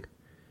convincing.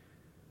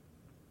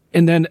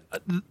 And then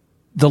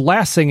the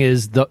last thing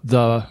is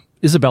the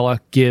Isabella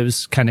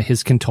gives kind of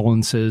his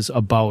condolences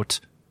about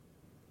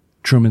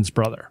Truman's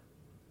brother.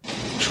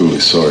 Truly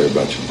sorry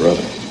about your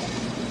brother.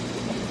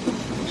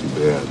 Too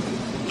bad.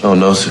 Oh,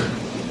 no, sir.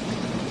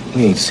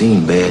 We ain't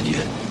seen bad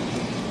yet,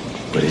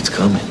 but it's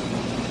coming.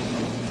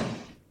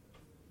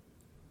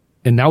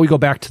 And now we go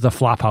back to the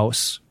flop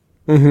house.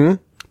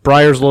 Mm-hmm.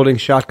 Briar's loading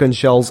shotgun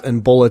shells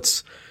and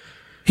bullets.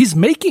 He's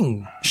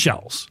making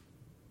shells.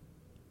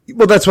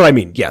 Well, that's what I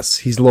mean. Yes,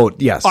 he's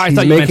load. Yes, Oh, I he's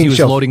thought you meant he was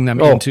shelf- loading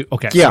them Oh, into.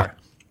 Okay, yeah, sorry.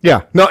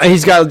 yeah. No, and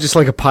he's got just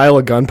like a pile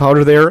of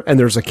gunpowder there, and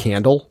there's a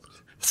candle.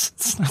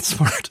 It's not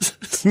smart.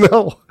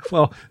 No.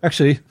 Well,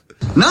 actually,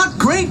 not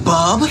great,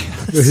 Bob.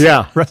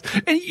 Yeah.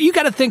 And you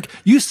got to think.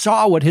 You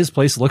saw what his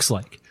place looks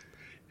like.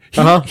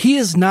 He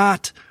is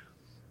not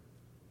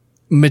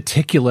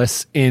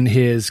meticulous in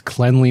his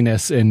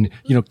cleanliness and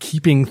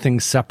keeping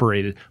things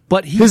separated.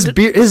 But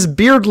his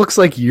beard looks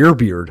like your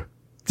beard.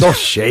 It's all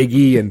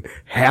shaggy and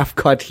half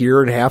cut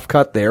here and half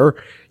cut there.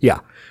 Yeah.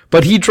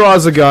 But he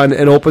draws a gun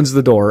and opens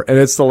the door, and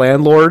it's the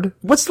landlord.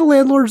 What's the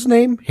landlord's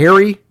name?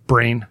 Harry?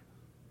 Brain.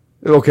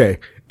 Okay.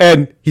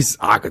 And he's,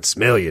 I could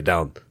smell you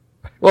down.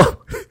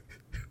 Well,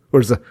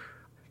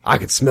 I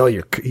could smell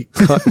your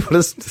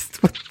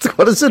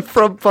what is it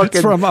from fucking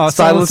It's from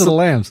Silence of the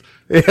Lambs.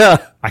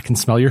 Yeah. I can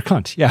smell your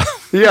cunt. Yeah.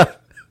 Yeah.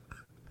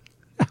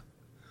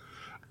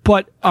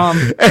 But,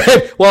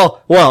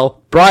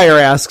 well,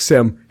 Breyer asks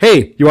him,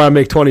 hey, you want to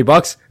make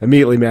 $20?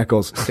 Immediately Matt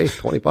goes, hey,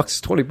 $20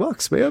 is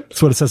 $20, man.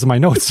 That's what it says in my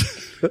notes.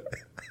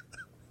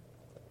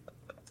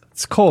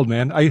 It's cold,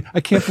 man. I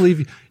can't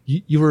believe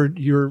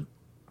you're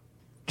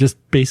just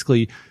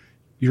basically,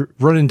 you're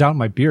running down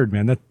my beard,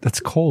 man. That's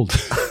cold.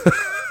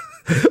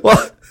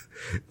 Well,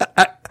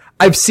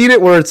 I've seen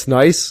it where it's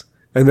nice,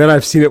 and then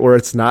I've seen it where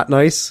it's not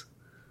nice.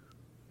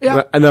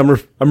 Yeah. And I'm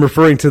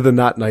referring to the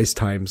not nice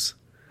times.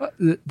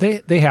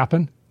 They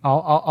happen.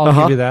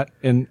 I'll give you that,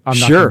 and I'm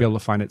not going to be able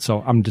to find it,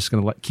 so I'm just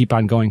going to keep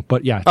on going.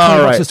 But yeah,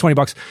 $20 is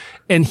 $20.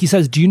 And he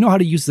says, "Do you know how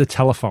to use the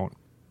telephone?"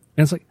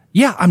 And it's like,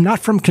 "Yeah, I'm not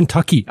from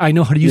Kentucky. I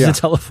know how to use the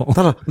telephone.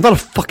 I'm not a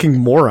fucking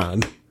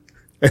moron."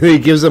 And then he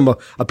gives him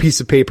a piece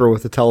of paper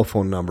with a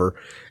telephone number.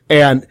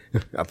 And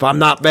if I'm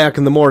not back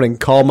in the morning,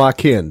 call my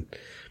kin.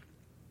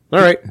 All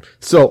right.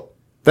 So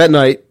that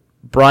night,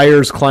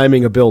 Breyer's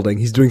climbing a building.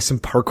 He's doing some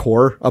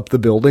parkour up the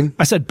building.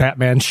 I said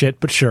Batman shit,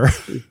 but sure.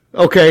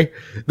 Okay.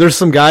 There's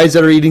some guys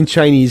that are eating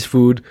Chinese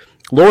food.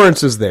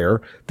 Lawrence is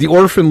there. The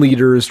orphan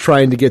leader is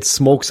trying to get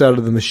smokes out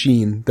of the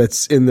machine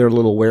that's in their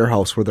little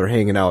warehouse where they're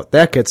hanging out.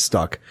 That gets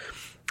stuck.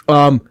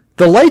 The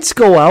lights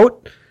go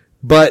out,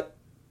 but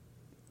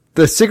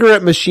the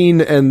cigarette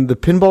machine and the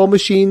pinball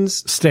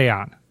machines stay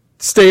on.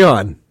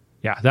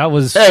 Yeah, that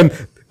was. And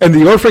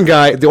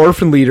the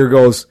orphan leader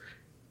goes,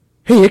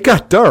 "Hey, it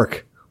got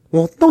dark."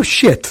 Well, no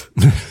shit.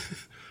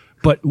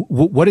 But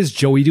what is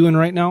Joey doing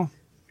right now?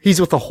 He's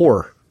with a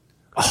whore.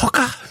 Oh,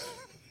 God.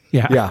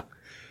 Yeah. Yeah.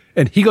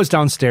 And he goes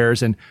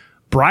downstairs, and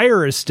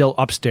Breyer is still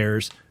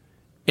upstairs.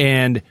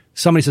 And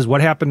somebody says,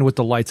 "What happened with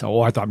the lights?" "Oh,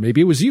 I thought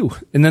maybe it was you."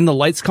 And then the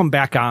lights come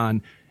back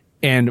on,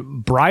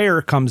 and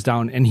Breyer comes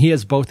down, and he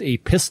has both a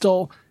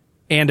pistol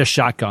and a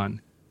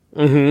shotgun.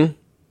 Mm-hmm.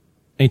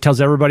 And he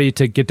tells everybody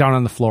to get down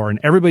on the floor, and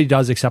everybody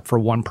does except for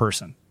one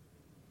person.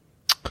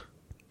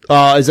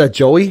 Is that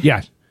Joey?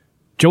 Yeah.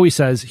 Joey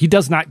says he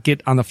does not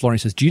get on the floor. And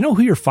he says, "Do you know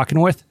who you're fucking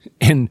with?"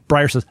 And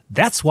Breyer says,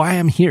 "That's why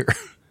I'm here."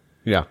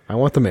 Yeah. I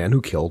want the man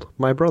who killed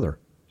my brother.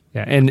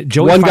 Yeah. And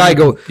Joey One guy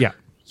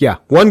Yeah.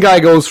 One guy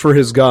goes for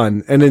his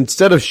gun, and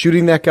instead of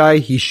shooting that guy,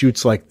 he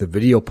shoots like the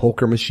video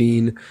poker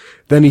machine.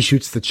 Then he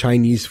shoots the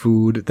Chinese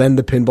food, then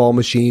the pinball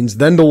machines,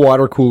 then the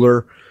water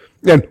cooler.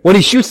 And when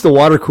he shoots the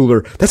water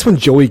cooler, that's when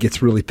Joey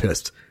gets really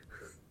pissed.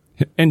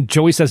 And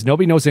Joey says,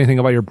 "Nobody knows anything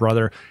about your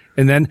brother."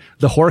 And then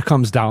the whore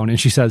comes down and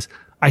she says,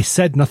 "I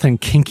said nothing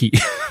kinky."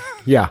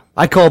 Yeah.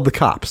 I called the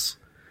cops.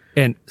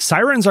 And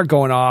sirens are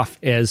going off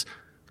as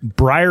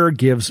Breyer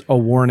gives a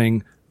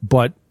warning,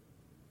 but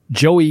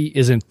Joey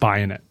isn't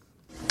buying it.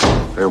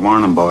 Fair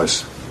warning,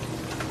 boys.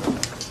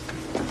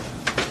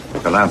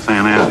 Till I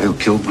found out who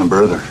killed my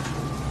brother,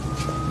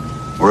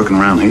 working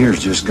around here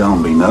is just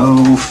gonna be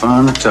no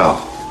fun at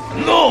all.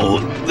 No,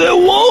 they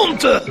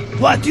won't.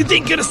 What, you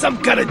think you're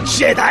some kind of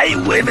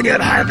Jedi waving your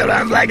hand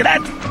around like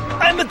that?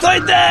 I'm a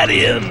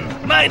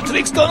Toydarian. My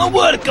tricks don't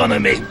work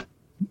on me.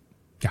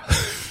 Yeah.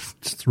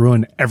 Just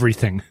ruin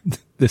everything,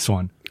 this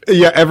one.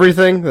 Yeah,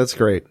 everything? That's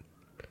great.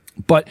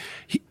 But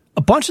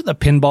a bunch of the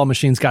pinball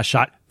machines got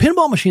shot.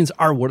 Pinball machines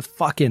are worth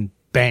fucking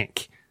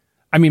bank.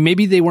 I mean,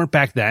 maybe they weren't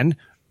back then,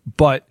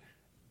 but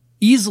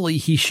easily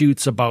he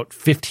shoots about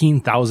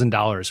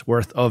 $15,000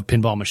 worth of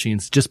pinball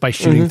machines just by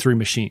shooting 3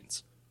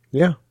 machines.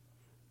 Yeah.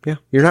 Yeah.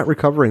 You're not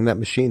recovering that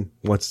machine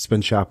once it's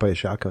been shot by a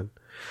shotgun.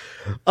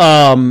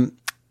 The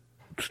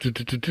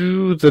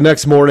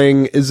next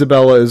morning,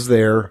 Isabella is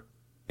there,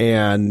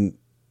 and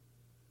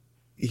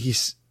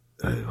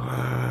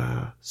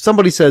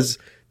somebody says,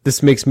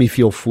 "This makes me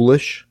feel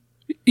foolish."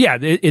 Yeah,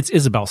 it's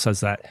Isabel says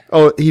that.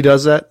 Oh, he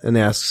does that and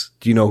asks,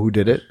 "Do you know who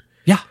did it?"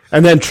 Yeah.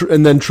 And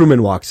then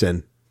Truman walks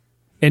in.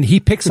 And he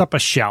picks up a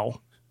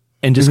shell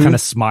and just kind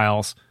of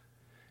smiles.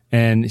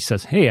 And he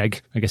says, "Hey, I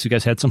guess you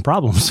guys had some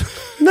problems."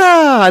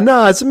 Nah,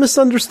 it's a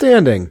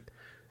misunderstanding.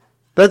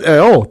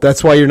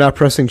 That's why you're not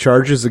pressing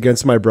charges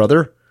against my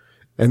brother?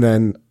 And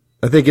then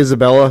I think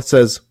Isabella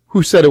says,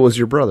 "Who said it was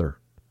your brother?"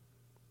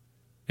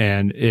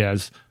 And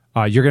is,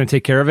 "You're going to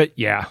take care of it?"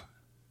 "Yeah.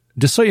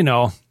 Just so you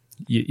know,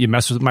 you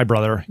mess with my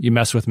brother, you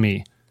mess with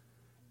me."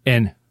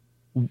 And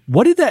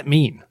what did that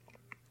mean?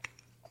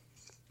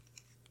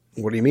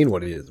 What do you mean?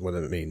 What did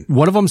it mean?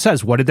 One of them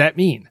says, "What did that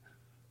mean?"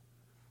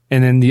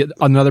 And then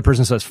another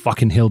person says,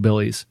 "Fucking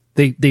hillbillies."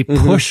 They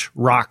push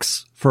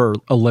rocks for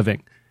a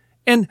living.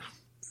 And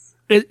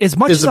as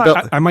much as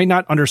I might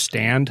not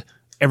understand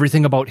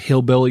everything about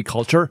hillbilly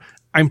culture,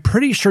 I'm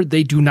pretty sure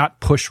they do not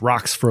push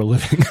rocks for a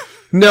living.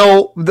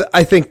 No,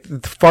 I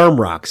think farm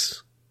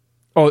rocks.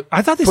 Oh,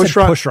 I thought they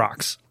said push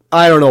rocks.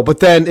 I don't know. But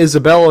then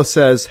Isabella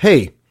says,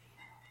 hey,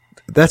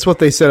 that's what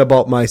they said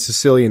about my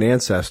Sicilian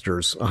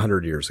ancestors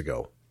 100 years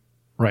ago.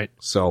 Right.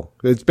 So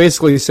it's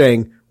basically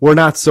saying we're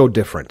not so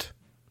different.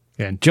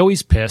 And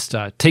Joey's pissed.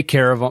 Take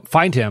care of him.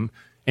 Find him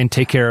and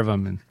take care of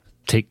him. And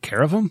take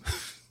care of him?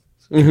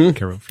 Mm-hmm.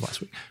 Care of him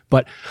last week.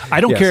 But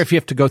I don't care if you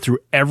have to go through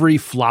every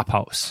flop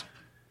house.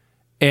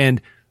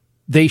 And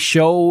they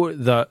show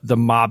the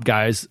mob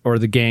guys or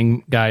the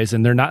gang guys,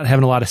 and they're not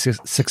having a lot of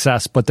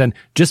success. But then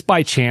just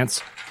by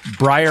chance,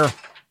 Briar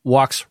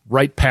walks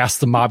right past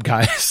the mob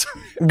guys.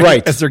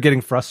 Right. As they're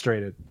getting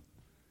frustrated.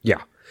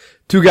 Yeah.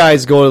 Two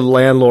guys go to the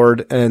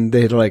landlord and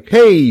they're like,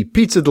 hey,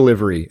 pizza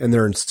delivery. And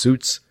they're in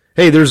suits.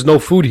 Hey, there's no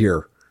food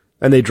here.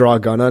 And they draw a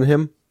gun on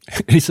him.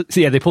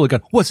 Yeah, they pull a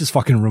gun. What's his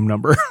fucking room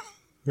number?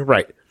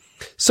 Right.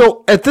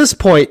 So at this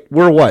point,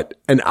 we're what?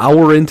 An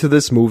hour into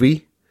this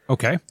movie?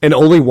 Okay. And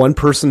only one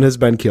person has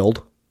been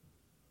killed.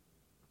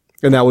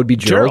 And that would be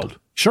Gerald.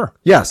 Sure.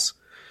 Yes.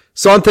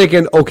 So I'm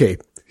thinking, okay,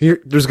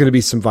 there's going to be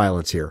some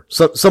violence here.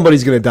 So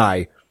somebody's going to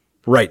die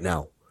right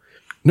now.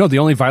 No, the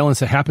only violence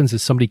that happens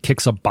is somebody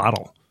kicks a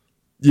bottle.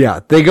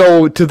 Yeah. They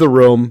go to the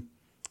room.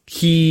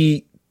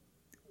 He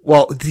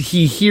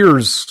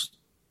hears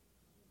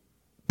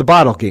the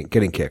bottle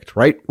getting kicked,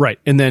 right? Right.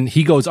 And then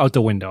he goes out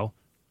the window.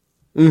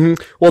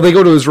 Mm-hmm. Well, they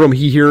go to his room.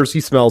 He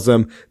smells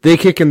them. They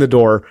kick in the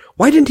door.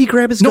 Why didn't he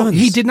grab his guns? No,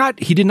 he did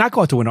not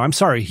go out the window. I'm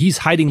sorry. He's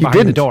hiding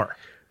behind the door.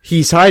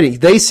 He's hiding.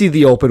 They see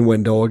the open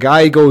window. A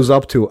guy goes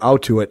out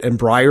to it, and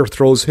Briar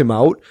throws him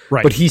out.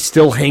 Right. But he's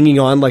still hanging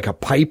on like a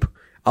pipe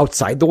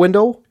outside the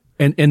window.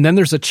 And then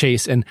there's a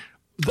chase. And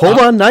hold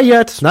on, not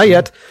yet.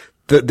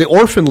 The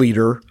orphan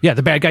leader. Yeah,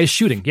 the bad guy is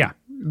shooting. Yeah.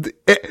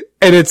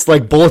 And it's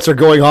like bullets are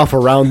going off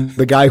around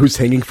the guy who's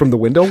hanging from the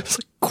window. It's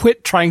like,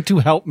 quit trying to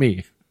help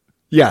me.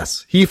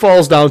 Yes. He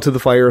falls down to the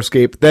fire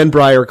escape. Then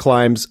Briar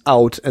climbs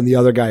out and the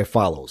other guy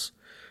follows.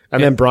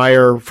 And then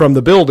Briar from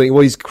the building,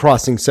 well, he's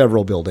crossing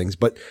several buildings,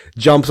 but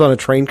jumps on a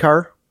train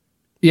car.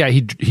 Yeah,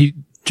 he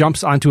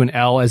jumps onto an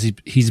L as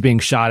he's being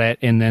shot at.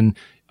 And then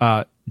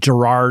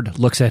Gerard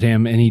looks at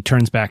him and he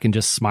turns back and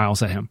just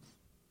smiles at him.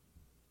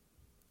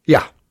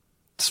 Yeah.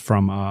 It's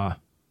from, oh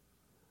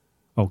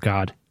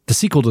God, the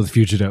sequel to The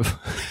Fugitive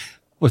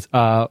with,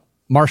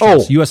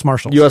 Marshals, U.S.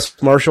 Marshals. U.S.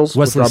 Marshals.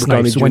 Wesley with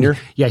Robert Snipes. Downey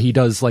Jr. He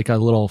does like a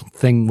little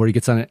thing where he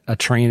gets on a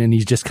train and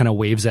he just kind of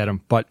waves at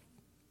him. But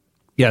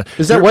yeah.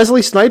 Is that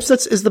Wesley Snipes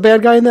is the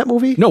bad guy in that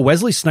movie? No,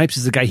 Wesley Snipes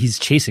is the guy he's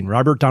chasing.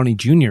 Robert Downey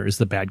Jr. is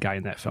the bad guy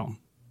in that film.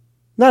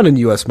 Not in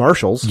U.S.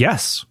 Marshals.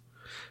 Yes.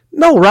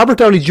 No, Robert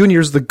Downey Jr.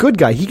 is the good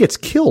guy. He gets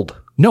killed.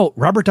 No,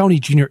 Robert Downey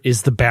Jr.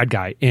 is the bad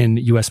guy in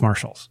U.S.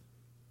 Marshals.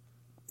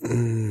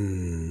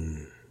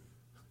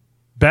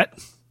 Bet.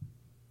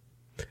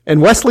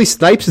 And Wesley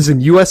Snipes is in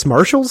U.S.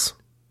 Marshals?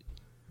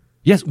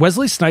 Yes,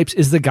 Wesley Snipes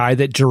is the guy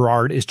that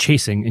Gerard is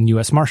chasing in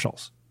U.S.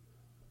 Marshals.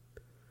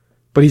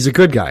 But he's a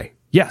good guy.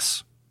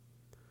 Yes.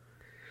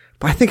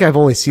 But I think I've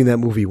only seen that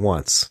movie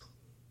once.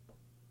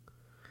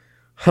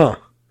 Huh.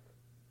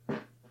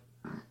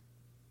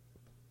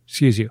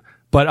 Excuse you.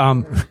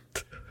 But,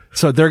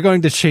 so they're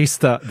going to chase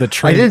the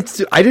train.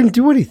 I didn't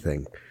do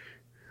anything.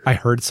 I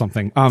heard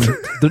something.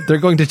 They're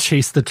going to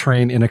chase the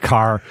train in a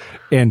car,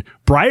 and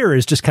Briar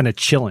is just kind of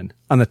chilling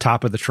on the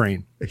top of the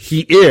train.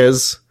 He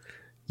is.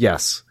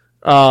 Yes.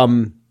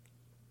 But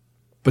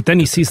then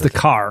he sees the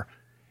car,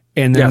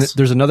 and then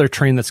there's another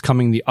train that's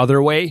coming the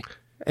other way.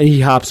 And he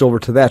hops over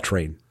to that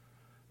train.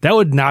 That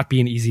would not be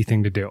an easy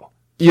thing to do.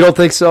 You don't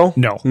think so?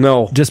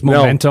 No. Just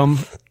momentum.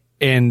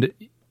 And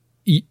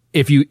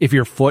if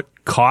your foot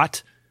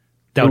caught,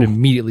 that would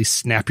immediately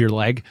snap your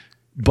leg.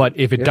 But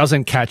if it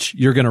doesn't catch,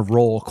 you're going to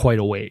roll quite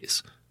a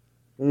ways.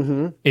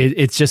 Mm-hmm.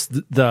 It's just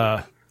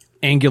the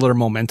angular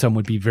momentum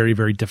would be very,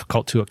 very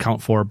difficult to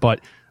account for. But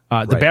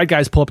the bad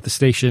guys pull up at the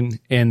station,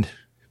 and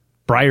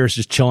Briar's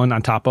just chilling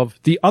on top of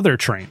the other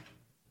train.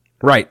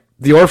 Right.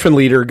 The orphan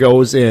leader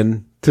goes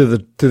in to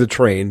the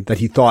train that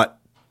he thought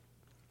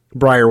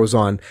Briar was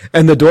on,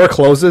 and the door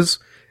closes,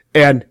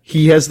 and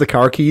he has the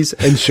car keys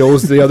and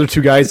shows the other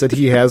two guys that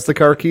he has the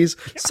car keys.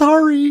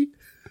 Sorry.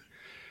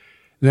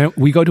 Then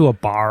we go to a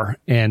bar,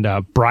 and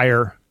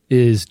Briar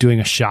is doing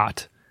a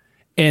shot.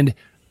 And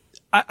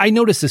I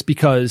noticed this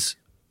because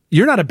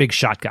you're not a big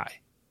shot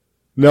guy.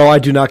 No, I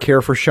do not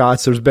care for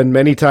shots. There's been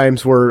many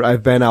times where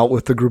I've been out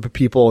with a group of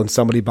people and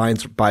somebody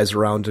buys a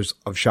round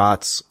of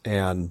shots,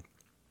 and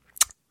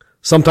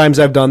sometimes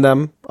I've done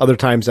them. Other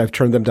times I've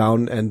turned them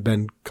down and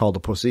been called a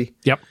pussy.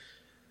 Yep.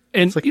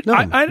 And like,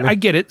 I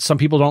get it. Some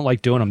people don't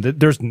like doing them.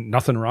 There's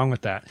nothing wrong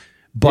with that.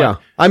 But yeah,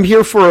 I'm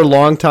here for a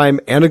long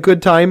time and a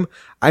good time.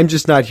 I'm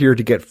just not here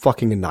to get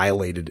fucking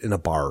annihilated in a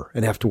bar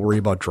and have to worry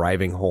about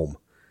driving home.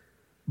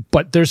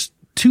 But there's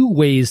two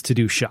ways to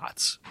do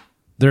shots.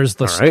 There's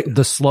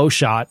the slow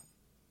shot,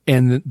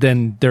 and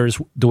then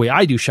there's the way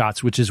I do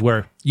shots, which is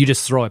where you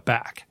just throw it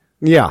back.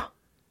 Yeah.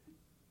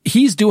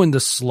 He's doing the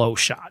slow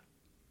shot.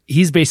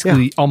 He's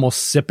basically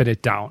almost sipping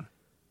it down.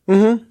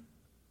 Mm-hmm.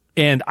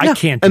 And I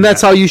can't do and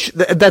that's that. how you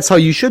that's how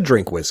you should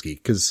drink whiskey,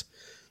 because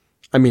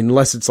I mean,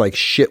 unless it's like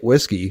shit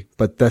whiskey,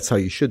 but that's how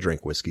you should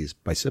drink whiskey, is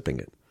by sipping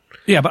it.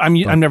 Yeah, but I'm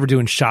never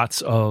doing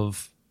shots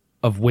of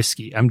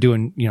whiskey. I'm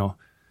doing, you're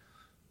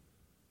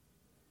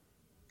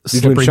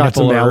slippery doing shots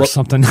of nipple or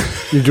something.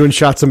 You're doing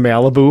shots of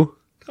Malibu?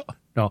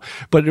 No,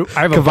 but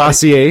I have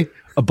Cavassier.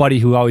 A buddy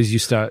who always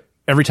used to,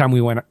 every time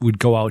we'd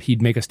go out,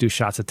 he'd make us do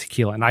shots of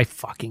tequila, and I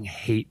fucking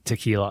hate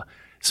tequila.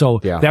 So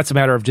that's a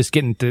matter of just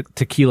getting the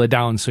tequila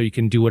down so you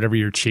can do whatever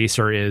your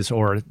chaser is,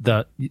 or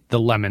the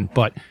lemon.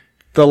 But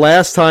the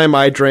last time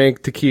I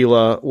drank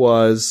tequila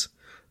was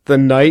the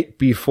night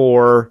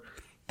before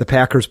the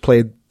Packers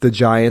played the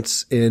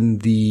Giants in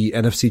the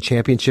NFC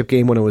Championship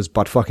game when it was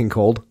butt fucking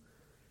cold.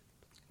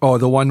 Oh,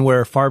 the one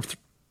where Favre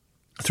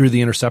threw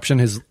the interception,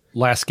 his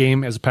last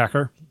game as a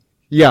Packer?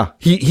 Yeah,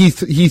 he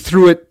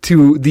threw it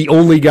to the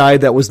only guy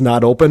that was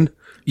not open.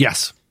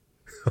 Yes.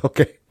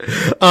 Okay.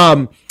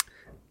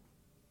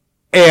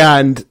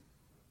 And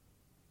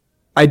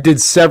I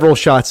did several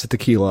shots of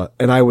tequila,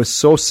 and I was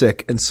so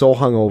sick and so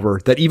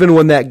hungover that even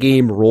when that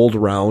game rolled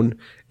around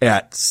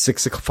at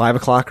 5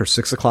 o'clock or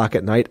 6 o'clock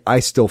at night, I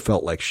still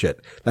felt like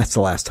shit. That's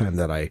the last time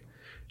that I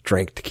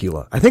drank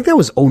tequila. I think that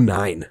was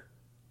 2009.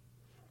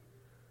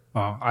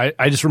 Oh,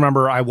 I just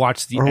remember I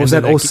watched the or was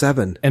that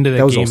 2007? End of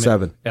that was game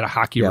 2007. At a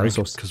hockey rink,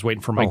 because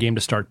waiting for my game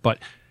to start. But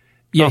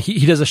yeah,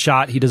 he does a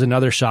shot, he does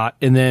another shot,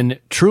 and then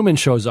Truman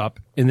shows up,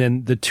 and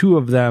then the two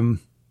of them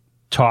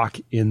talk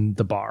in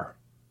the bar.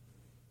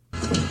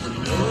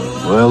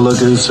 Well, look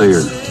who's here.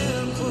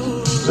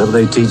 Is that what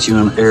they teach you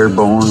in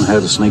Airborne, how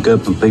to sneak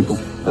up on people?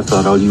 I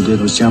thought all you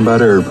did was jump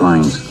out of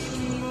airplanes.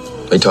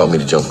 They taught me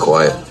to jump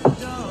quiet.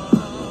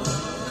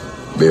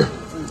 Beer.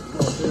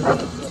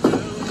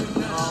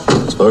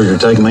 Suppose you're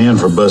taking me in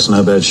for busting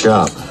up that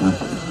shop, huh?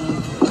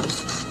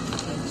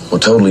 Well,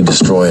 totally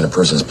destroying a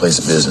person's place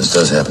of business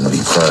does happen to be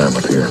a crime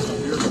up here.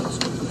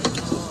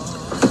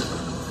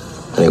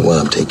 That ain't why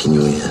I'm taking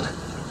you in.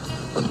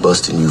 I'm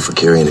busting you for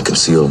carrying a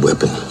concealed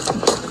weapon.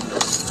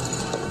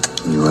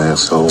 You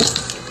asshole.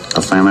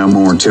 I found out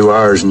more in 2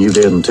 hours than you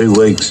did in 2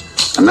 weeks.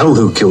 I know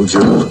who killed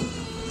you.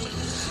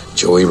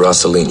 Joey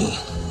Rossellini.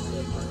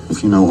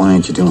 If you know, why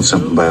ain't you doing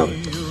something about it?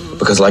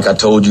 Because like I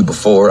told you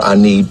before, I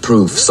need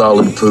proof,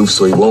 solid proof,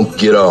 so he won't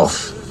get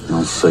off.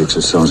 I'll fix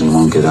it so he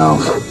won't get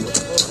off.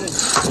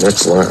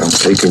 That's why I'm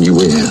taking you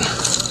in.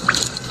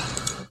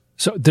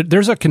 So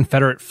there's a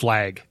Confederate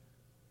flag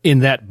in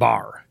that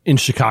bar in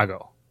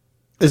Chicago.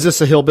 Is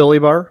this a hillbilly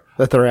bar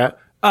that they're at?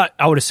 I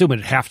would assume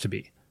it'd have to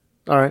be.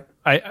 All right.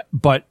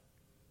 But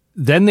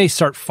then they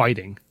start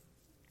fighting.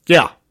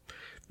 Yeah.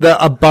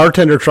 A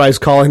bartender tries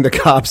calling the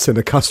cops and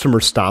a customer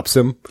stops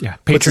him. Yeah.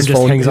 Patron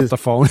just hangs up the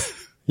phone.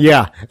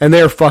 Yeah. And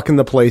they're fucking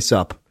the place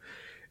up.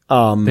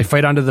 They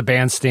fight onto the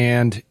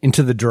bandstand,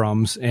 into the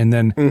drums, and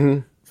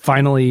then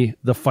finally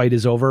the fight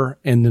is over,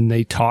 and then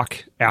they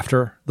talk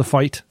after the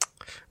fight.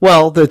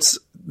 Well, this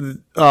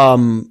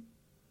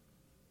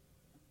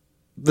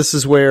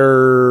is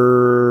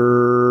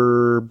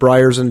where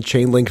Briar's in a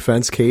chain link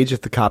fence cage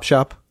at the cop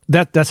shop.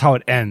 That's how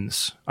it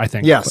ends, I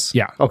think. Yes. But,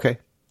 yeah. Okay.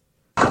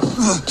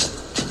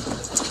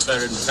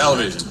 Better than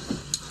television.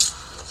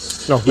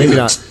 No, maybe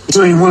not.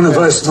 You ain't one of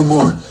us no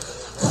more.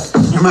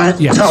 You might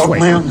talk,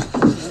 man,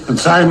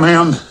 inside,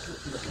 man,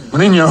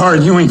 but in your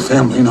heart, you ain't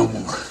family no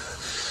more.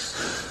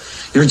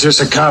 You're just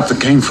a cop that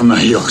came from the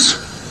hills.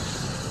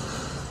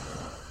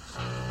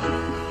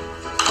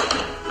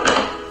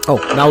 Oh,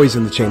 now he's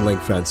in the chain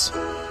link fence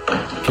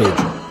cage.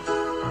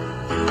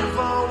 You've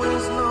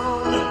always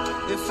known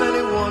if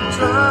anyone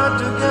tried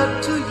to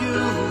get to you,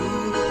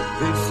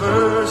 they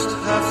first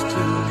have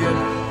to get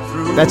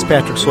through. That's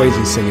Patrick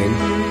Swayze singing.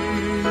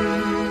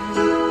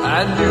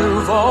 And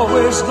you've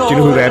always known. Do you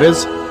know who that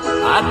is?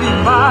 I'd be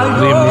by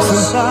Liam your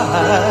Neeson?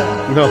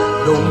 side. No,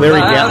 Larry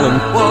Gatlin.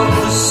 What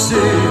the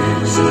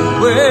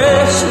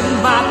situation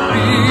might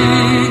be.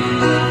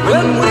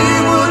 When we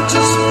were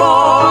just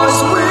boys,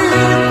 we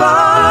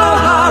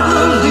vowed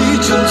our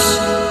allegiance,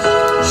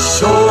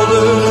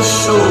 shoulder to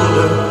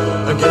shoulder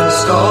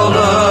against all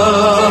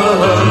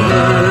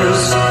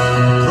others.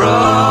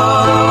 Brothers.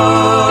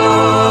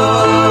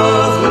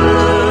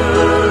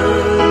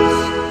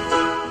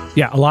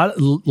 Yeah, a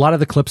lot of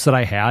the clips that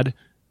I had,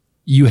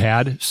 you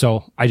had,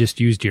 so I just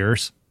used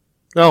yours.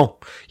 Oh,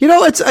 you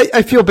know,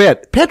 I feel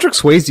bad. Patrick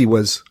Swayze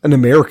was an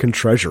American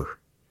treasure.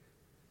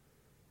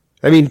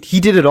 I mean, he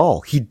did it all.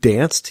 He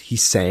danced, he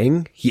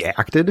sang, he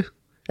acted,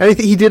 and I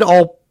think he did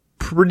all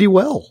pretty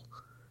well.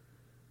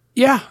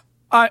 Yeah.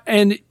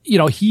 And, you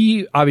know,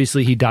 he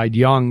died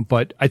young,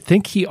 but I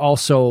think he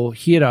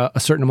had a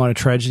certain amount of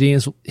tragedy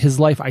in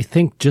his life. I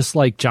think just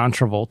like John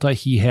Travolta,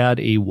 he had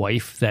a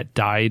wife that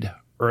died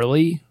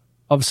early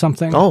of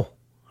something. Oh,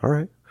 all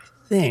right.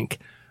 I think.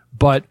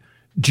 But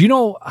do you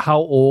know how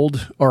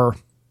old, or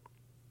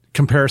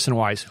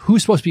comparison-wise,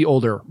 who's supposed to be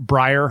older,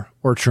 Breyer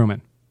or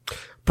Truman?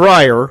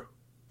 Breyer,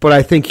 but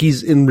I think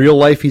he's in real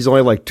life, he's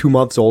only like 2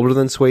 months older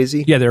than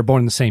Swayze. Yeah, they were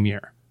born in the same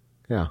year.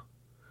 Yeah.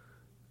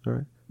 All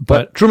right.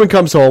 But Truman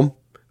comes home.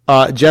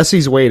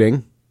 Jesse's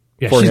waiting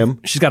for him.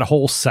 She's got a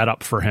whole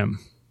setup for him.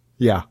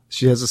 Yeah,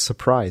 she has a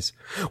surprise.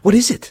 What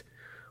is it?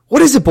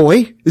 What is it,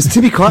 boy? Is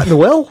Timmy caught in the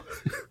well?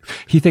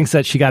 He thinks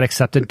that she got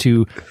accepted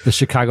to the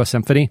Chicago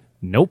Symphony.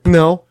 Nope.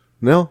 No.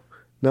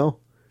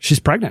 She's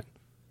pregnant.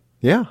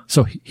 Yeah.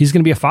 So he's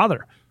going to be a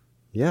father.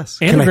 Yes.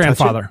 And a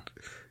grandfather.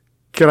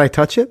 Can I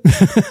touch it?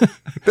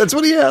 That's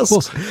what he asked.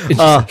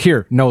 Well,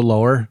 here, no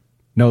lower.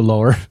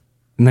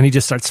 And then he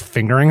just starts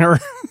fingering her.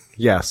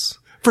 Yes.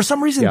 For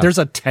some reason, there's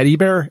a teddy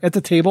bear at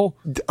the table.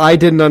 I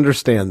didn't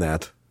understand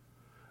that.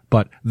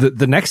 But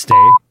the next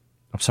day,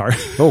 I'm sorry.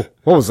 Oh,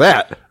 what was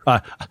that?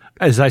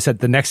 As I said,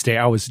 the next day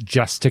I was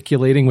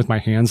gesticulating with my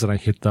hands and I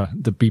hit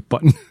the beep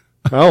button.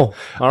 Oh,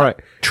 all right.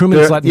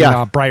 Truman's letting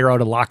Breyer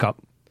out of lockup.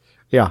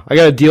 Yeah, I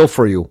got a deal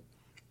for you.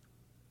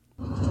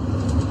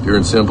 Pure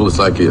and simple, it's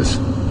like this.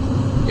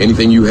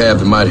 Anything you have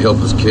that might help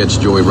us catch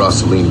Joey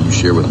Rossellini, you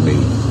share with me.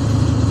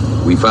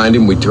 We find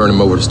him, we turn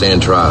him over to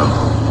stand trial.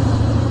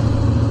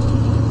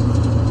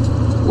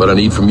 What I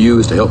need from you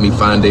is to help me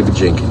find David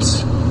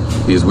Jenkins.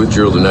 He is with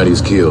Gerald the night he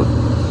was killed.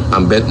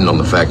 I'm betting on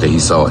the fact that he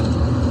saw it.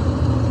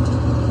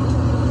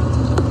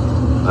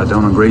 I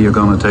don't agree you're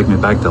going to take me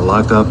back to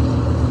lockup.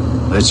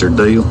 That's your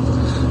deal?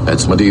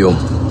 That's my deal.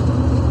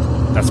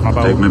 That's my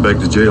vote. Take me back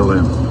to jail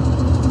then.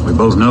 We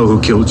both know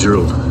who killed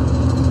Gerald.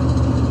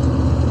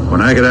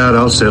 When I get out,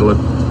 I'll settle it.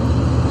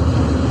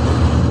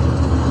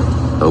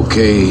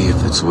 Okay, if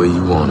that's the way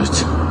you want it.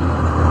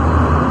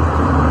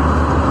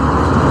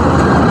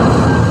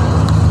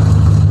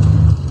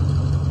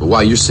 But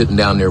while you're sitting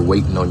down there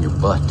waiting on your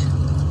butt,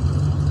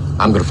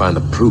 I'm going to find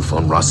the proof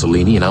on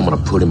Rossellini and I'm going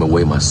to put him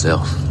away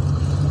myself.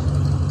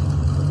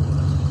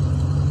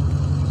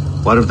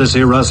 What if this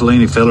here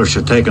Rossellini fella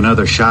should take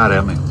another shot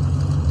at me?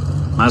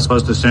 Am I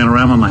supposed to stand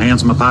around with my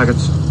hands in my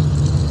pockets?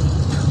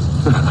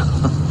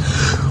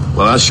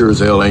 Well, I sure as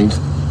hell ain't.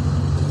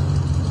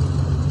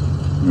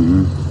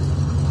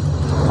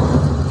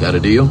 Got a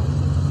deal?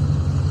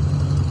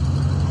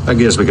 I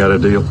guess we got a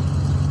deal.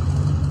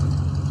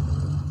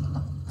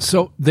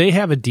 So they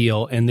have a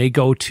deal and they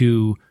go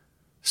to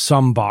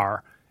some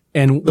bar.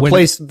 And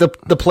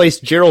the place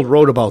Gerald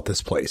wrote about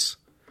this place.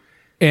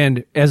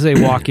 And as they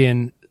walk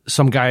in,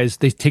 some guys,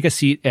 they take a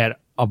seat at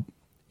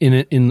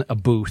in a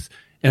booth,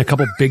 and a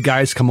couple big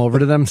guys come over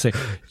to them and say,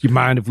 "You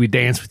mind if we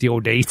dance with the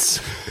old dates?"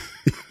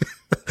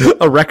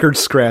 A record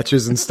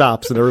scratches and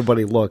stops, and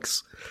everybody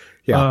looks.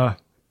 Yeah.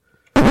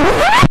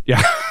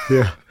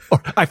 Yeah.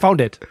 Or, I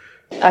found it.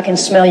 I can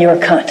smell your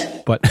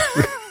cunt. But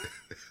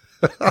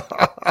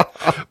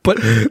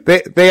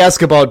they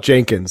ask about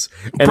Jenkins,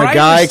 and Brian a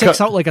guy sticks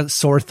out like a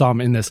sore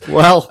thumb in this.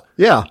 Well,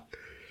 yeah.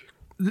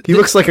 He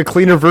looks like a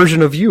cleaner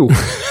version of you.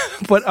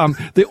 But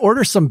they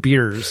order some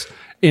beers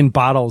in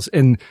bottles,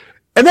 and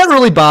that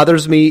really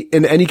bothers me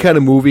in any kind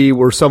of movie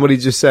where somebody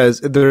just says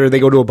they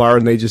go to a bar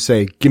and they just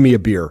say, "Give me a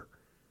beer."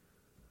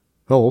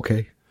 Oh,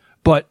 okay.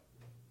 But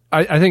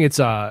I think it's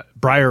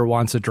Breyer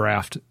wants a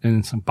draft,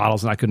 and some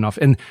bottles not good enough,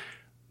 and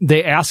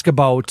they ask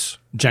about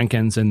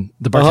Jenkins, and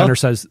the bartender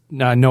says,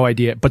 "No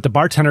idea." But the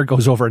bartender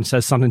goes over and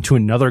says something to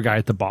another guy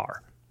at the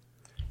bar,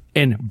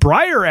 and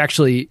Breyer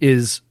actually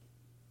is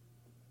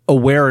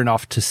aware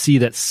enough to see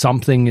that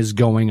something is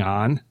going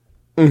on.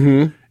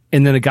 Mm-hmm.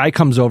 And then a guy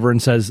comes over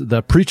and says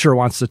the preacher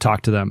wants to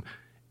talk to them,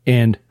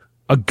 and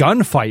a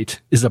gunfight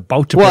is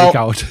about to break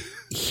out.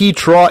 He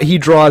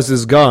draws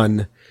his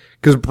gun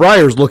because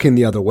Breyer's looking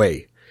the other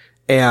way,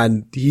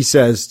 and he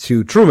says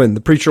to Truman,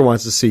 "The preacher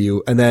wants to see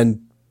you." And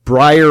then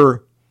Breyer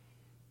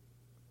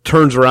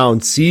turns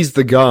around, sees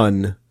the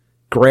gun,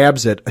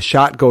 grabs it, a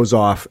shot goes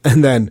off,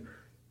 and then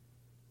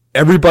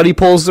everybody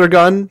pulls their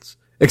guns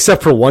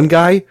except for one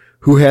guy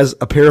who has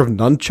a pair of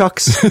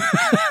nunchucks.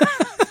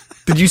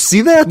 Did you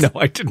see that? No,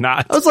 I did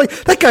not. I was like,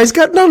 that guy's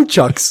got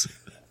nunchucks.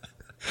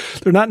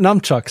 They're not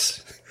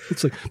nunchucks.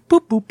 It's like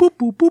boop, boop, boop,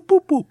 boop,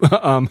 boop, boop,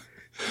 boop.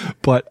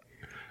 But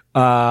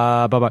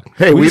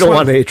hey, we don't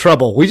want any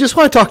trouble. We just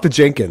want to talk to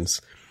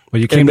Jenkins. Well,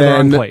 you came to the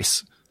wrong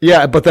place.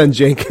 Yeah, but then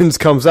Jenkins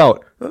comes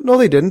out. No,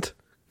 they didn't.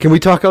 Can we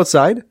talk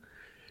outside?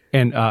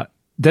 And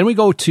then we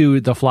go to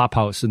the flop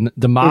house, and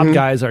the mob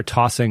guys are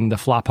tossing the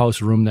flop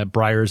house room that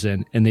Breyer's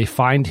in, and they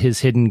find his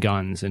hidden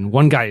guns. And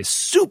one guy is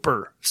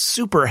super,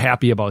 super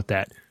happy about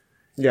that.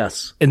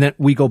 Yes. And then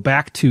we go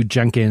back to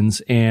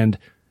Jenkins, and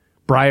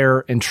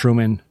Breyer and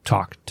Truman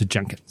talk to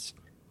Jenkins.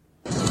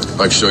 I'd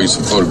like to show you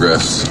some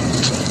photographs.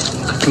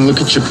 I can look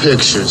at your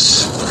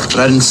pictures, but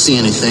I didn't see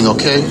anything,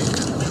 okay?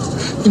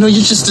 You know,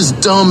 you're just as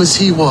dumb as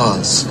he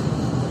was.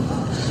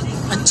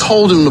 I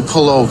told him to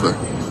pull over.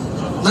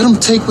 Let them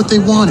take what they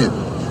wanted.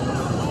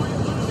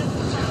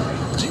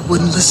 But he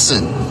wouldn't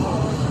listen.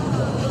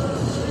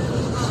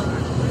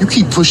 You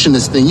keep pushing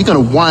this thing, you're gonna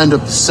wind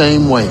up the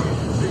same way.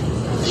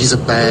 These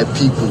are bad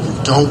people.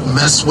 You don't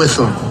mess with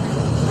them.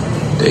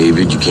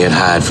 David, you can't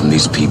hide from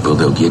these people.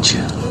 They'll get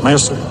you.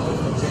 Master,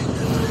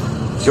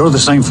 You're the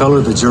same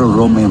fella that Gerald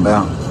wrote me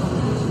about.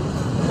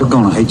 You're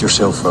gonna hate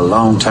yourself for a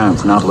long time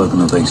for not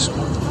looking at these.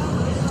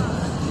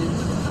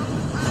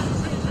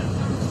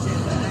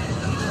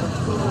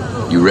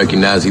 You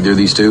recognize either of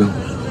these two?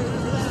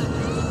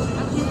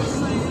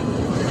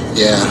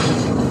 Yeah,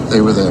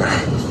 they were there.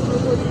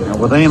 Now,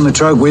 were they in the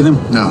truck with him?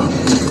 No.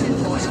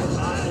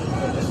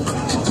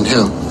 And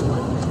him.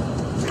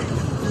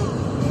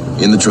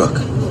 In the truck.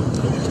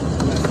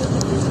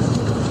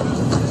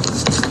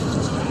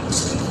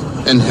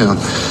 And him.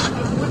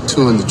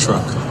 2 in the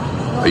truck.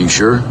 Are you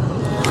sure?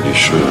 Pretty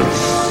sure.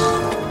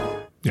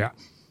 Yeah.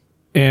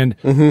 And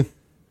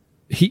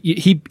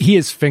he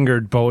has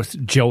fingered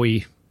both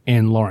Joey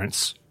and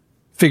Lawrence,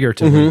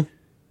 figuratively.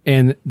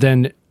 And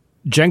then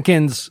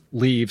Jenkins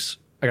leaves.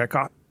 I got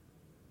caught.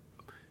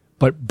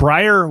 But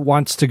Breyer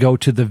wants to go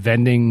to the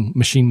vending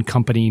machine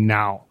company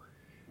now.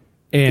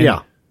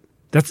 And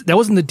that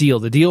wasn't the deal.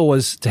 The deal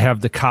was to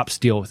have the cops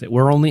deal with it.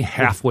 We're only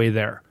halfway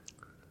there.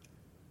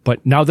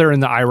 But now they're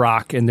in the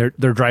IROC and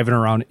they're driving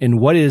around.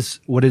 And what is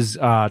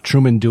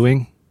Truman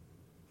doing?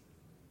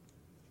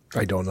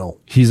 I don't know.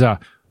 He's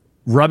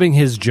rubbing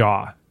his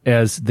jaw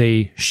as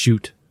they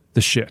shoot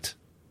the shit.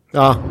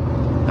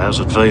 How's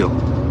it feel?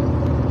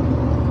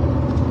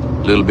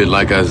 A little bit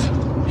like I was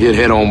hit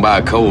head on by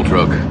a coal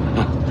truck.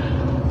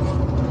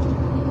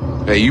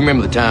 Hey, you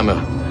remember the time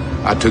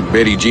I took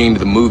Betty Jean to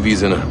the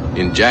movies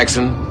in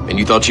Jackson, and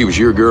you thought she was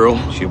your girl?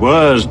 She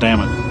was, damn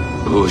it.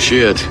 Oh,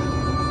 shit.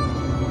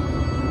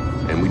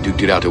 And we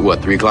duked it out to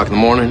what, 3 o'clock in the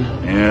morning?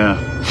 Yeah.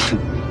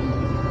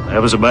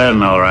 That was a bad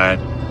one, all right.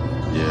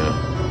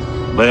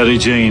 Yeah. Betty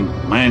Jean.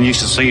 Man,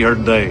 used to see her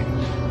today.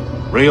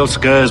 Real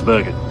scuzz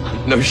bucket.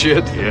 No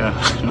shit? Yeah.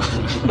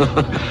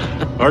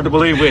 Hard to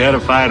believe we had a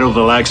fight over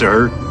the likes of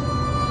her.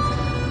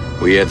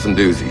 We had some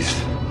doozies.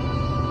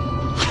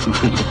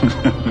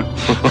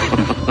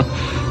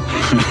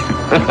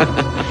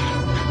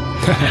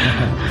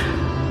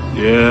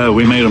 Yeah,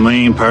 we made a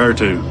mean pair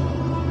too.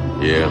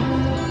 Yeah.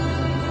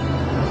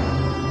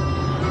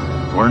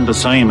 Weren't the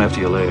same after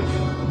you left.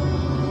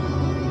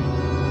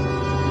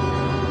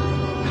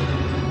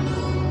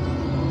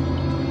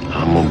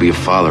 I'm gonna be a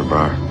father,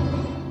 Briar.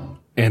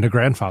 And a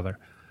grandfather.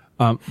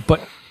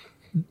 But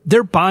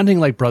they're bonding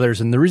like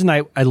brothers. And the reason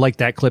I like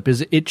that clip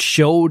is it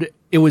showed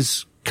it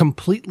was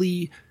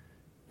completely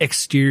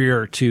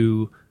exterior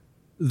to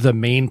the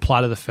main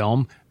plot of the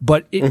film.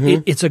 But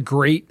it's a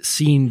great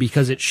scene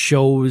because it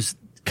shows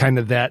kind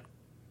of that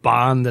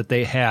bond that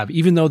they have.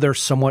 Even though they're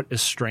somewhat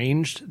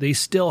estranged, they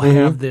still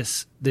have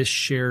this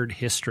shared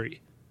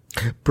history.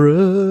 Brothers.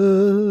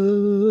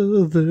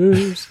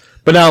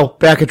 But now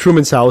back at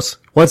Truman's house,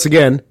 once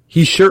again,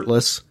 he's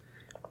shirtless.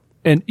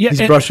 And yeah,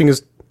 he's brushing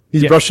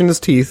his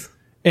teeth.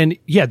 And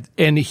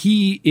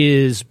he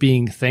is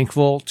being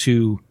thankful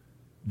to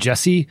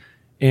Jessie,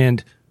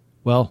 and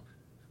well,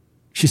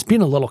 she's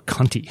being a little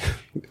cunty.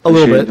 A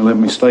little bit. Let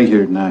me stay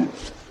here tonight.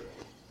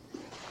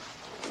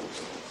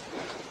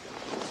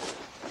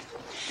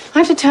 I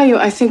have to tell you,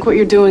 I think what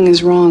you're doing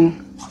is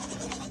wrong.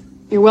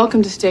 You're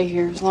welcome to stay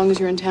here as long as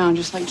you're in town,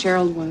 just like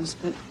Gerald was,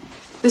 but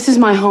this is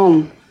my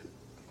home,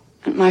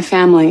 my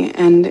family,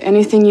 and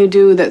anything you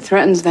do that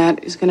threatens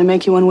that is going to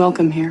make you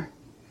unwelcome here.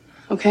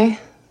 Okay?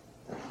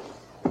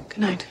 Good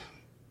night.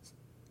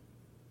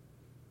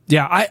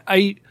 Yeah,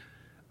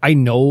 I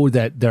know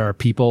that there are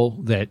people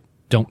that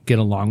don't get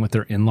along with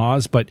their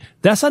in-laws, but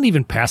that's not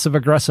even passive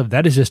aggressive.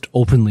 That is just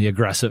openly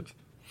aggressive.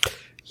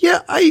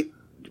 Yeah, I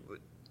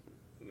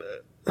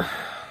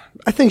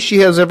think she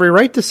has every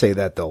right to say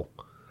that, though.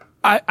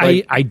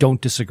 I don't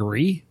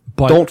disagree,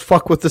 but don't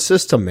fuck with the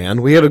system,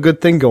 man. We had a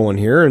good thing going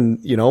here, and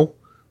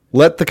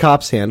let the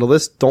cops handle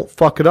this. Don't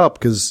fuck it up,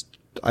 because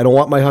I don't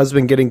want my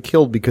husband getting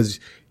killed because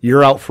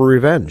you're out for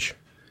revenge.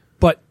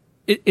 But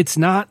it's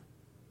not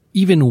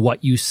even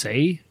what you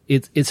say;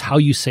 it's how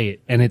you say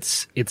it, and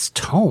it's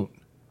tone.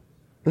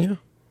 Yeah,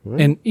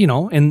 right. And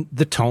and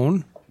the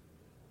tone,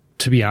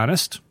 to be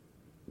honest,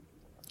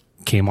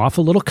 came off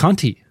a little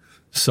cunty.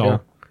 So. Yeah.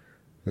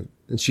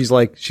 And she's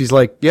like,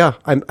 yeah,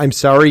 I'm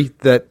sorry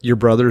that your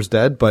brother's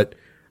dead, but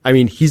I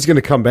mean, he's going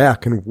to come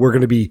back and we're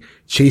going to be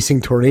chasing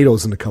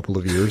tornadoes in a couple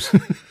of years.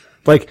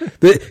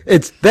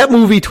 It's that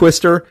movie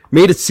Twister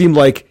made it seem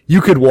like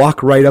you could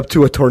walk right up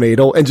to a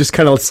tornado and just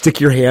kind of stick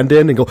your hand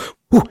in and go,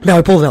 ooh, now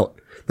I pull it out.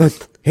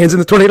 Hands in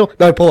the tornado.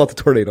 Now I pull out the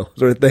tornado.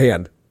 So the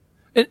hand.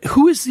 And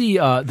who is the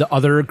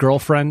other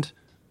girlfriend?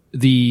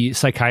 The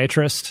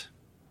psychiatrist?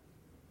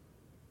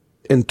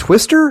 In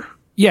Twister?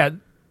 Yeah.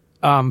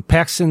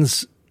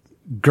 Paxton's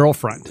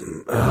girlfriend.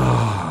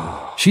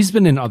 She's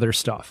been in other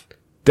stuff.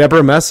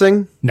 Deborah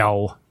Messing?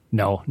 No,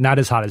 not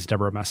as hot as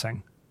Deborah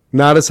Messing.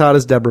 Not as hot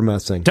as Deborah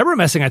Messing. Deborah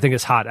Messing, I think,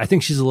 is hot. I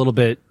think she's a little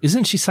bit.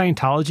 Isn't she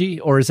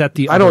Scientology, or is that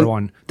the other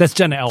one? That's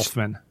Jenna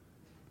Elfman.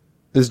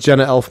 Is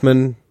Jenna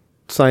Elfman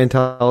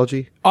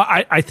Scientology?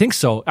 I think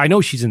so. I know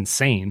she's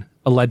insane,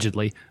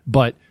 allegedly,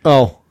 but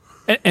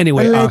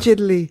anyway,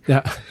 allegedly.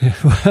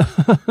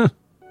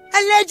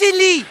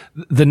 Allegedly.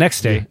 The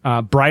next day,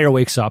 Breyer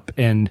wakes up,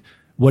 and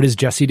what is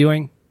Jesse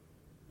doing?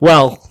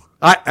 Well,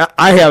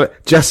 I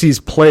have Jesse's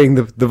playing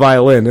the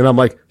violin, and I'm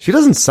like, she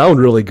doesn't sound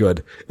really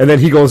good. And then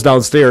he goes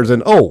downstairs,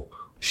 and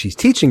she's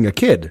teaching a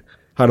kid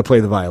how to play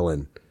the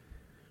violin.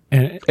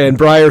 And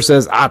Breyer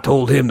says, I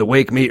told him to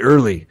wake me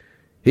early.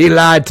 He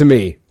lied to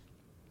me.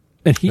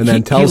 And he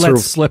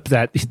lets slip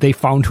that they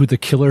found who the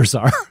killers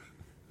are.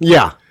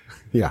 Yeah.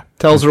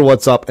 Tells her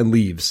what's up and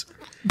leaves.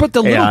 But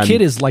the little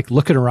kid is like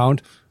looking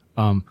around.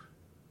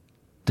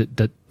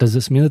 Does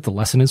this mean that the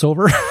lesson is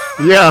over?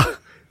 Yeah.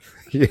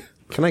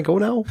 Can I go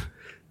now?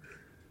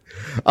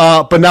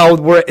 But now,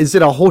 is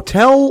it a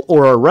hotel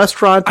or a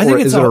restaurant? I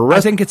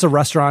think it's a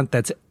restaurant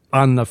that's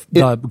on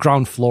the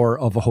ground floor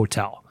of a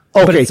hotel.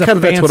 Okay, but it's a kind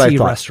of that's what I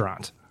thought.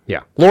 Restaurant.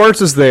 Yeah. Lawrence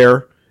is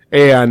there,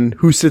 and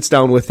who sits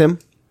down with him?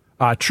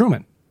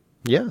 Truman.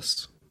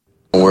 Yes.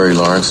 Don't worry,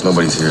 Lawrence.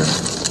 Nobody's here.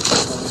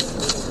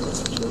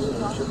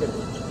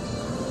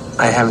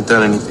 I haven't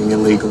done anything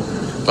illegal.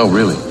 Oh,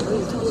 really?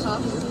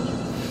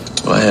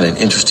 Well, I had an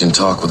interesting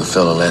talk with a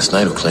fellow last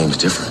night who claims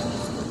different.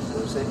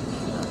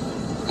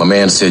 My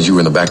man said you were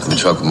in the back of the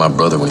truck with my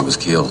brother when he was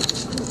killed.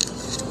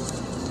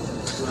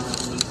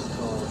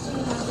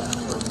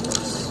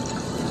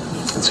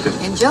 That's good.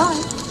 Enjoy.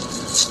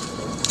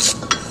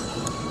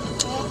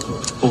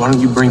 Well, why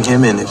don't you bring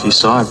him in if you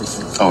saw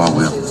everything? Oh, I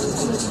will.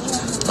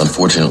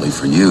 Unfortunately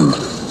for you,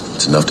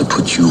 it's enough to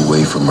put you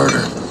away for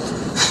murder.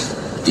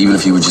 Even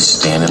if you were just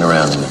standing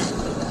around in there.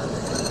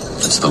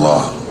 That's the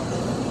law.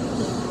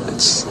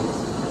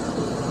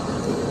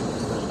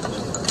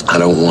 I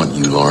don't want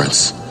you,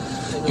 Lawrence.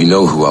 You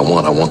know who I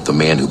want. I want the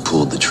man who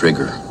pulled the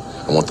trigger.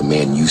 I want the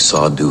man you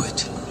saw do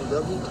it.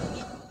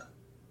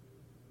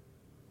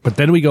 But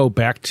then we go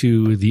back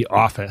to the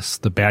office,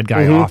 the bad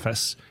guy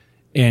office,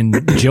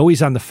 and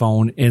Joey's on the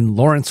phone, and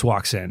Lawrence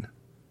walks in.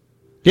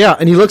 Yeah,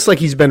 and he looks like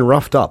he's been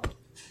roughed up.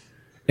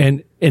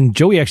 And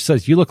Joey actually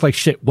says, "You look like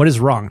shit. What is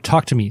wrong?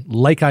 Talk to me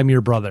like I'm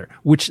your brother."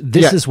 Which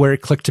is where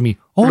it clicked to me.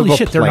 Holy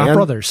shit, they're not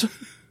brothers.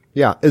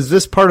 Yeah, is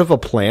this part of a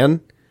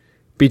plan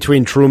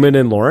between Truman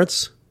and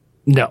Lawrence?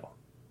 No.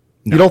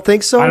 You don't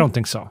think so? I don't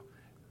think so.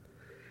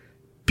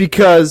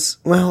 Because,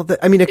 well,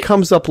 it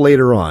comes up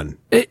later on.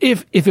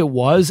 If it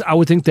was, I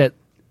would think that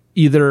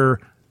either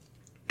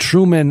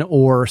Truman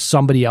or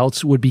somebody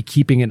else would be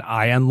keeping an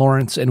eye on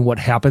Lawrence, and what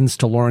happens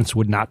to Lawrence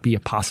would not be a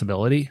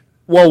possibility.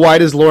 Well, why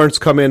does Lawrence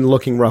come in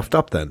looking roughed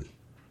up then?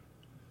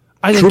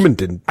 Truman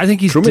didn't. I think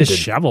he's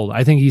disheveled.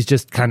 I think he's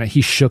just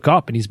he's shook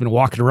up, and he's been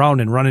walking around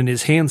and running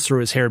his hands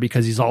through his hair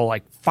because he's all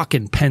like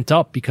fucking pent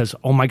up because,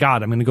 oh my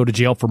God, I'm going to go to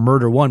jail for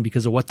murder one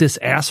because of what this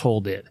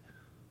asshole did.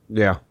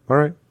 Yeah. All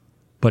right.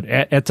 But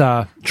at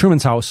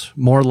Truman's house,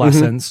 more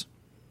lessons.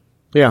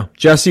 Yeah.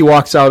 Jesse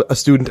walks a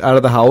student out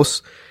of the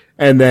house,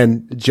 and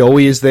then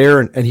Joey is there,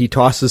 and he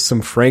tosses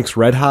some Frank's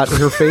Red Hot in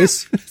her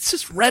face. It's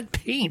just red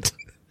paint.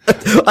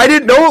 I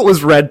didn't know it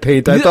was red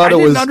paint. I thought it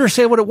was. I didn't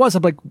understand what it was.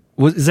 I'm like,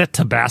 is that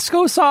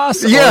Tabasco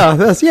sauce?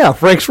 Yeah,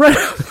 Frank's Red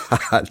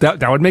Hot.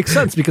 That would make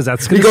sense because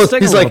that's going to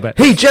sting a little bit.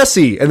 Hey,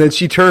 Jesse. And then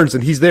she turns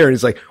and he's there and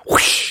he's like,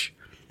 whoosh.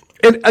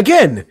 And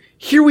again,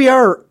 here we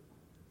are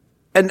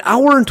an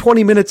hour and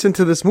 20 minutes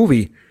into this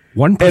movie.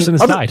 One person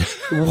has died.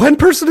 One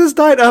person has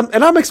died.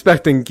 And I'm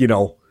expecting,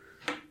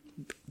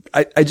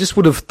 I just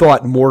would have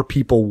thought more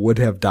people would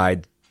have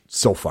died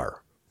so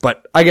far,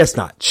 but I guess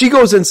not. She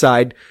goes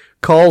inside,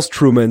 calls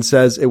Truman,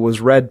 says it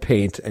was red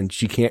paint and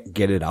she can't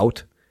get it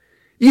out.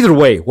 Either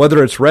way,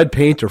 whether it's red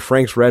paint or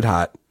Frank's Red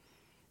Hot,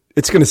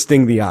 it's going to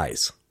sting the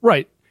eyes.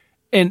 Right.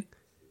 And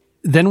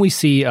then we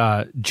see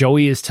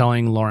Joey is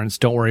telling Lawrence,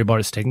 don't worry about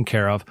it, it's taken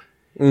care of.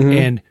 Mm-hmm.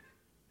 And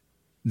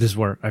this is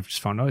where I've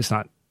just found out it's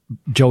not,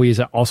 Joey is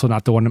also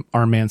not the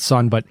one-armed man's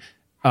son, but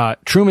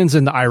Truman's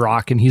in the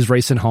IROC and he's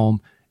racing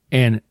home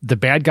and the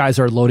bad guys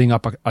are loading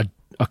up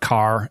a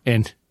car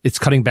and it's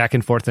cutting back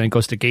and forth and it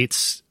goes to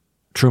Gates.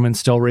 Truman's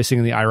still racing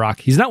in the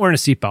IROC. He's not wearing a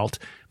seatbelt,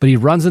 but he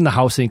runs in the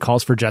house and he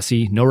calls for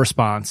Jesse. No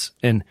response.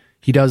 And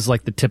he does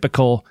like the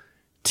typical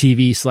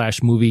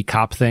TV/movie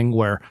cop thing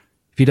where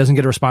if he doesn't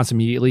get a response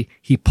immediately,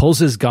 he pulls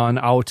his gun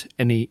out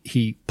and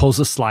he pulls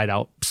the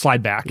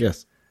slide back.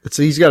 Yes.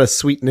 He's got a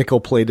sweet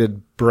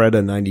nickel-plated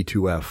Beretta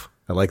 92F.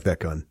 I like that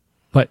gun.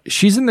 But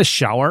she's in the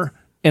shower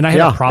and I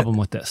have a problem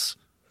with this.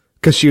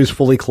 Because she was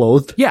fully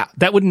clothed? Yeah.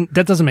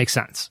 That doesn't make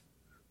sense.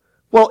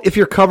 Well, if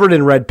you're covered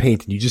in red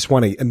paint and you just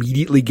want to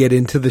immediately get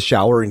into the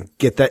shower and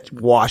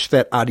wash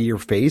that out of your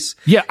face.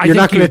 Yeah,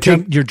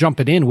 you're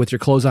jumping in with your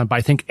clothes on, but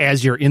I think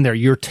as you're in there,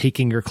 you're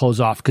taking your clothes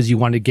off because you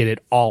want to get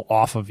it all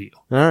off of you.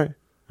 All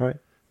right.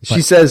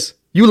 She says,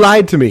 you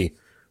lied to me.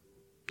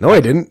 No, I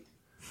didn't.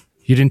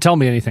 You didn't tell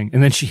me anything.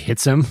 And then she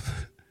hits him.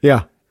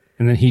 Yeah.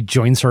 And then he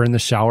joins her in the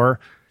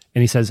shower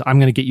and he says, I'm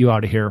going to get you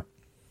out of here.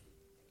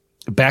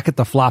 Back at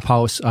the flop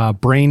house,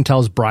 Brain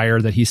tells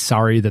Breyer that he's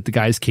sorry that the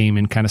guys came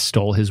and kind of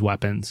stole his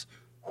weapons.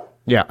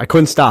 Yeah, I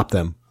couldn't stop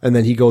them. And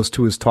then he goes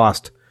to his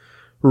tossed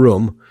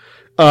room.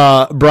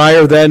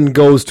 Breyer then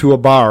goes to a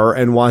bar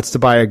and wants to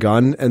buy a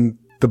gun, and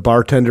the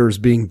bartender is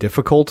being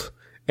difficult.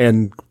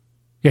 And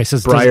he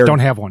says, Breyer, don't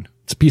have one.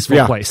 It's a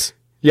peaceful place.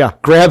 Yeah,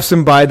 grabs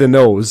him by the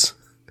nose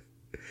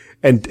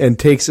and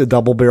takes a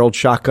double-barreled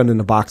shotgun and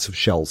a box of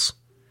shells.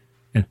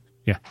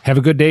 Yeah. Have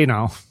a good day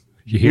now.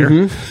 You hear?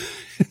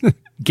 Mm-hmm.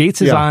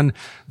 Gates is on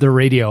the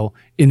radio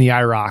in the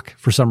IROC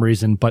for some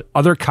reason, but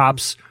other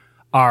cops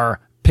are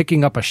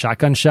picking up a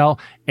shotgun shell.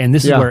 And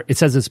this is where it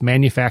says it's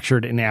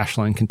manufactured in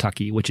Ashland,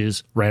 Kentucky, which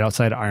is right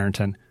outside of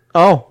Ironton.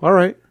 Oh, all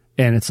right.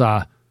 And it's,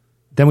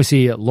 then we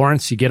see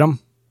Lawrence, you get him.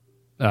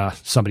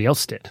 Somebody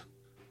else did.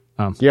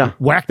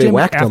 Whacked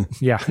him.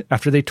 Yeah.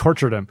 After they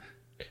tortured him.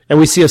 And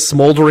we see a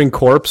smoldering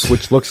corpse,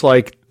 which looks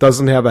like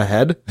doesn't have a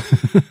head.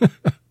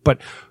 But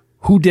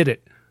who did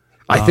it?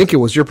 I think it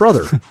was your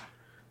brother.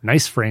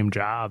 Nice frame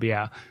job.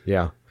 Yeah.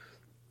 Yeah.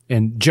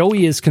 And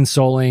Joey is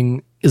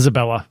consoling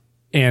Isabella,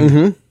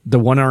 and the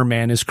one-armed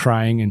man is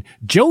crying, and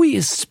Joey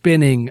is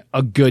spinning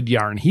a good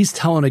yarn. He's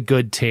telling a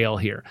good tale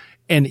here.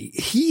 And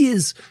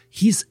he's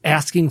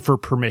asking for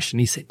permission.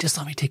 He said, just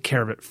let me take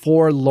care of it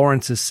for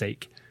Lawrence's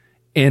sake.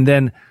 And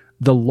then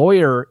the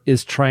lawyer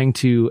is trying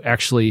to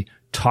actually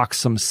talk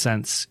some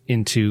sense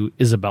into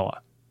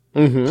Isabella.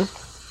 Mm-hmm.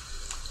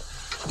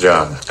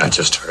 John, I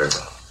just heard.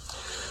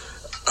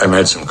 I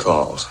made some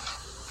calls.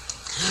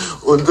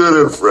 What did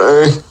it,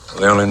 Frank?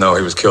 They only know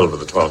he was killed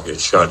with a 12-gauge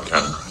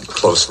shotgun at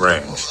close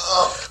range.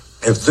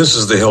 If this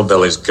is the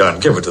hillbilly's gun,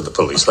 give it to the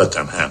police. Let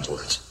them handle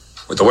it.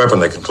 With the weapon,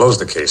 they can close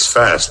the case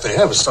fast. They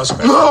have a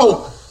suspect.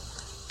 No!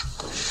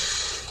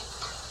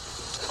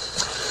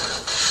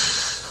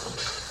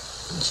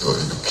 So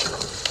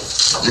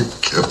you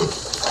kill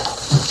it.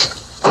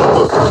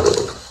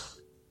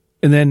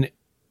 And then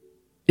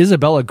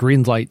Isabella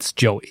greenlights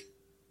Joey.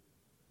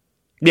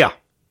 Yeah.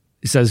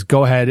 He says,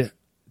 go ahead,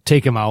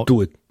 take him out.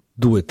 Do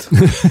it.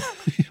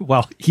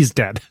 Well, he's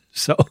dead.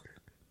 So,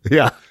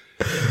 yeah.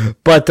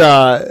 But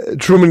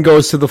Truman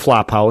goes to the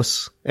flop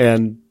house,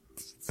 and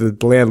the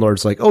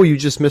landlord's like, oh, you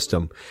just missed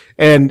him.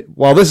 And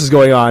while this is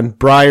going on,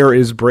 Breyer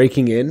is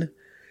breaking in,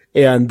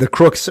 and the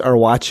crooks are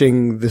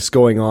watching this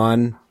going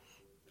on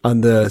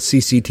the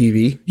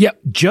CCTV. Yeah,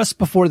 just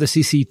before the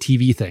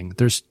CCTV thing,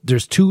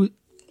 there's two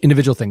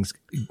individual things.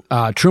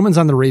 Truman's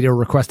on the radio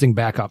requesting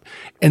backup,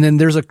 and then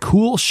there's a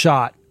cool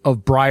shot of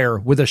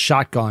Breyer with a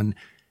shotgun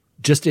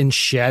just in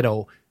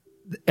shadow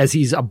as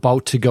he's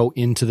about to go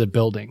into the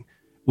building,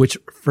 which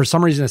for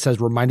some reason it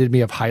says reminded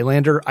me of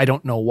Highlander. I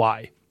don't know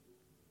why.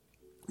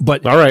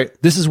 But all right,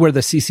 this is where the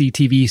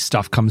CCTV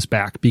stuff comes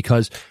back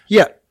because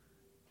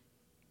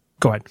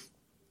go ahead.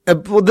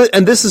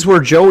 And this is where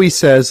Joey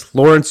says,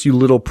 Lawrence, you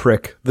little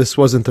prick, this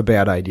wasn't a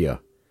bad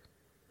idea.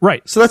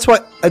 Right. So that's why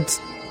it's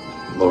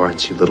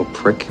Lawrence, you little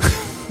prick.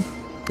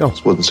 No,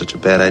 this wasn't such a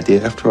bad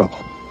idea after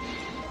all.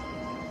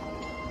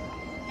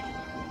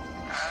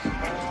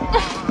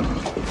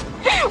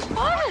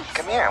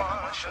 Come here.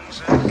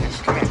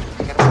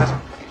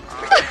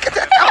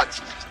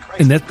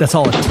 And that's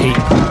all a tape.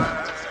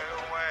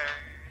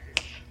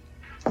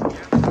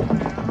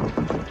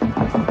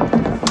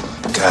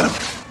 Got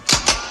him.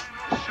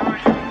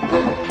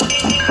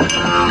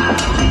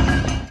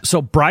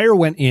 So Breyer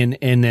went in,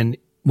 and then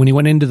when he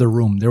went into the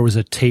room, there was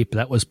a tape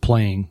that was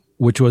playing,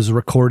 which was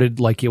recorded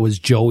like it was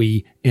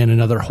Joey in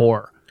another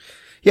whore.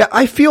 Yeah,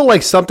 I feel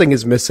like something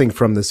is missing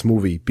from this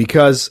movie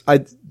because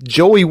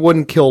Joey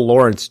wouldn't kill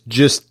Lawrence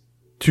just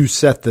to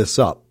set this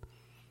up.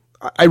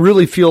 I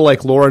really feel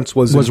like Lawrence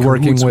was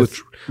working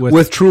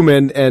with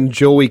Truman, and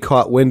Joey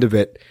caught wind of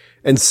it,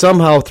 and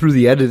somehow through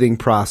the editing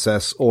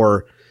process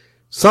or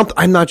something,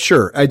 I'm not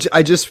sure.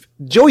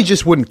 Joey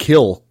just wouldn't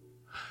kill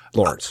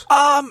Lawrence.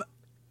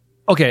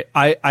 Okay,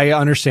 I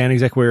understand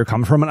exactly where you're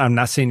coming from, and I'm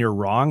not saying you're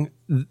wrong.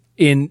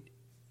 In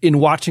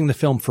watching the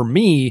film, for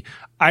me,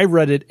 I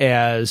read it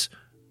as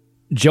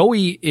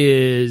Joey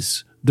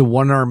is the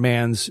one-armed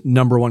man's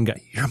number one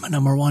guy. You're my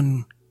number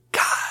one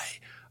guy.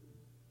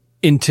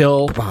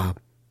 Until Bob.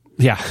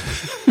 Yeah.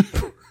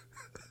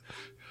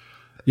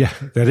 Yeah,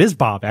 that is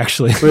Bob,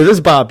 actually. It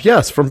is Bob,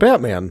 yes, from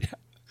Batman. Yeah.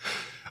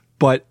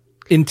 But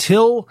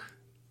until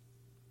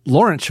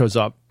Lawrence shows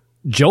up,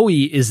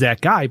 Joey is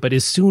that guy. But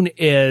as soon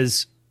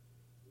as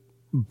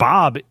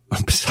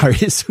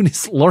as soon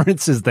as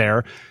Lawrence is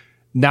there,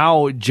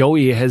 now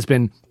Joey has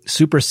been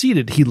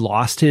superseded. He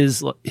lost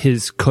his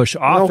cush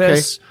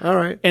office. Okay. All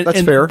right. And,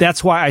 that's fair.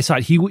 That's why I saw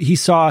it. He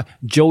saw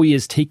Joey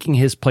as taking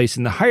his place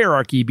in the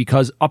hierarchy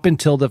because up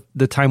until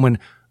the time when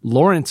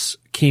Lawrence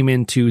came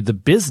into the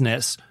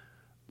business,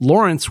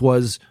 Lawrence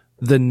was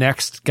the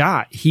next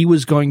guy. He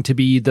was going to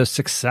be the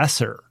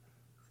successor.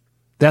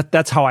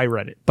 That's how I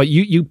read it. But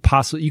you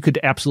could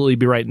absolutely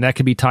be right. And that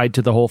could be tied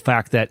to the whole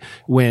fact that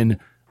when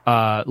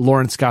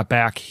Lawrence got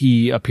back,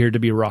 he appeared to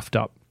be roughed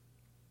up.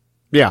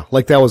 Yeah,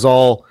 like that was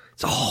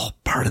it's all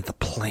part of the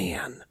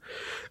plan.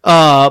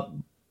 Yeah,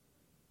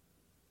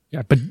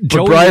 but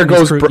Joey Breyer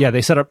goes.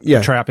 They set up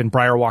a trap, and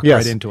Breyer walked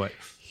right into it.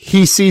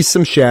 He sees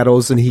some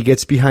shadows, and he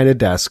gets behind a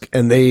desk,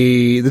 and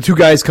the two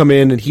guys come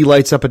in, and he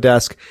lights up a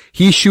desk.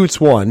 He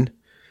shoots one,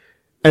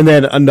 and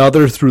then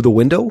another through the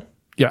window.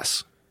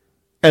 Yes,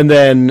 and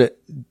then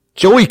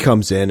Joey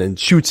comes in and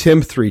shoots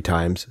him 3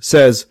 times.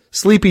 Says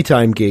 "Sleepy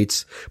time,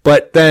 Gates,"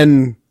 but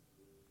then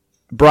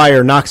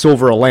Breyer knocks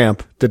over a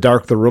lamp to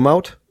dark the room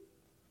out.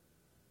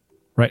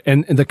 Right.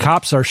 And the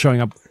cops are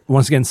showing up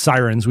once again,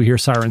 sirens. We hear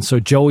sirens. So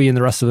Joey and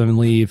the rest of them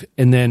leave.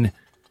 And then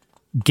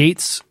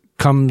Gates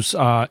comes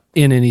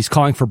in and he's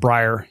calling for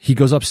Briar. He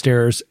goes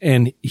upstairs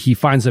and he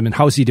finds him. And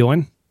how's he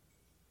doing?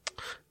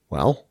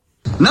 Well,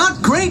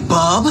 not great,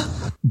 Bob.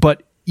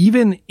 But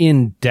even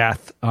in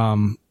death,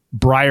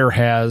 Briar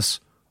has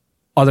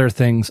other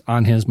things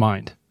on his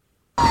mind.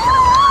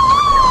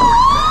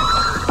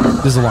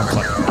 This is a long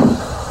clip.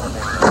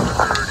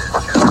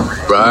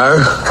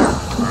 Briar?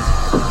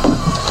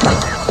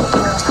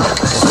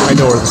 I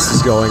know where this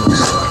is going.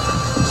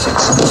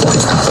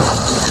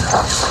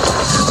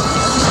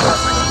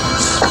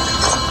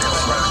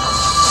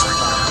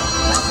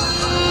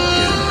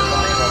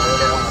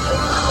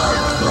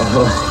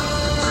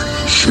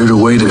 Should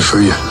have waited for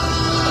you.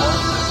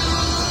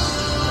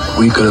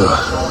 We could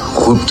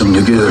have whooped them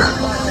together.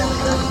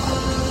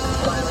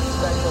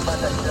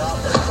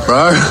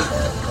 Briar?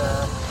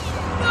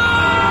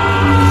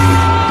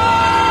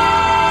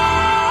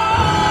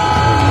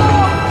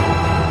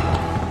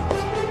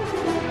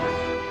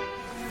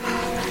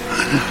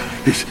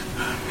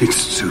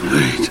 It's too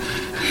late.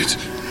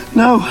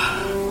 No.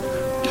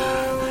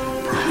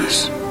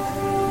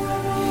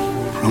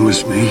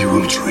 Promise me you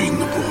will train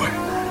the boy.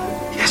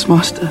 Yes,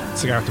 master.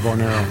 Cigar to bow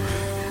and arrow.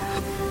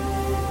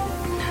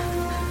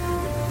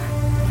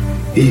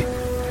 He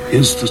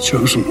is the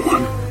chosen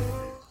one.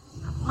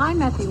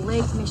 I'm at the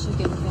Lake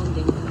Michigan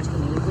vending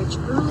company, which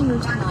earlier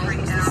tonight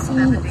was the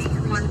scene of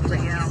 3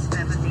 deaths.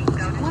 One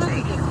of the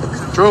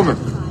victims... Truman.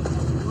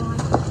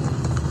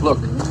 Look.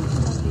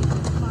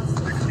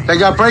 They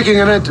got breaking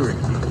and entering.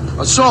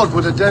 Assault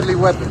with a deadly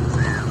weapon.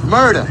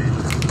 Murder.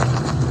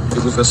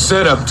 It was a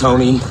setup,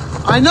 Tony.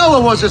 I know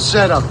it was a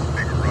setup.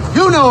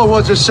 You know it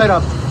was a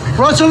setup.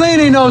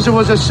 Rossellini knows it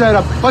was a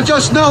setup. But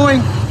just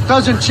knowing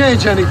doesn't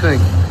change anything.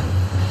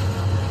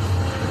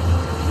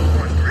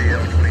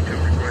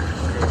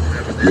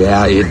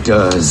 Yeah, it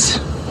does.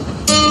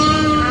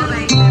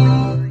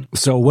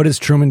 So what does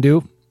Truman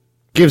do?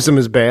 Gives him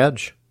his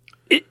badge.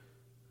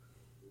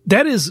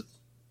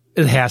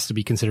 It has to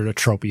be considered a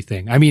tropey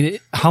thing. I mean,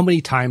 how many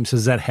times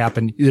has that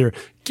happened? Either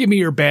give me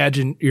your badge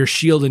and your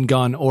shield and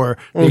gun, or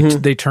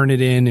they turn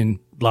it in and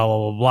blah,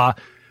 blah, blah, blah.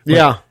 But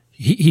yeah.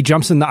 He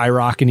jumps in the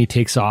IROC and he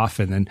takes off.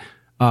 And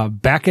then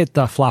back at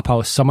the flop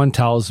house, someone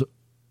tells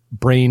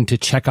Brain to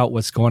check out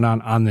what's going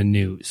on the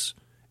news.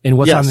 And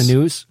what's on the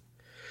news?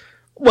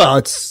 Well,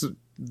 it's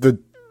the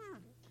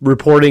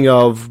reporting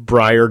of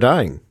Briar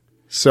dying.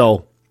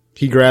 So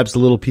he grabs a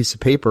little piece of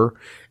paper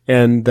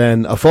and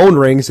then a phone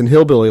rings in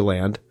Hillbilly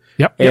Land.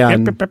 Yep. Oh,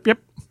 yep.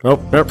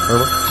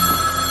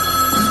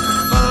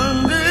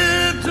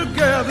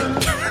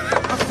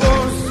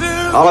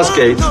 Alice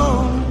Gates.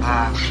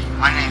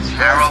 My name's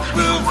Harold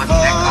from Wood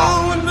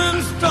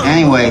Nickel.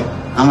 Anyway,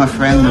 I'm a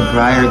friend of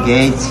Briar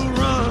Gates.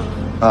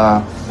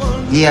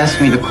 He asked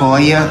me to call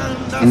you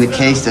in the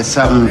case that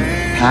something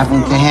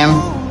happened to him.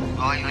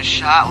 Well, he was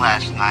shot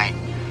last night.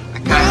 I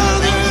got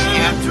his things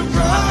here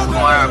on the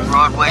corner of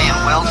Broadway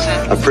and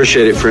Wilson. I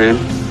appreciate it, friend.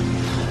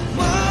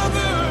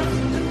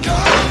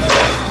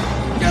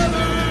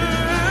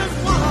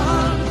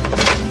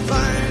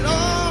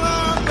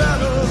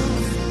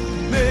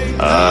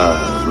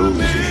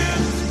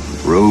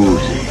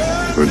 Rosie,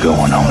 we're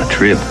going on a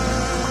trip.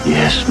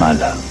 Yes, my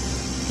love.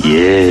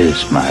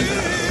 Yes, my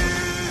love.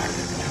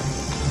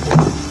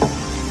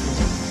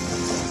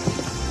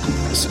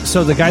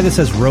 So the guy that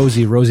says,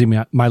 Rosie,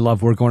 my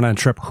love, we're going on a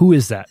trip. Who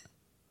is that?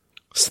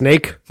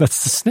 Snake?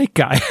 That's the snake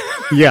guy.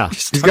 Yeah.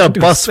 He's got a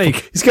bus.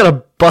 He's got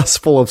a bus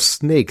full of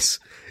snakes.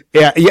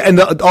 Yeah. Yeah. And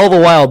all the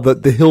while,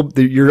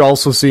 you're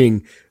also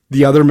seeing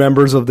the other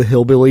members of the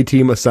hillbilly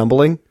team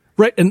assembling.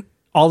 Right. And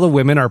all the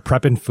women are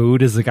prepping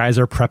food as the guys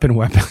are prepping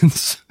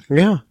weapons.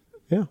 Yeah.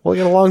 Yeah. Well,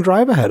 you got a long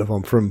drive ahead of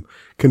them from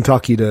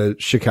Kentucky to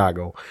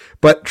Chicago.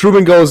 But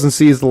Truman goes and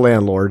sees the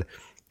landlord,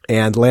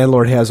 and the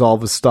landlord has all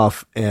the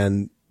stuff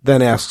and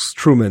then asks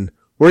Truman,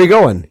 where are you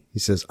going? He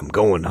says, I'm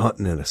going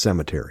hunting in a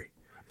cemetery.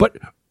 But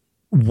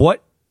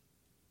what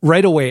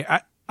right away,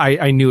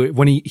 I knew it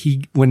when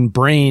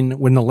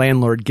when the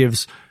landlord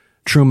gives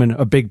Truman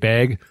a big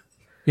bag.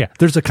 Yeah.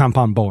 There's a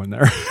compound bow in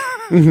there.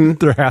 Mm-hmm.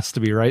 There has to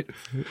be, right?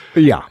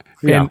 Yeah.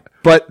 Yeah.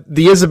 But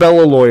the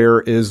Isabella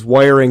lawyer is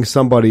wiring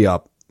somebody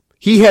up.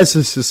 He has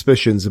his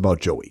suspicions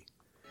about Joey.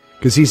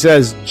 Because he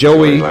says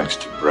Joey likes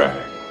to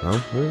brag.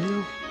 Oh, there you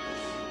go.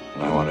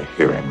 And I want to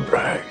hear him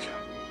brag.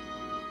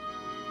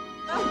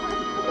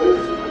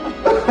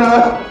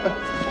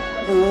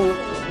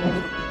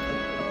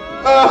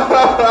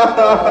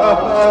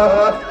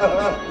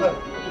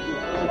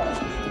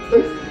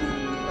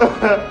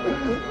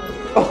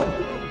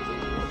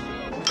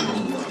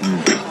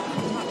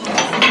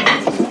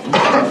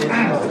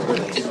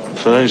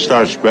 So then he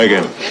starts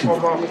begging.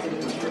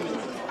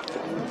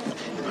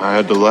 I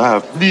had to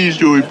laugh. Please,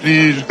 Joey,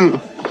 please.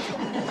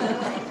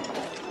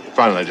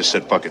 Finally, I just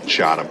said, fucking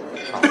shot him.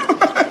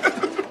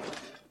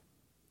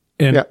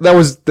 And yeah, that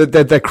was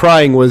that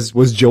crying was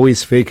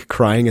Joey's fake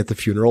crying at the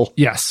funeral.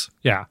 Yes.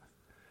 Yeah.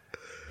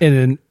 And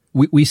then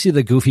we see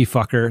the goofy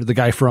fucker, the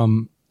guy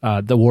from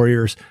the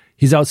Warriors.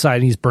 He's outside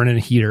and he's burning a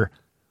heater.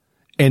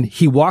 And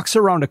he walks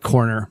around a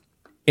corner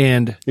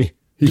and he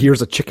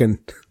hears a chicken.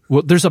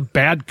 Well, there's a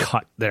bad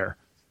cut there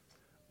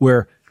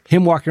where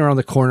him walking around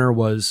the corner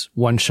was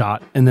one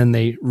shot, and then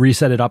they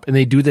reset it up and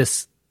they do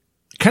this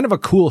kind of a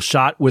cool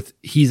shot with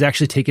he's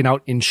actually taken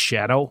out in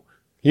shadow.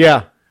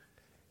 Yeah.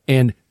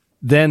 And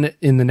then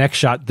in the next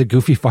shot, the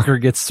goofy fucker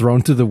gets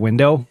thrown through the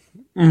window.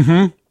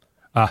 Mm-hmm.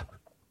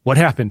 What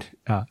happened?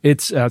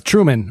 It's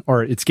Truman,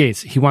 or it's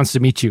Gates. He wants to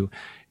meet you.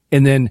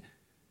 And then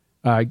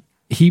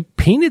he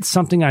painted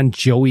something on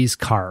Joey's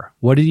car.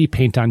 What did he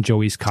paint on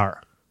Joey's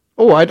car?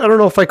 Oh, I don't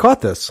know if I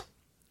caught this.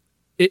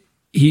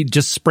 He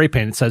just spray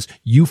painted. It says,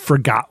 "You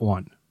forgot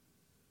one."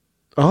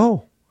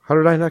 Oh, how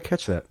did I not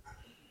catch that?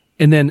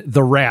 And then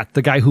the rat,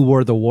 the guy who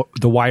wore the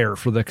wire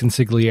for the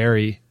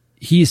consigliere,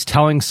 he's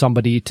telling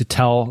somebody to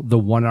tell the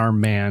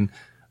one-armed man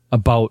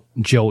about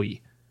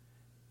Joey.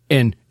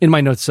 And in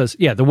my notes it says,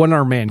 yeah, the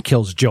one-armed man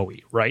kills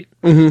Joey, right?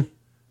 Mm-hmm.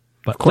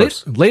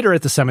 But later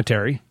at the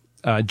cemetery,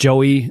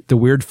 Joey, the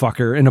weird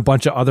fucker, and a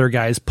bunch of other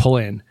guys pull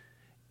in.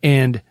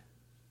 And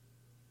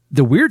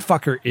the weird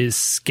fucker is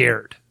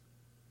scared.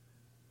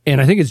 And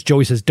I think it's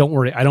Joey says, "Don't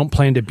worry, I don't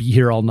plan to be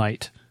here all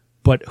night."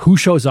 But who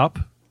shows up?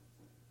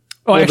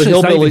 Oh, well, actually,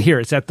 it's not even here.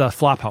 It's at the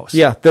flop house.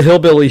 Yeah, the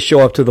hillbillies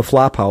show up to the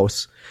flop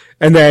house.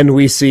 And then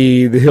we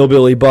see the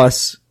hillbilly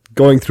bus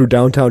going through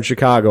downtown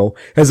Chicago.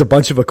 Has a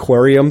bunch of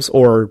aquariums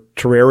or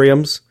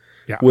terrariums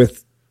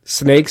with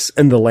snakes,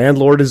 and the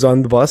landlord is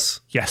on the bus.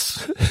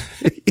 Yes.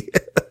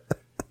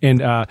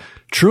 And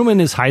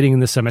Truman is hiding in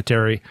the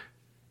cemetery,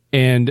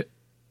 and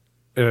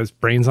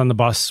Brain's on the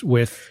bus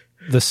with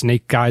the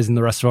snake guys and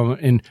the rest of them.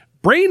 And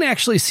Brain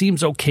actually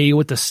seems okay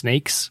with the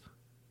snakes.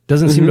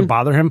 Doesn't seem to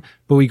bother him.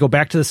 But we go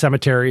back to the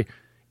cemetery,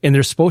 and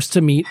they're supposed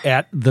to meet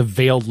at the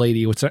Veiled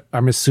Lady, which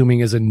I'm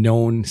assuming is a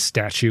known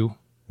statue.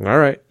 All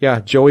right.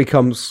 Yeah. Joey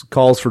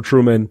calls for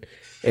Truman,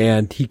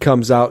 and he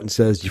comes out and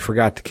says, "You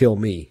forgot to kill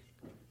me."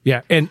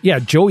 Yeah. And yeah,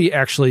 Joey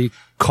actually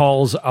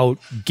calls out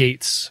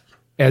Gates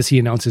as he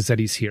announces that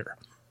he's here.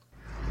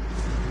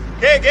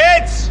 "Okay,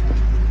 Gates,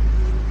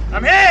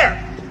 I'm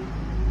here."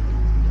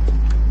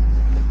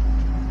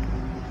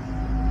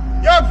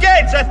 "Yo,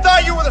 Gates, I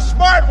thought you were the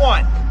smart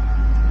one.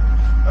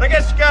 But I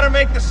guess you gotta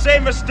make the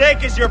same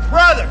mistake as your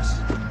brothers."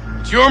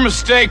 It's your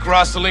mistake,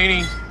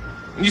 Rossellini.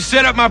 When you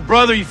set up my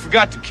brother, you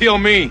forgot to kill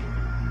me.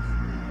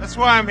 That's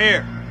why I'm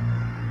here.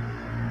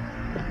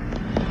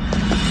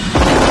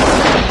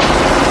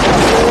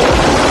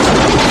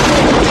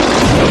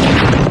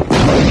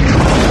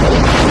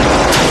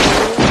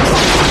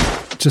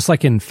 Just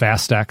like in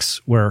Fast X,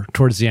 where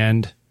towards the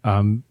end,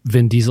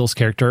 Vin Diesel's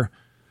character,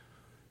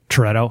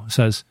 Toretto,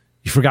 says,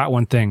 "You forgot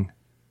one thing.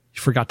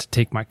 You forgot to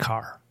take my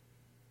car."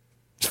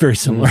 It's very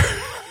similar.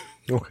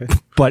 Okay.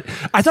 But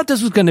I thought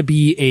this was going to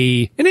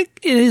be and it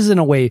is in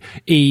a way,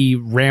 a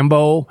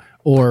Rambo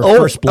or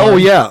First Blood. Oh,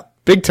 yeah.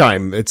 Big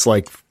time. It's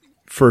like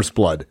First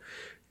Blood.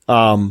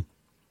 But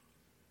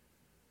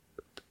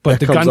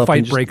the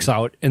gunfight breaks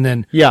out, and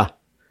then... Yeah.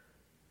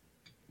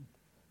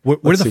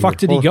 Where the fuck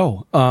did he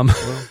go?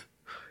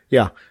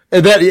 Yeah.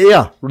 And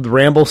the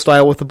Rambo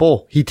style with the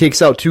bull. He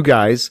takes out two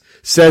guys,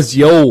 says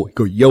yo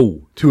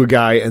to a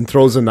guy, and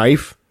throws a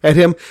knife at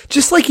him,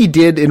 just like he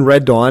did in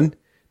Red Dawn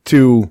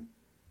to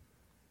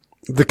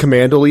the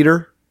commando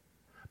leader.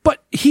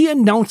 But he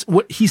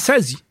he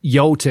says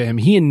yo to him.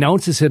 He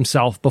announces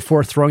himself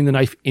before throwing the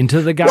knife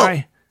into the guy.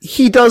 Well,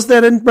 he does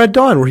that in Red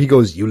Dawn where he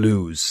goes, "You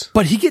lose."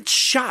 But he gets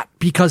shot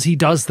because he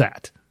does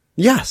that.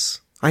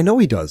 Yes, I know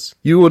he does.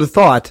 You would have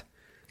thought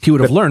he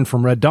would have learned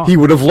from Red Dawn. He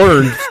would have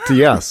learned to,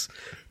 yes.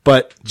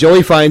 But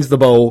Joey finds the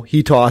bow.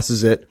 He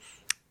tosses it.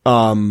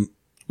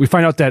 We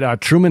find out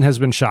that Truman has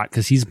been shot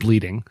because he's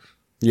bleeding.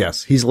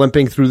 Yes, he's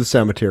limping through the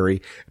cemetery,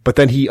 but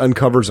then he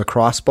uncovers a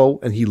crossbow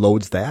and he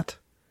loads that.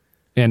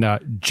 And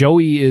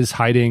Joey is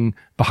hiding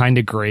behind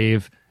a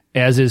grave,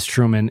 as is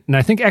Truman. And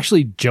I think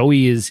actually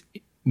Joey is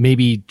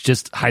maybe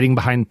just hiding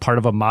behind part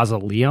of a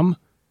mausoleum.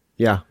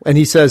 Yeah, and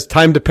he says,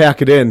 "Time to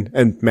pack it in,"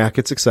 and Mac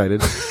gets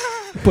excited.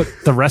 But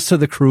the rest of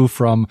the crew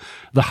from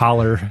the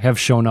Holler have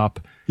shown up.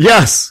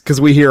 Yes,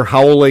 because we hear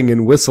howling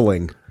and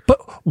whistling. But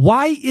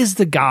why is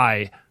the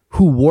guy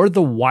who wore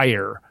the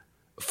wire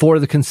for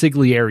the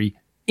consigliere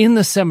in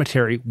the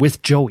cemetery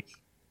with Joey?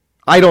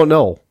 I don't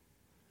know.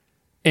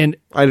 And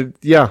I would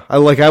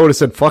have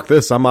said, "Fuck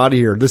this, I'm out of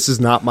here. This is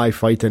not my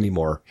fight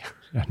anymore.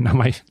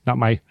 Not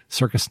my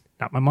circus,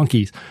 not my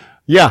monkeys."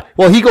 Yeah.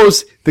 Well,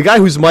 the guy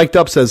who's mic'd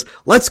up says,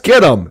 "Let's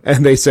get him."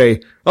 And they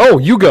say, "Oh,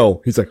 you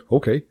go." He's like,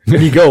 "Okay."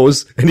 And he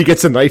goes and he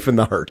gets a knife in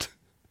the heart.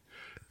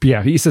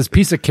 Yeah. He says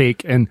piece of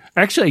cake, and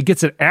actually he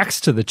gets an axe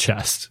to the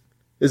chest.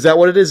 Is that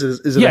what it is?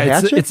 Is it a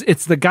hatchet?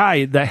 It's the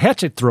guy, the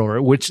hatchet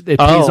thrower, which it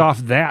pays off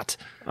that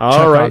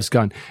Chekhov's right.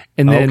 gun.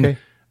 And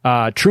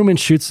then Truman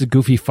shoots the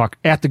goofy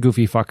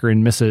fucker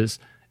and misses.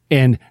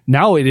 And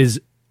now it is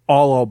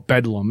all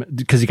bedlam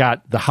because you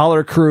got the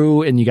Holler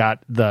crew and you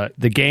got the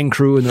gang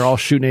crew, and they're all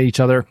shooting at each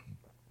other.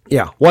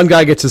 Yeah. One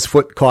guy gets his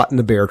foot caught in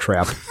the bear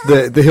trap.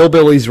 The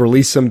hillbillies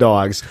release some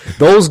dogs.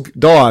 Those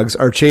dogs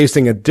are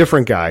chasing a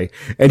different guy,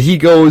 and he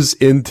goes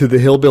into the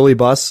hillbilly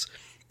bus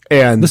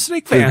And the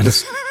snake man.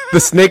 The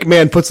snake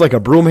man puts like a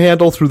broom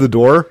handle through the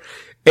door,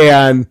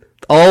 and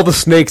all the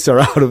snakes are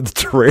out of the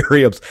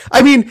terrariums.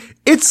 I mean,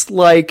 it's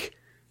like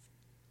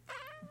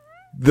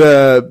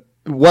the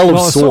Well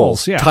of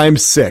Souls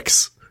times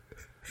 6.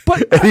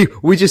 But and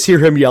we just hear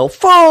him yell,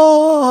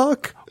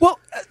 "Fuck!" Well,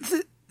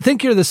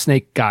 think you're the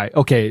snake guy.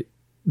 Okay,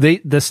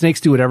 the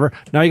snakes do whatever.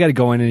 Now you got to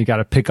go in and you got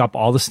to pick up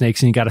all the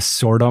snakes and you got to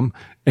sort them.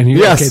 And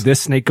you okay,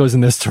 this snake goes in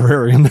this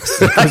terrarium. This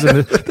snake goes in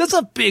this. That's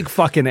a big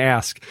fucking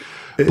ask.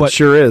 It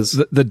sure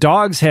is. The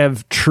dogs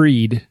have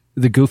treed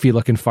the goofy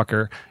looking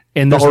fucker.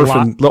 And there's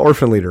the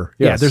orphan leader.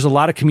 Yes. Yeah, there's a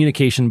lot of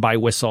communication by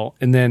whistle.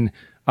 And then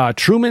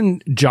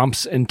Truman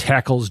jumps and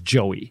tackles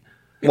Joey.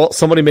 Well,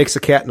 somebody makes a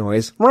cat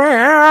noise.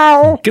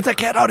 Get that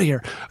cat out of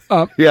here.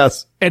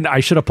 Yes. And I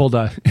should have pulled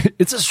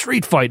it's a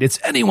street fight. It's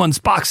anyone's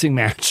boxing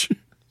match.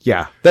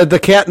 Yeah. The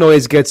cat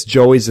noise gets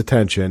Joey's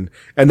attention,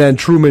 and then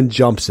Truman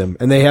jumps him,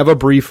 and they have a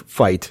brief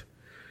fight.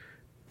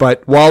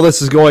 But while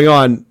this is going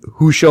on,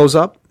 who shows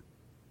up?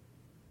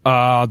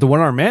 The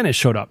one-armed man has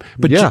showed up.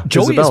 But yeah,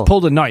 Joey has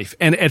pulled a knife.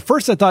 And at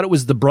first I thought it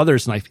was the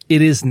brother's knife.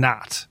 It is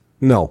not.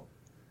 No.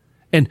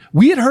 And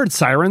we had heard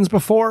sirens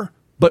before,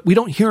 but we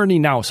don't hear any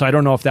now. So I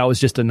don't know if that was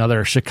just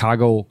another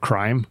Chicago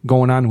crime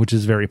going on, which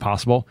is very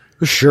possible.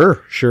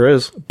 Sure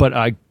is.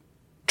 But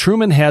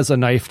Truman has a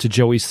knife to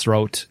Joey's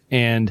throat,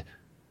 and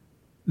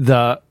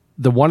the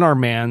one-armed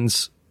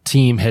man's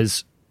team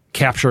has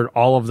captured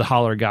all of the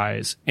holler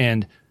guys,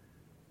 and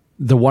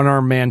the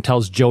one-armed man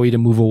tells Joey to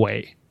move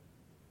away.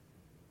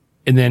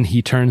 And then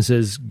he turns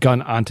his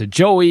gun onto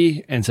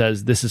Joey and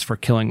says, "This is for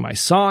killing my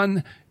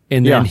son."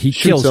 And then he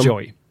kills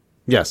Joey.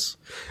 Yes.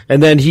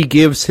 And then he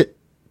gives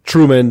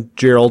Truman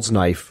Gerald's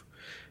knife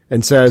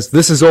and says,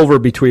 "This is over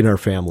between our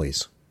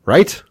families."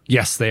 Right?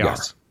 Yes, they are.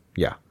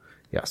 Yeah.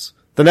 Yes.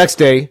 The next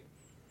day,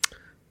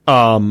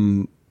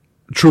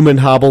 Truman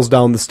hobbles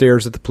down the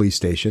stairs at the police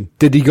station.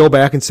 Did he go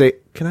back and say,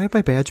 "Can I have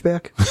my badge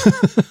back?"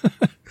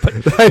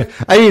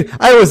 I mean,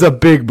 I was a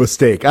big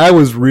mistake. I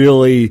was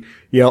really,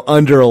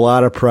 under a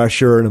lot of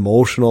pressure and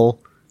emotional.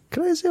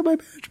 Can I just have my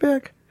badge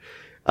back?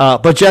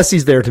 But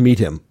Jesse's there to meet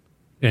him.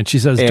 And she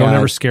says, "Don't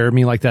ever scare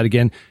me like that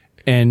again."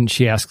 And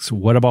she asks,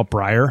 "What about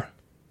Briar?"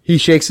 He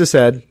shakes his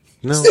head.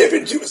 No. Step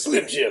into a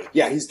Slim Jim.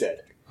 Yeah, he's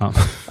dead.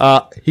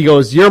 Oh. He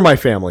goes, "You're my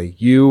family,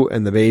 you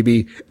and the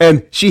baby."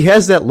 And she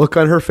has that look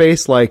on her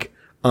face like,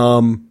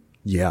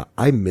 yeah,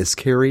 I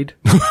miscarried.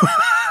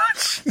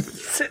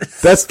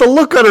 That's the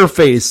look on her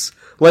face.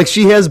 Like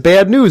she has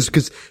bad news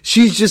because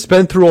she's just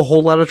been through a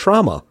whole lot of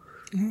trauma.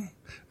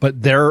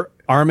 But they're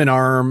arm in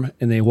arm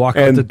and they walk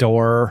out the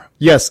door.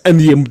 Yes. And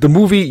the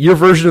movie, your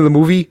version of the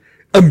movie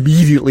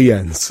immediately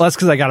ends. Well, that's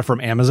because I got it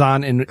from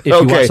Amazon. And if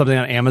you watch something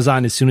on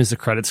Amazon, as soon as the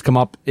credits come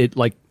up, it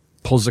like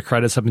pulls the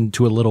credits up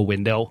into a little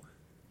window.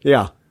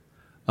 Yeah.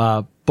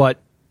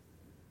 But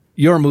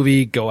your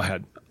movie, go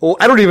ahead. Well,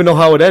 I don't even know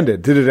how it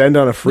ended. Did it end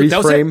on a freeze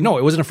frame? No,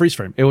 it wasn't a freeze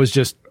frame. It was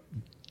just,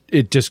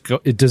 it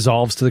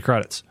dissolves to the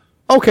credits.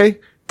 Okay.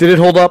 Did it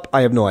hold up?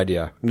 I have no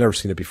idea. I've never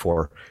seen it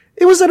before.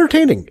 It was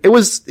entertaining. It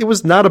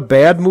was not a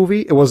bad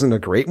movie. It wasn't a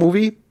great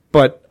movie,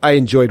 but I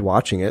enjoyed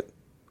watching it.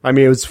 I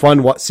mean, it was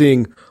fun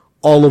seeing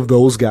all of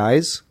those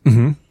guys.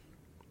 Mm-hmm.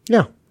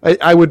 Yeah.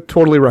 I would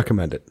totally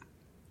recommend it.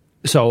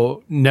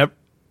 So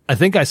I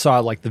think I saw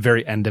like the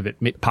very end of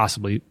it,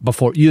 possibly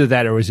before either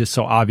that, or it was just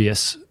so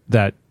obvious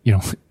that,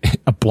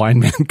 a blind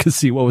man could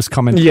see what was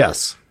coming.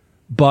 Yes.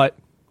 But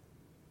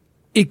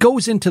it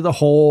goes into the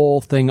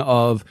whole thing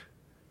of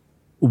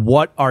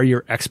what are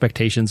your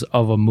expectations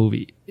of a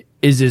movie?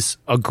 Is this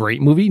a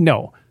great movie?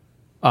 No.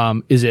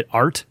 Is it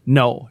art?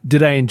 No.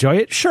 Did I enjoy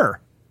it? Sure.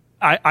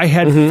 I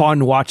had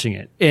fun watching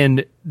it.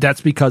 And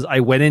that's because I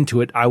went into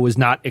it. I was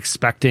not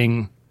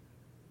expecting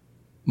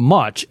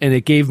much, and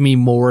it gave me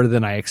more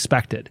than I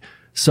expected.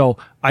 So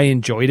I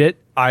enjoyed it.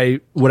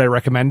 Would I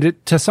recommend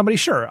it to somebody?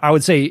 Sure. I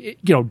would say,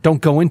 don't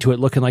go into it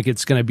looking like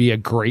it's going to be a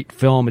great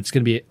film. It's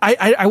going to be,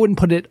 I wouldn't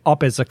put it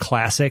up as a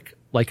classic,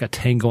 like a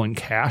Tango and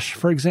Cash,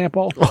 for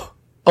example. Oh,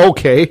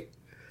 okay.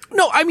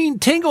 No, I mean,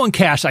 Tango and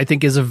Cash, I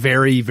think, is a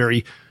very,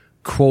 very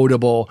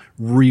quotable,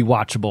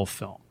 rewatchable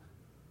film.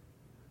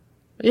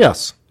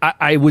 Yes.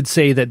 I would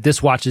say that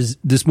this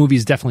movie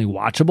is definitely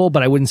watchable,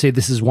 but I wouldn't say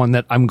this is one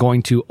that I'm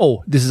going to,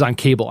 this is on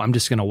cable, I'm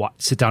just going to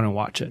sit down and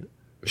watch it.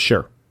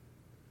 Sure.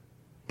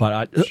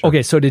 But,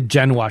 okay, so did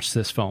Jen watch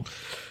this film?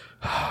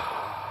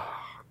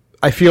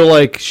 I feel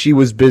like she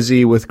was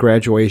busy with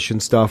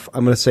graduation stuff.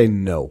 I'm going to say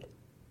no.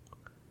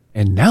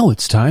 And now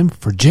it's time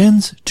for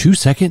Jen's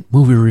 2-second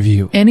movie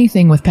review.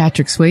 Anything with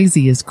Patrick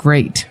Swayze is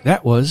great.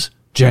 That was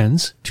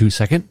Jen's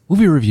 2-second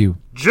movie review.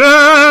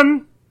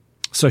 Jen!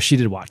 So she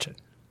did watch it.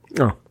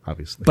 Oh,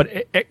 obviously.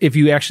 But if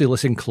you actually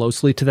listen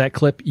closely to that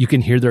clip, you can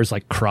hear there's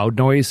like crowd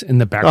noise in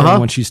the background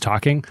when she's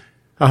talking.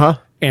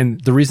 And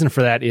the reason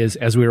for that is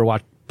as we were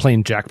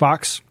playing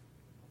Jackbox,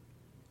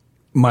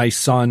 my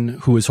son,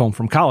 who was home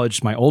from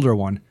college, my older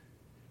one,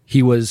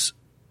 we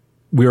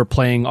were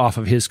playing off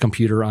of his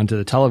computer onto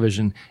the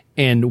television,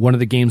 and one of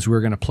the games we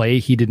were going to play,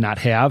 he did not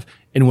have.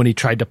 And when he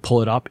tried to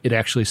pull it up, it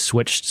actually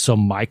switched. So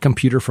my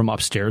computer from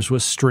upstairs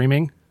was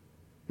streaming.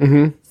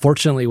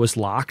 Fortunately, it was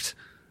locked,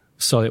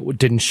 so it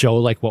didn't show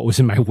like what was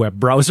in my web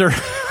browser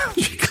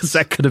because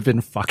that could have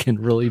been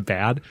fucking really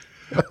bad.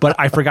 But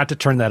I forgot to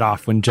turn that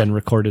off when Jen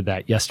recorded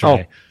that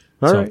yesterday.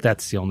 So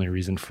that's the only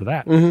reason for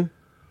that.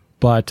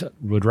 But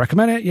would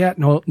recommend it. Yeah,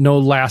 no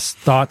last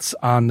thoughts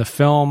on the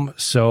film.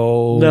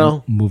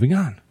 So moving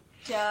on.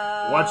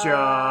 What you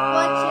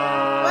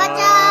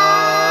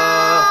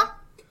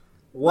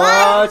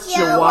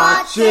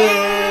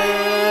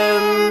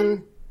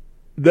watching?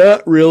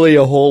 Not really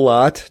a whole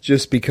lot,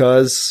 just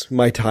because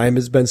my time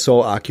has been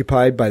so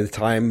occupied. By the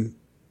time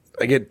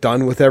I get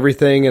done with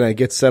everything and I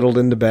get settled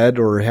into bed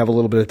or have a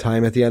little bit of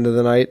time at the end of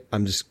the night,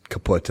 I'm just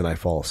kaput and I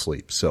fall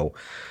asleep. So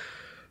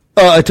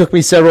it took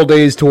me several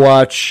days to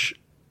watch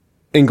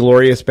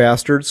Inglourious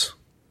Bastards.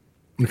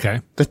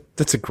 Okay.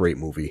 That's a great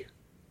movie.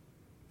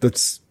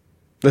 That's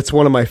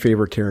one of my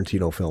favorite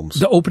Tarantino films.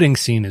 The opening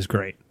scene is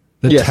great.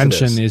 The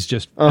tension is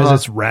just, as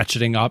it's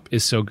ratcheting up,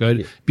 is so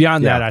good.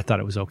 Beyond that, I thought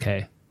it was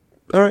okay.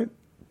 All right.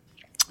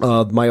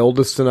 My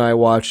oldest and I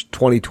watched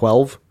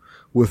 2012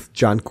 with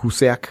John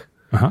Cusack.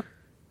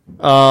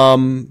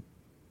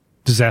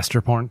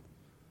 Disaster porn.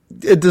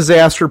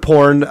 Disaster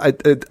porn.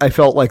 I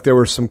felt like there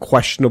were some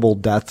questionable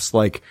deaths.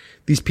 Like,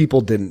 these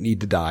people didn't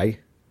need to die. It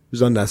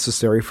was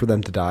unnecessary for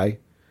them to die.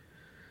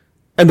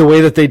 And the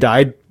way that they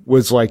died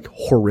was like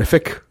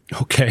horrific.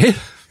 Okay.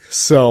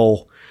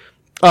 So,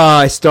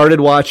 I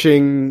started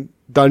watching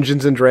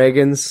Dungeons and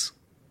Dragons.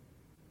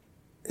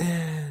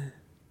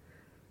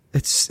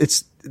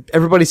 It's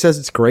everybody says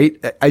it's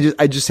great.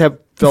 I just have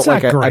felt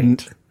like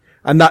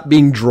I'm not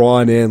being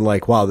drawn in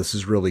like, wow, this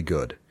is really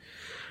good.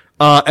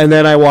 And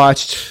then I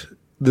watched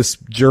this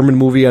German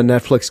movie on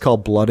Netflix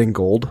called Blood and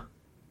Gold.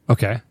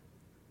 Okay.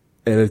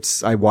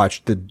 And I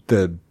watched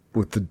the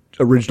with the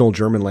original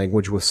German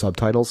language with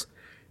subtitles.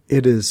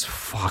 It is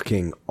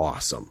fucking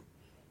awesome.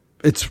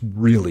 It's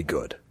really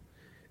good.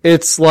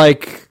 It's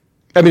like,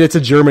 I mean, it's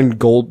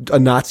a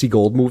Nazi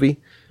gold movie,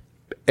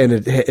 and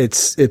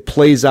it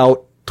plays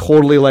out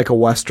totally like a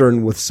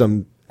Western with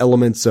some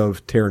elements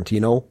of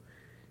Tarantino.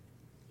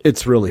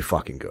 It's really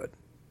fucking good.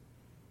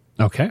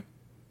 Okay.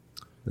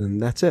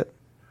 And that's it.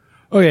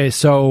 Okay,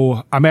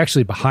 so I'm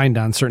actually behind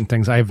on certain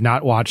things. I have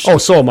not watched. Oh,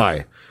 so am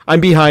I. I'm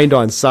behind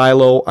on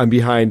Silo. I'm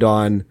behind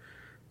on,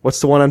 what's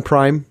the one on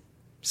Prime?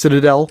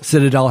 Citadel?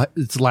 Citadel,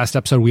 it's the last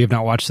episode. We have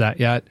not watched that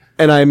yet.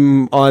 And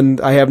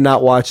I have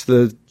not watched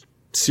the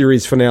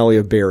series finale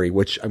of Barry,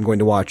 which I'm going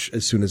to watch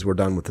as soon as we're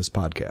done with this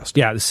podcast.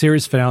 Yeah, the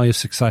series finale of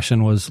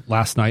Succession was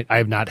last night. I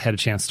have not had a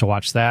chance to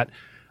watch that.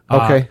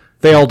 Okay.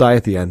 They all die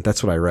at the end.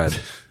 That's what I read.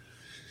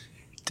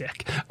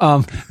 Dick.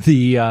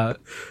 The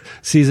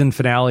season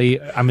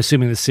finale, I'm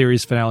assuming the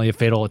series finale of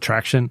Fatal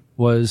Attraction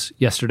was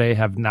yesterday.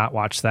 Have not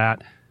watched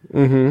that.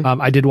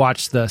 I did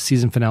watch the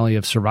season finale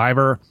of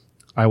Survivor.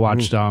 I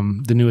watched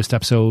the newest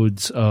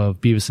episodes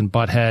of Beavis and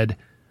Butthead.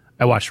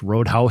 I watched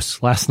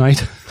Roadhouse last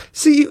night.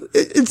 See,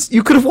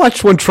 you could have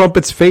watched When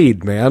Trumpets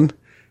Fade, man.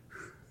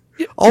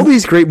 All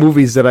these great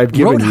movies that I've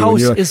given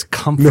Roadhouse you. Roadhouse is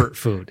comfort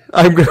food.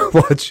 I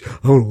want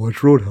to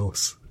watch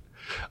Roadhouse.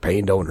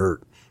 Pain don't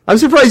hurt. I'm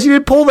surprised you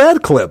didn't pull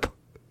that clip.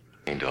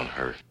 Pain don't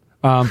hurt.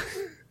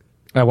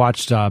 I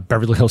watched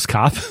Beverly Hills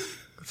Cop.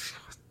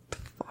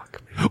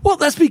 Fuck, man. Well,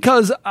 that's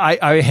because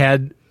I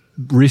had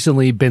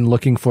recently been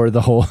looking for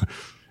the whole,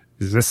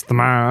 is this the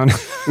man?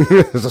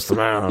 Is this the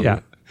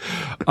man?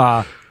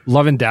 Yeah.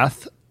 Love and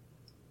Death.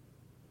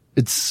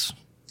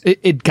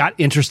 It got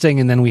interesting,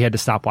 and then we had to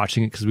stop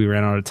watching it because we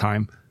ran out of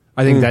time.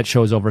 I think that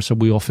show's over, so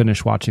we will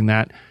finish watching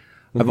that.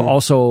 I've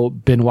also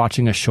been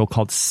watching a show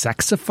called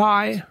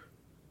Sexify,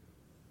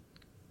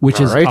 which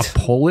is a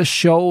Polish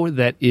show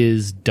that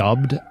is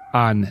dubbed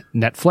on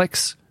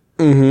Netflix.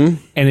 And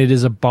it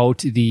is about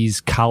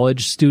these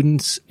college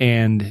students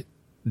and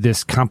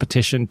this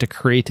competition to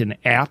create an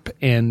app,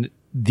 and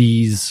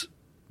these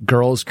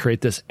girls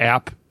create this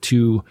app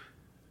to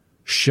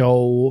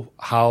show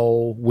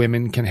how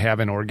women can have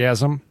an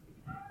orgasm.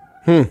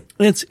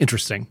 It's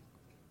interesting.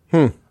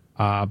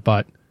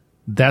 But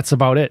that's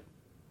about it.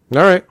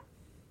 All right.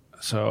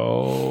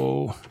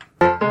 So,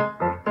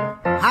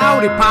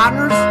 howdy,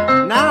 partners.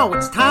 Now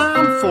it's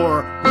time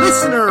for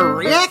Listener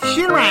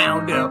Reaction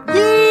Roundup.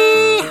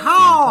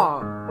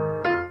 Yeehaw!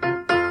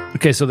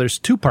 Okay, so there's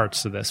two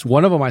parts to this.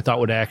 One of them I thought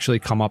would actually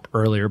come up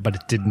earlier, but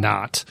it did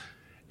not.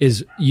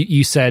 Is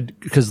you said,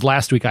 because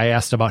last week I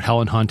asked about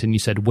Helen Hunt and you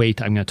said,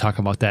 wait, I'm going to talk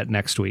about that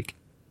next week.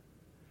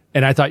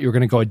 And I thought you were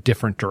going to go a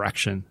different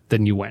direction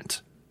than you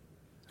went.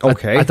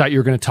 Okay. I thought you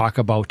were going to talk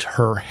about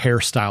her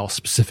hairstyle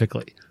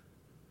specifically.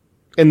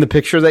 In the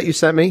picture that you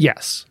sent me?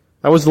 Yes.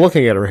 I was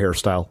looking at her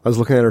hairstyle. I was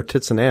looking at her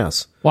tits and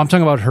ass. Well, I'm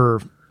talking about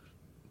her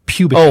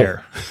pubic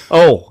hair.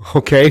 Oh,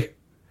 okay.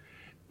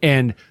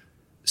 And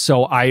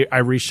so I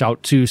reached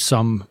out to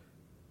some,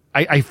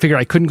 I figured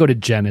I couldn't go to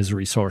Jen as a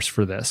resource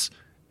for this.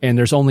 And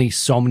there's only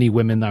so many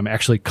women that I'm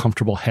actually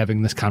comfortable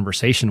having this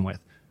conversation with.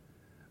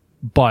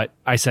 But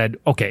I said,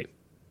 okay.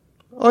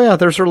 Oh yeah,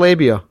 there's her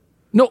labia.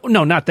 No,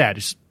 not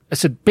that. I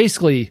said,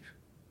 basically,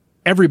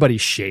 everybody's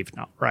shaved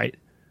now, right?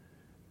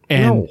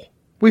 And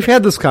We've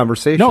had this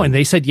conversation. No, and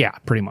they said, yeah,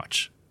 pretty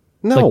much.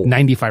 No.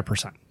 Like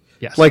 95%.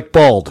 Yes. Like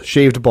bald,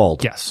 shaved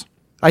bald. Yes.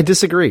 I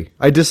disagree.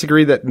 I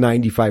disagree that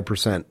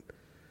 95%.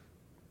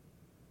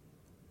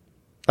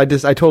 I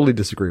totally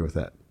disagree with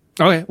that.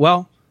 Okay,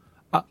 well,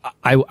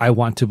 I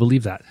want to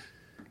believe that.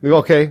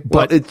 Okay,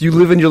 but you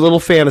live in your little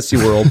fantasy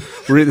world.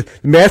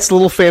 Matt's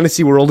little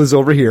fantasy world is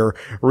over here.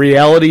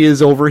 Reality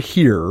is over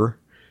here.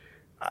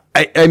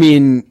 I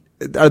mean,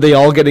 are they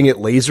all getting it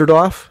lasered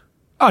off?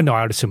 Oh, no,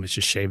 I would assume it's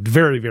just shaved.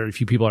 Very, very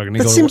few people are going to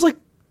go.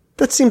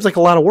 That seems like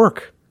a lot of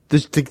work to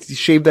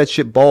shave that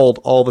shit bald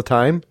all the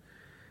time.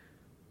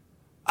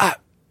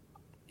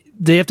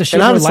 They have to shave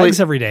their legs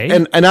every day.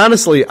 And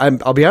honestly,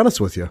 I'll be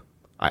honest with you.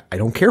 I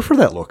don't care for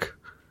that look.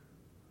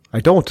 I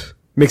don't.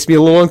 Makes me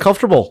a little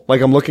uncomfortable.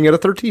 Like I'm looking at a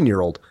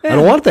 13-year-old. I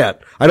don't want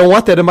that. I don't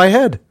want that in my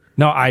head.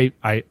 No, I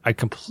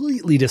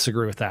completely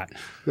disagree with that.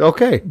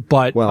 Okay.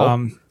 But,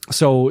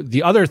 so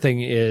the other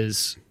thing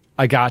is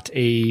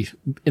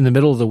in the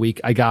middle of the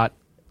week, I got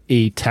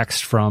a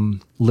text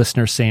from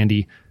listener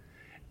Sandy,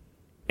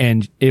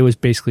 and it was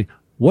basically,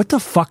 what the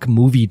fuck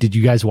movie did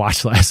you guys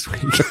watch last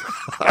week?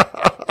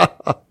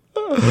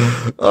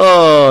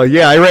 Oh,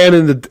 yeah. I ran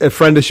into a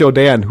friend of show,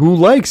 Dan, who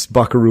likes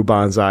Buckaroo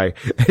Banzai.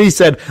 And he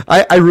said,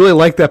 I really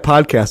like that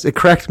podcast. It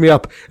cracked me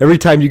up every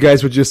time you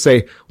guys would just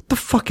say, what the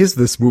fuck is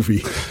this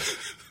movie?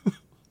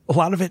 A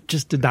lot of it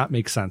just did not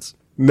make sense.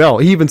 No,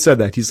 he even said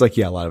that. He's like,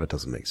 yeah, a lot of it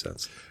doesn't make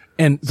sense.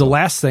 And the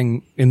last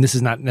thing, and this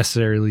is not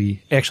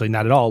necessarily, actually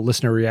not at all,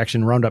 listener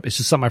reaction roundup. It's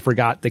just something I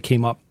forgot that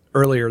came up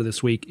earlier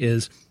this week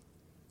is,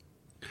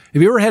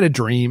 have you ever had a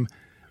dream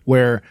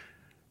where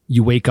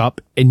you wake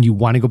up and you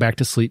want to go back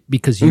to sleep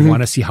because you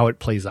want to see how it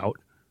plays out?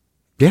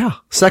 Yeah.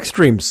 Sex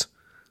dreams.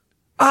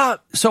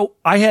 So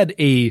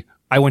I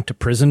went to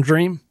prison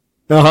dream.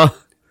 Uh-huh.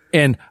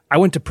 And I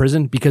went to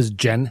prison because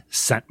Jen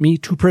sent me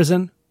to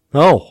prison.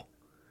 Oh.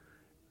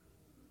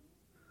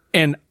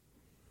 And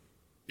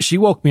she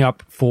woke me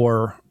up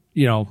for,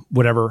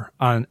 whatever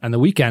on the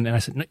weekend. And I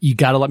said, no, you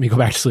got to let me go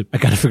back to sleep. I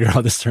got to figure out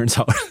how this turns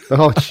out.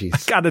 Oh, jeez. I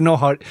got to know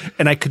how,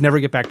 and I could never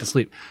get back to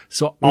sleep.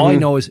 So all I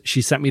know is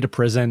she sent me to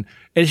prison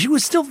and she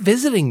was still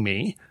visiting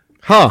me.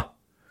 Huh.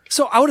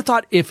 So I would have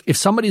thought if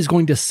somebody's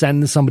going to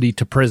send somebody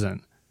to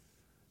prison,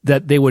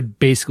 that they would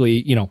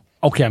basically,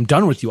 okay, I'm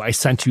done with you. I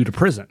sent you to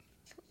prison.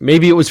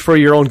 Maybe it was for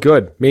your own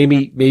good.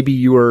 Maybe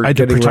you were I had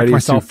to getting protect ready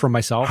myself to from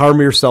myself, harm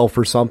yourself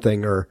or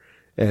something,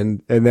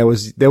 and that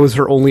was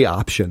her only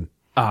option.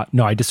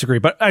 No, I disagree.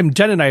 But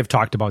Jen and I have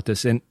talked about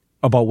this and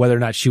about whether or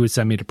not she would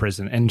send me to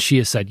prison, and she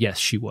has said yes,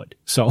 she would.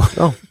 So,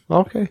 oh,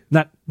 okay,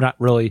 not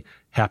really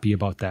happy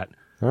about that.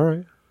 All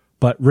right,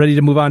 but ready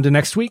to move on to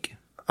next week?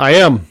 I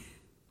am.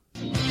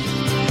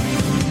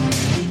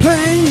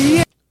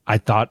 I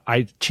thought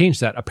I changed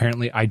that.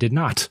 Apparently, I did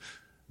not.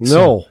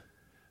 No,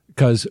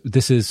 because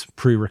this is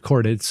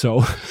pre-recorded,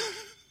 so I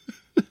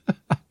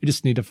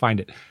just need to find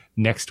it.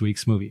 Next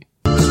week's movie.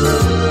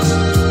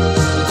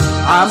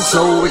 I'm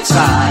so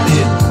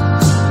excited,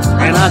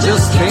 and I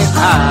just can't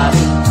hide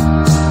it.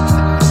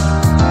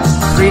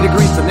 3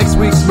 degrees to next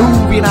week's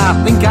movie, and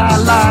I think I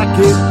like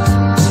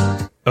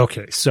it.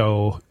 Okay,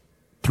 so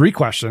 3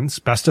 questions,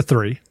 best of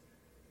 3.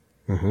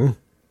 Mm-hmm.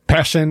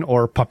 Passion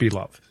or puppy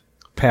love?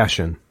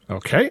 Passion.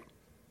 Okay.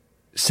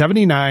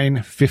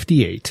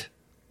 79-58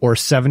 or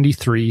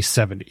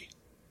 73-70?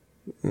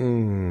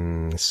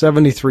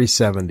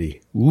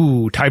 73-70.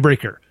 Ooh,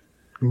 tiebreaker.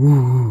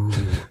 Ooh.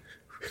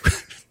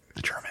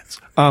 The Germans.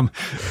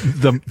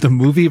 The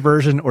movie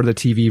version or the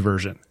TV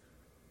version?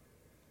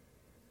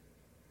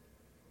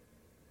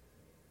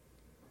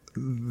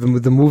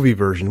 The movie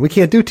version. We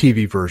can't do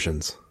TV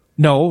versions.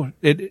 No,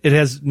 it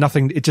has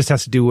nothing. It just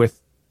has to do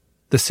with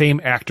the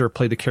same actor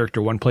played the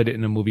character. One played it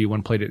in a movie,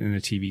 one played it in a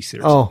TV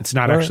series. Oh, it's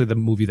not actually the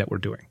movie that we're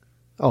doing.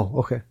 Oh,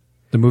 okay.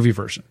 The movie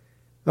version.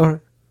 All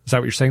right. Is that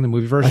what you're saying? The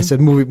movie version? I said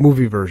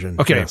movie version.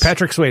 Okay. Yes.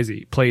 Patrick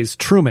Swayze plays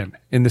Truman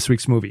in this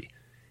week's movie.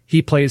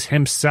 He plays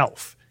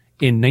himself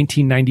in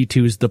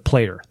 1992's The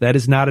Player. That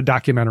is not a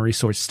documentary,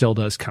 so it still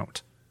does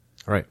count.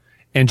 All right.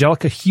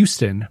 Angelica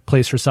Houston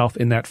plays herself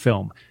in that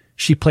film.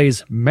 She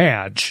plays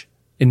Madge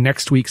in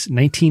next week's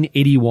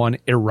 1981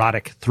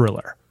 erotic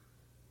thriller.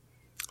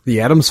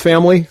 The Addams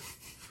Family?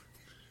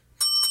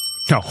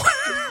 No.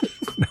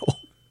 No.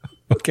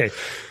 Okay.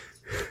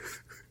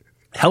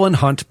 Helen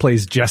Hunt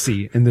plays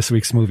Jessie in this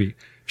week's movie.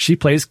 She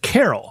plays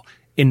Carol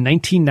in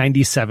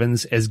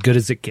 1997's As Good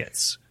as It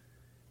Gets.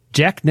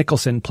 Jack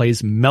Nicholson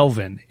plays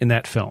Melvin in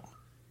that film.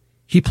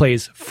 He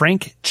plays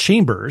Frank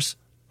Chambers,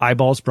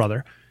 Eyeball's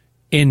brother,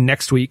 in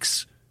next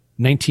week's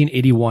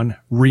 1981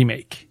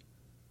 remake.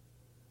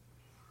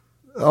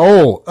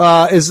 Oh,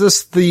 is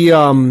this the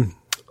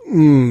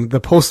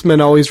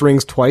Postman Always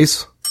Rings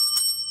Twice?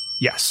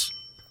 Yes.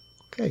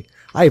 Okay.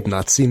 I have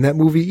not seen that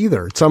movie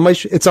either. It's on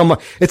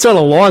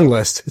a long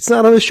list. It's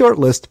not on a short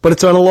list, but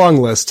it's on a long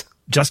list.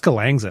 Jessica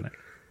Lange's in it.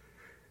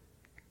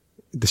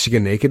 Does she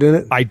get naked in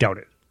it? I doubt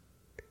it.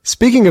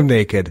 Speaking of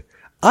naked,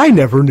 I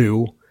never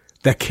knew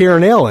that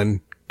Karen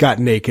Allen got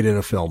naked in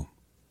a film.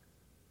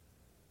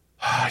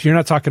 You're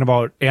not talking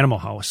about Animal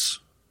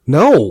House.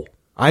 No.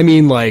 I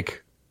mean,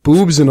 like,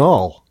 boobs and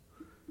all.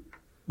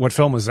 What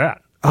film was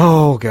that?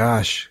 Oh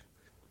gosh.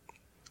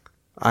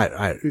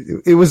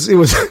 It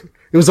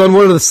was on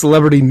one of the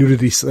celebrity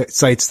nudity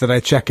sites that I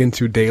check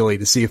into daily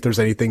to see if there's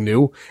anything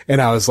new.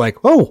 And I was like,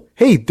 oh,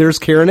 hey, there's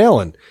Karen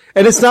Allen.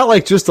 And it's not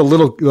like just a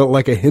little,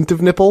 like a hint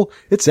of nipple.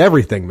 It's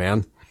everything,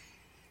 man.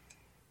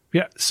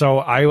 Yeah. So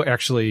I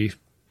actually,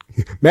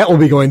 Matt will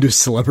be going to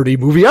Celebrity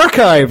Movie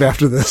Archive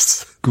after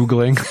this.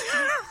 Googling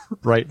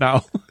right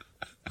now.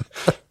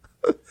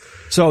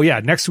 So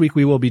yeah, next week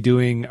we will be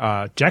doing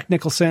Jack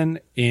Nicholson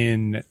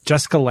in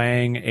Jessica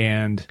Lange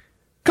and a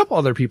couple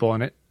other people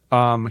in it.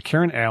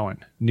 Karen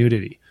Allen,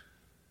 nudity.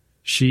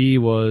 She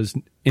was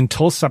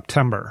until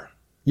September.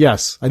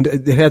 Yes, and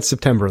it had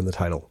September in the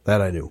title.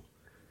 That I knew.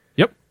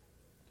 Yep.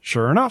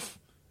 Sure enough.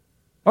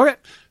 Okay,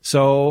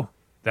 so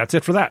that's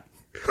it for that.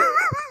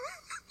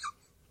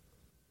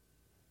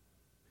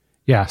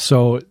 Yeah,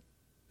 so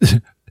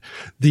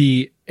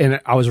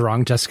and I was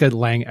wrong. Jessica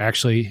Lange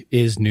actually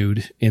is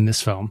nude in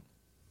this film.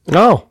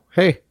 Oh,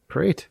 hey,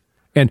 great.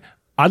 And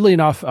oddly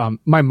enough,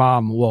 my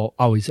mom will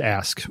always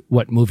ask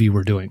what movie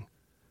we're doing.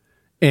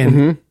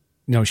 And,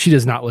 she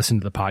does not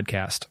listen to the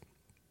podcast.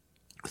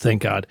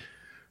 Thank God.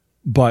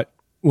 But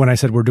when I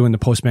said we're doing The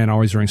Postman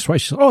Always Rings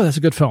Twice, she said, oh, that's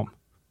a good film.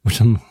 Which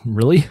I'm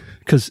really?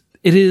 Because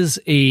it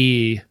is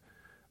it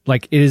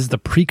is the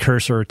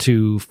precursor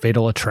to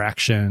Fatal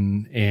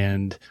Attraction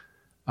and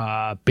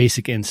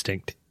Basic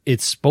Instinct.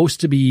 It's supposed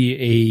to be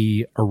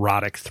a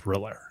erotic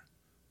thriller.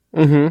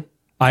 Mm-hmm.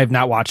 I have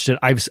not watched it.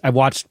 I've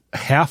watched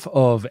half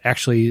of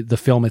actually the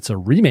film it's a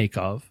remake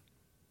of,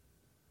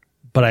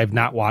 but I have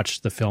not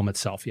watched the film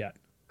itself yet.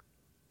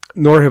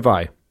 Nor have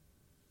I.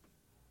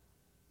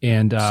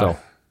 And so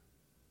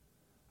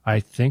I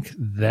think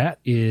that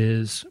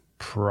is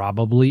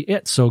probably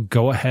it. So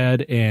go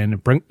ahead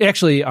and bring.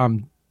 Actually, I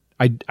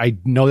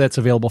know that's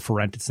available for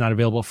rent. It's not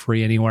available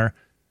free anywhere.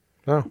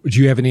 Oh. Do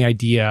you have any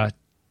idea,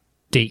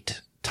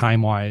 date,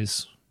 time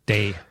wise,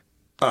 day?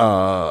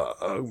 We're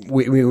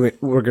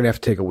gonna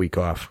have to take a week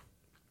off.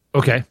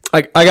 Okay.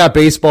 I got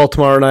baseball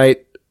tomorrow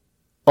night,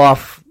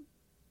 off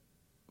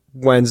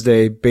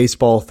Wednesday,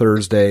 baseball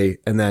Thursday,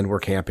 and then we're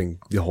camping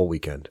the whole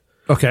weekend.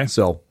 Okay.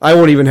 So I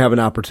won't even have an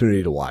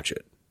opportunity to watch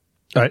it.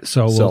 All right.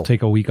 So we'll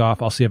take a week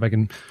off. I'll see if I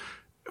can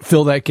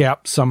fill that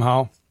gap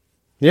somehow.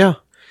 Yeah.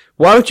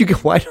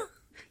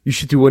 You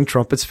should do When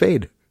Trumpets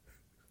Fade.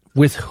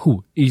 With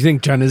who? You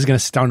think Jen is going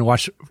to sit down and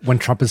watch When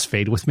Trumpets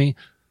Fade with me?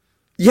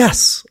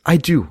 Yes, I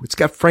do. It's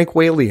got Frank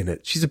Whaley in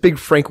it. She's a big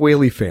Frank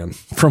Whaley fan.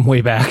 From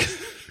way back.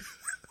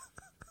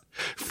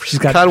 She's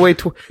got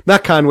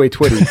not Conway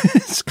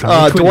Twitty.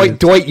 Conway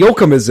Dwight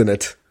Yoakam is in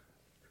it.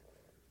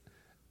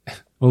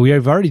 Well, we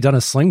have already done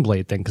a Sling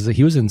Blade thing because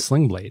he was in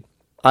Sling Blade.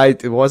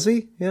 Was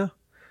he? Yeah.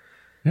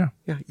 Yeah.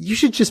 You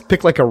should just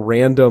pick like a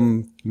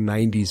random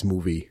 90s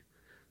movie.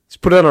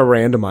 Just put it on a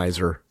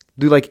randomizer.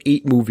 Do like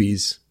 8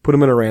 movies. Put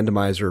them in a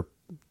randomizer.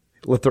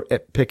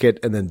 Pick it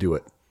and then do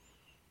it.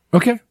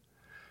 Okay.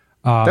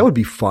 That would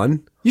be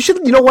fun.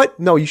 You know what?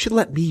 No, you should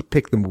let me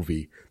pick the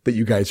movie that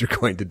you guys are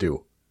going to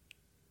do.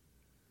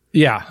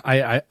 Yeah,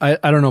 I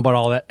don't know about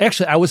all that.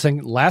 Actually, I was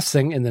saying last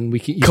thing, and then we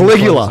can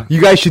Caligula. You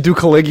guys should do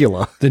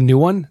Caligula. The new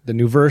one, the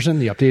new version,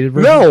 the updated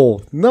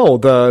version. No,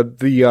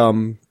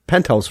 the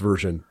Penthouse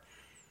version.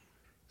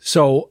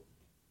 So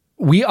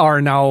we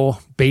are now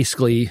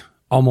basically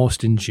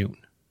almost in June.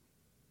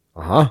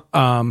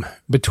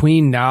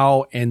 Between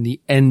now and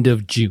the end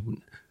of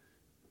June,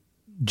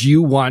 do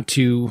you want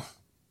to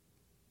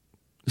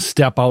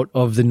step out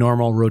of the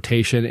normal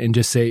rotation and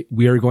just say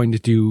we are going to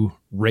do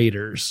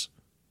Raiders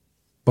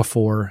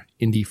before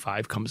Indy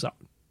 5 comes out?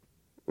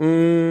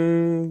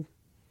 Let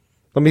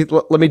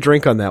me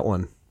drink on that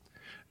one.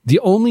 The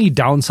only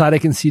downside I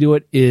can see to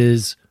it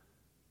is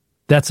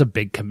that's a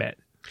big commit.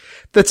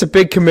 That's a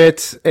big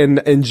commit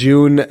in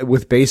June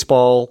with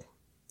baseball,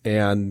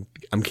 and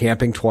I'm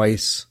camping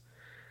twice.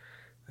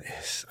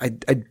 I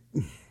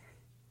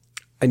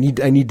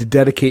need to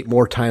dedicate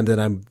more time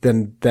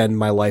than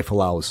my life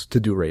allows to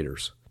do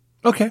Raiders.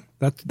 Okay,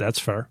 that's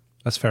fair.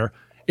 That's fair.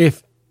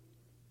 If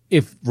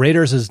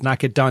Raiders does not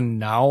get done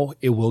now,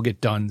 it will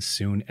get done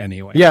soon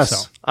anyway. Yes,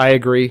 so. I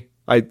agree.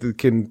 I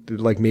can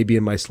maybe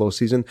in my slow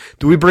season.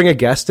 Do we bring a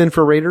guest in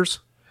for Raiders?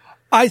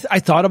 I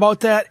thought about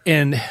that,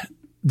 and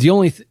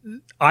the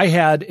I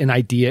had an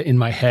idea in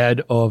my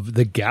head of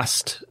the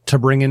guest to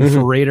bring in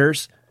for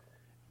Raiders,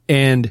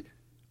 and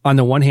on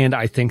the one hand,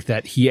 I think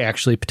that he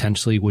actually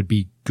potentially would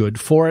be good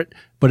for it,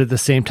 but at the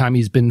same time,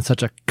 he's been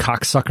such a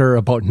cocksucker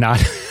about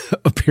not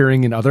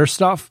appearing in other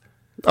stuff.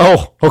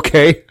 Oh,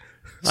 okay.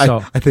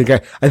 So I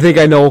think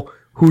I know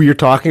who you're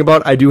talking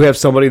about. I do have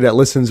somebody that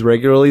listens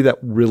regularly that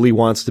really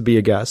wants to be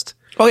a guest.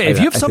 Oh yeah, if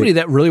you have somebody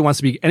that really wants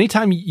to be,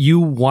 anytime you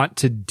want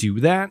to do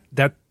that's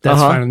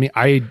fine with me.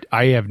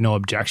 I have no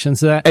objections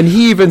to that. And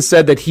he even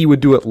said that he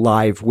would do it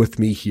live with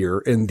me here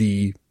in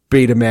the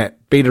Beta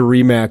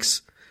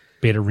Remax.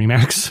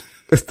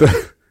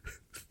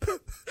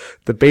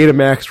 The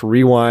Betamax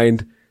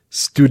Rewind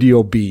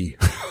Studio B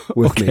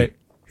with me.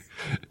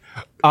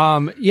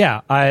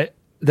 Yeah,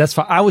 That's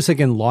fine. I was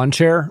thinking lawn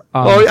chair.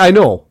 I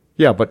know.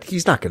 Yeah, but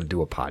he's not going to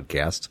do a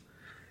podcast.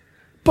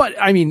 But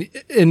I mean,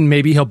 and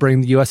maybe he'll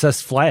bring the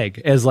USS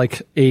Flag as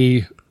like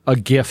a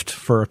gift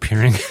for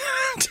appearing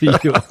to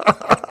you.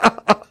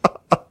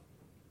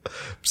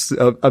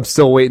 I'm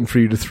still waiting for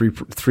you to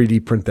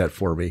 3D print that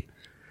for me.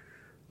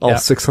 All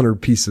 600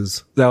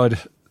 pieces. That would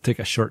take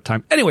a short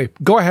time. Anyway,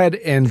 go ahead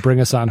and bring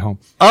us on home.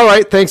 All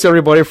right. Thanks,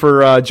 everybody,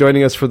 for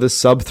joining us for this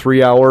sub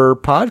 3-hour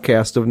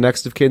podcast of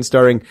Next of Kin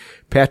starring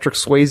Patrick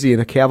Swayze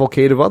and a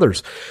cavalcade of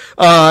others.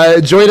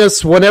 Join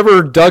us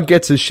whenever Doug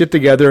gets his shit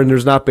together and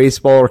there's not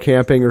baseball or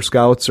camping or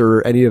scouts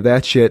or any of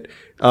that shit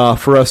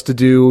for us to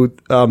do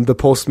The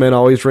Postman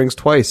Always Rings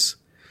Twice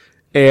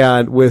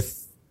and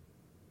with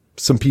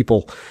some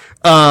people.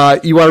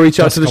 You want to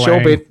reach out to the show?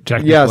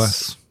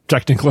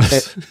 Jack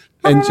Nicklaus.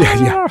 And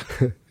yeah.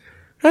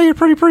 Hey, you're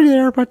pretty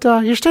there, but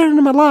you're standing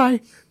in my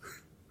lie.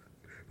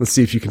 Let's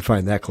see if you can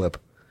find that clip.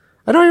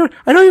 I know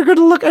you're good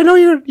to look. I know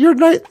you're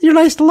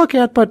nice to look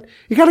at, but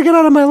you got to get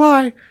out of my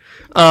lie.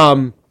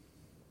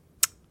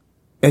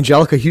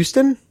 Angelica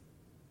Houston?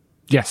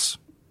 Yes.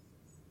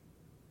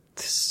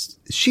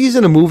 She's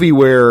in a movie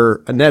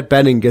where Annette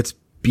Bening gets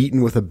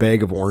beaten with a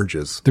bag of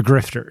oranges. The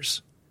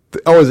Grifters.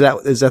 Oh, is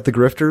that The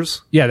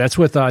Grifters? Yeah, that's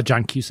with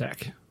John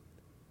Cusack.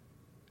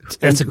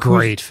 That's a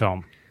great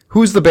film.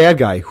 Who's the bad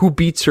guy? Who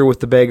beats her with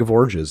the bag of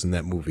oranges in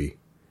that movie?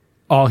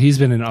 Oh, he's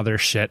been in other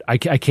shit. I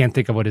can't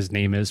think of what his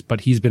name is,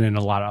 but he's been in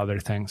a lot of other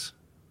things.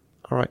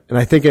 All right. And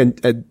I think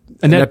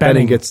Annette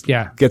Bening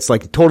gets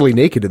like totally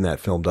naked in that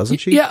film, doesn't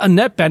she? Yeah,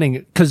 Annette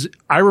Bening, because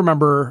I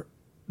remember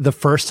the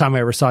first time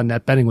I ever saw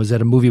Annette Bening was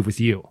at a movie with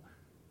you.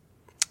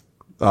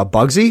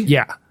 Bugsy?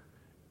 Yeah.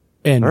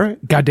 And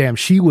goddamn,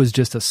 she was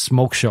just a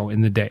smoke show in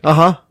the day.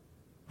 Uh-huh.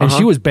 And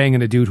she was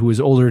banging a dude who was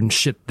older than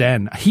shit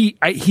then.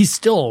 He's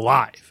still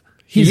alive.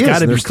 He's got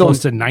to be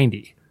close to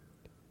 90.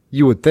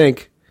 You would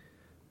think.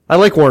 I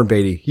like Warren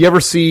Beatty. You ever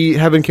see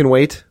Heaven Can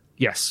Wait?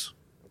 Yes.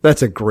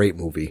 That's a great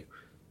movie.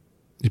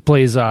 He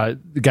plays the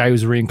guy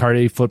who's a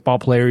reincarnated football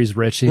player. He's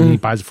rich and he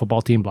buys a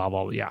football team, blah,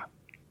 blah, blah. Yeah.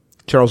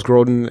 Charles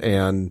Grodin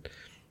and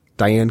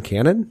Diane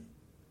Cannon?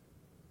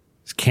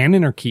 Is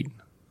Cannon or Keaton?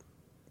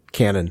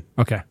 Cannon.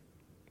 Okay.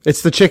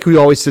 It's the chick who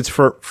always sits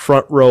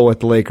front row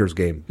at the Lakers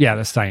game. Yeah,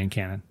 that's Diane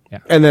Cannon. Yeah.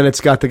 And then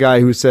it's got the guy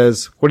who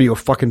says, "What are you, a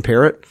fucking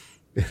parrot?"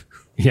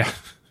 Yeah.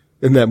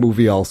 In that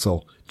movie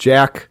also.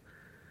 Jack.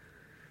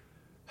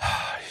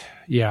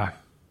 Yeah.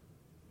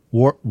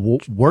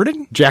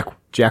 Warden?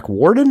 Jack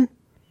Warden?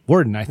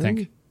 Warden, I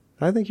think.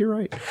 I think you're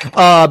right.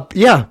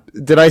 Yeah.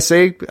 Did I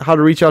say how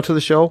to reach out to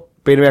the show?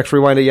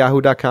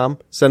 BetamaxRewind@yahoo.com.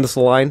 Send us a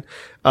line.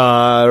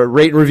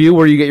 Rate and review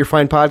where you get your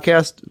fine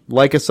podcast.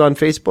 Like us on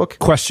Facebook.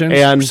 Questions.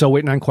 And still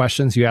waiting on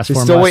questions. You asked for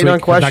them still last waiting week. on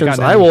questions.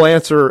 I will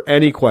answer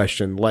any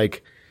question.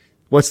 Like,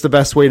 what's the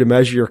best way to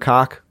measure your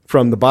cock?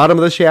 From the bottom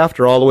of the shaft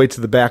or all the way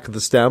to the back of the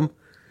stem?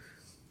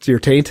 To your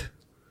taint?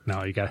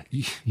 No, you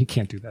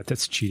can't do that.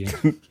 That's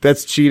cheating.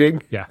 That's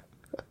cheating? Yeah.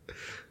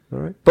 All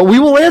right. But we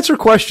will answer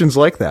questions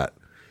like that.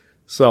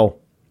 So,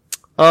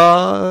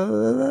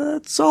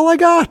 that's all I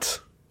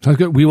got. Sounds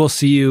good. We will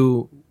see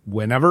you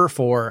whenever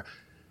for,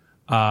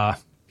 The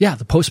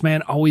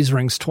Postman Always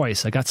Rings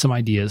Twice. I got some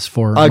ideas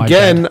for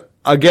again,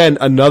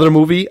 another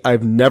movie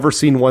I've never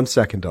seen 1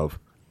 second of.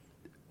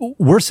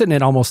 We're sitting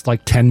at almost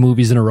like 10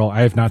 movies in a row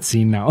I have not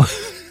seen now.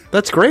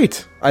 That's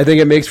great. I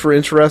think it makes for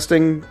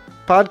interesting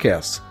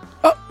podcasts.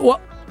 Well,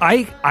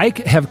 I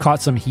have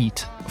caught some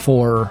heat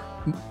for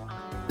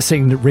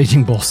saying that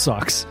Raging Bull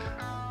sucks.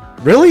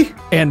 Really?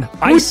 And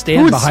I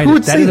stand behind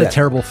it. That is a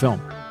terrible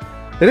film.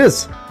 It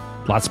is.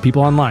 Lots of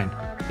people online.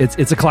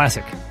 It's a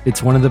classic.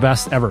 It's one of the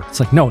best ever. It's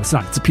like, no, it's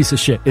not. It's a piece of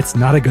shit. It's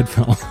not a good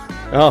film.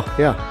 Oh,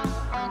 yeah.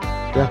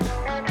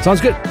 Yeah.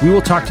 Sounds good. We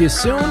will talk to you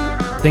soon.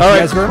 Thank you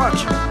guys very much.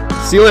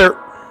 See you later.